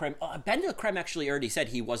 Ben de la Creme. Ben de la Creme actually already said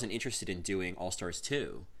he wasn't interested in doing All Stars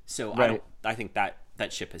 2. So right. I think that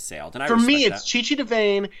ship has sailed. And for me, it's Chi-Chi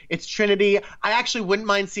DeVayne. It's Trinity. I actually wouldn't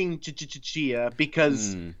mind seeing Chia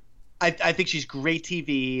because I think she's great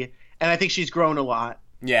TV, and I think she's grown a lot.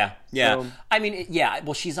 Yeah. So, I mean,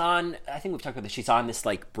 well, she's on, I think we've talked about this, she's on this,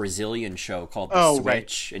 like, Brazilian show called The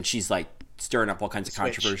Switch, and she's, like, stirring up all kinds of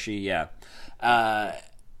controversy, yeah.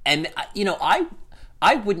 And, you know,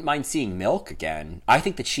 I wouldn't mind seeing Milk again. I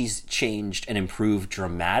think that she's changed and improved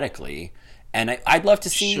dramatically, and I'd love to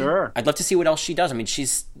see. Sure. I'd love to see what else she does. I mean,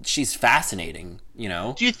 she's fascinating. You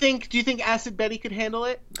know. Do you think Acid Betty could handle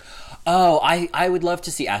it? Oh, I would love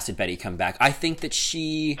to see Acid Betty come back. I think that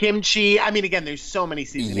Kimchi. I mean, again, there's so many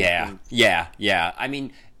seasons. Yeah. I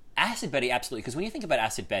mean, Acid Betty, absolutely. Because when you think about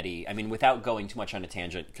Acid Betty, I mean, without going too much on a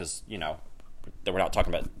tangent, because you know. That we're not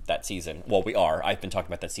talking about that season. Well, we are. I've been talking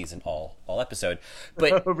about that season all episode.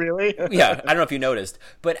 But oh, really? Yeah, I don't know if you noticed.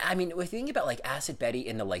 But I mean, we're thinking about like Acid Betty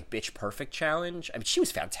in the like Bitch Perfect challenge. I mean, she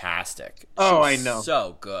was fantastic. I know.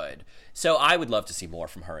 So good. So I would love to see more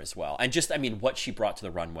from her as well. And just, I mean, what she brought to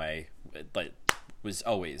the runway, but was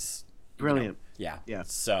always brilliant. Yeah.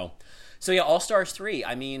 So yeah, All Stars 3.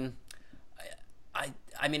 I mean,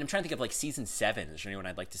 I mean, I'm trying to think of like season 7. Is there anyone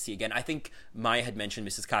I'd like to see again? I think Maya had mentioned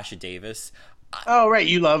Mrs. Kasha Davis. Oh, right,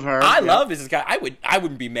 you love her. I love Mrs. Kasha. I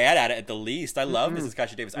wouldn't be mad at it at the least. I love Mrs.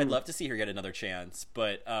 Kasha Davis. I'd love to see her get another chance,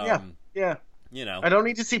 but yeah. You know, I don't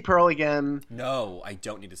need to see Pearl again. No, I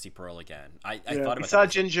don't need to see Pearl again. I thought about we saw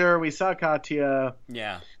Ginger, we saw Katya.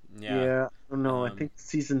 Yeah. I don't know. I think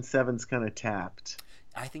season 7's kind of tapped.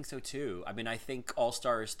 I think so too. I mean, I think All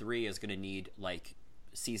Stars 3 is going to need like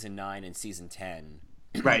season 9 and season 10.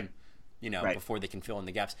 Right. Before they can fill in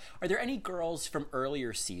the gaps. Are there any girls from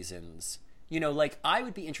earlier seasons? Like I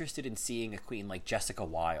would be interested in seeing a queen like Jessica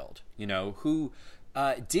Wilde, who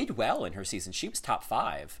did well in her season. She was top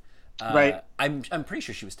 5. Right. I'm pretty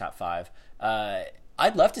sure she was top 5.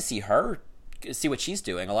 I'd love to see her, see what she's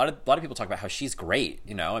doing. A lot of people talk about how she's great,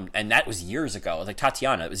 and that was years ago. Like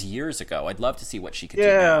Tatiana, it was years ago. I'd love to see what she could do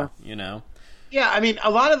now, Yeah, I mean, a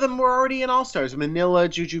lot of them were already in All Stars. Manila,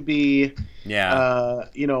 Jujubee,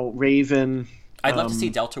 Raven. I'd love to see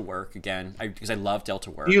Delta work again because I love Delta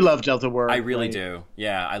work. You love Delta work. I really do.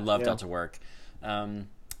 Yeah, I love Delta work. It's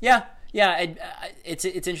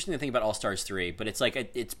interesting to think about All Stars 3, but it's like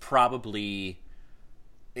it's probably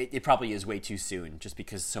it probably is way too soon just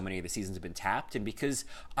because so many of the seasons have been tapped and because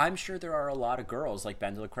I'm sure there are a lot of girls like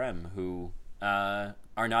Ben de la Creme who are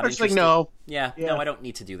not interested. Like, no. Yeah, no, I don't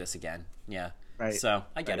need to do this again. Yeah. Right. So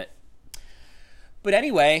I get it. But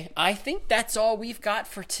anyway, I think that's all we've got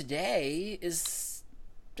for today. Is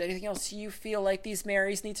there anything else you feel like these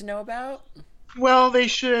Marys need to know about? Well, they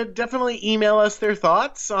should definitely email us their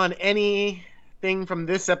thoughts on anything from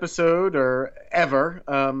this episode or ever.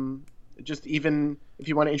 Just even if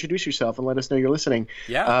you want to introduce yourself and let us know you're listening.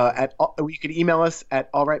 Yeah. You could email us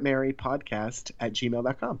at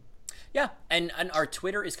allrightmarypodcast@gmail.com. Yeah, and our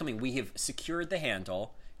Twitter is coming. We have secured the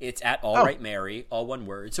handle. It's at allrightmary, all one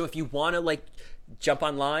word. So if you want to jump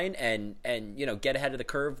online and get ahead of the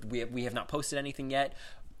curve, we have not posted anything yet.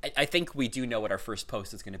 I think we do know what our first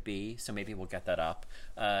post is going to be, so maybe we'll get that up.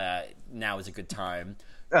 Now is a good time.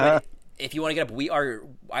 But if you want to get up,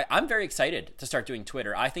 I'm very excited to start doing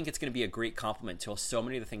Twitter. I think it's going to be a great compliment to so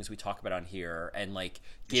many of the things we talk about on here and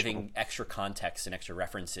giving extra context and extra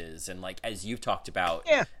references. And as you've talked about,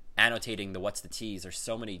 annotating the what's the teas. There's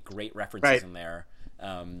so many great references in there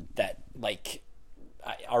that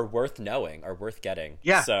are worth knowing, are worth getting.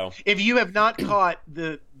 Yeah. So if you have not caught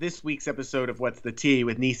this week's episode of What's the Tea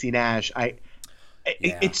with Niecy Nash,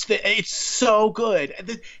 it's so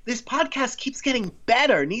good. This podcast keeps getting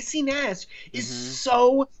better. Niecy Nash is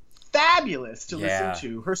so fabulous to listen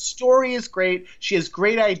to. Her story is great. She has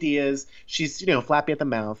great ideas. She's flappy at the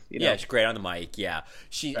mouth. Yeah, she's great on the mic. Yeah,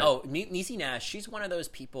 Niecy Nash. She's one of those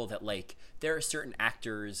people that there are certain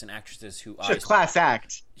actors and actresses who she's a class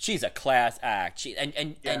act. She's a class act.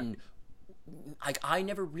 And I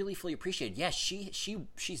never really fully appreciated. Yeah,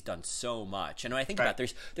 she's done so much. And when I think about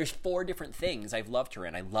it, there's 4 different things I've loved her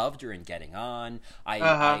in. I loved her in Getting On.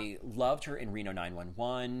 I loved her in Reno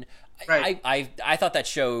 911. Right. I thought that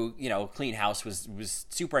show, Clean House was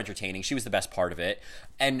super entertaining. She was the best part of it.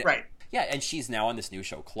 And yeah, and she's now on this new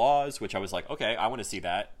show Claws, which I was like, okay, I want to see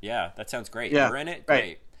that. Yeah, that sounds great. Yeah. You're in it?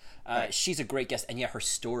 Great. She's a great guest, and her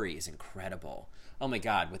story is incredible. Oh my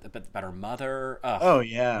God, about her mother.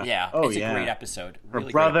 Yeah. It's a great episode. Her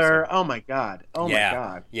brother. Oh my God. My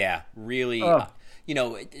God. Yeah, really.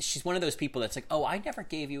 She's one of those people that's like, oh, I never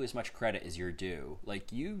gave you as much credit as you're due.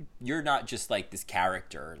 You're not just this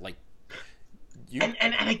character.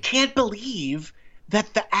 And I can't believe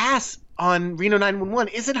that the ass on Reno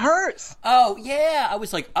 911 isn't hers. Oh yeah, I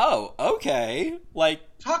was like, oh okay,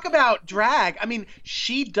 talk about drag. I mean,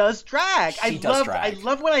 she does drag. I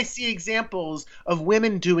love when I see examples of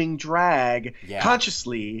women doing drag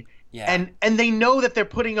consciously. Yeah. And they know that they're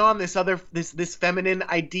putting on this feminine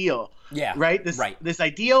ideal. Yeah. Right? This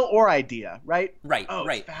ideal or idea, right? Right. Oh,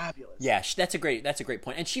 right. It's fabulous. Yeah, that's a great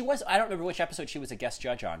point. And she was, I don't remember which episode she was a guest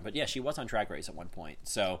judge on, but yeah, she was on Drag Race at one point.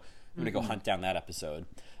 So I'm going to go hunt down that episode.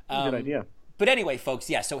 Good idea. But anyway,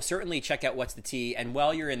 folks, so certainly check out What's the Tea. And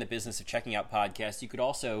while you're in the business of checking out podcasts, you could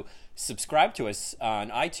also subscribe to us on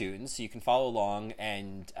iTunes so you can follow along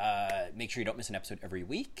and make sure you don't miss an episode every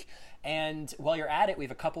week. And while you're at it, we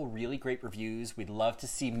have a couple really great reviews. We'd love to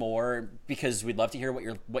see more because we'd love to hear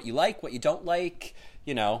what you like, what you don't like,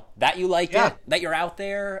 that you like it, that you're out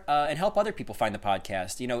there, and help other people find the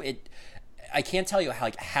podcast. I can't tell you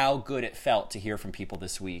how good it felt to hear from people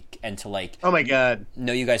this week and to oh my God,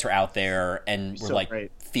 know you guys are out there and we're so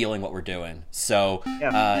great. Feeling what we're doing. So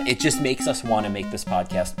it just makes us want to make this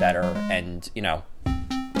podcast better and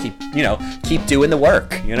keep doing the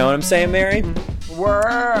work. You know what I'm saying, Mary?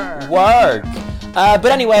 Work. But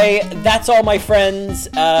anyway, that's all, my friends.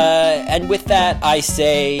 And with that, I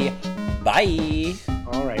say bye.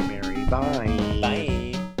 All right, Mary. Bye. Bye.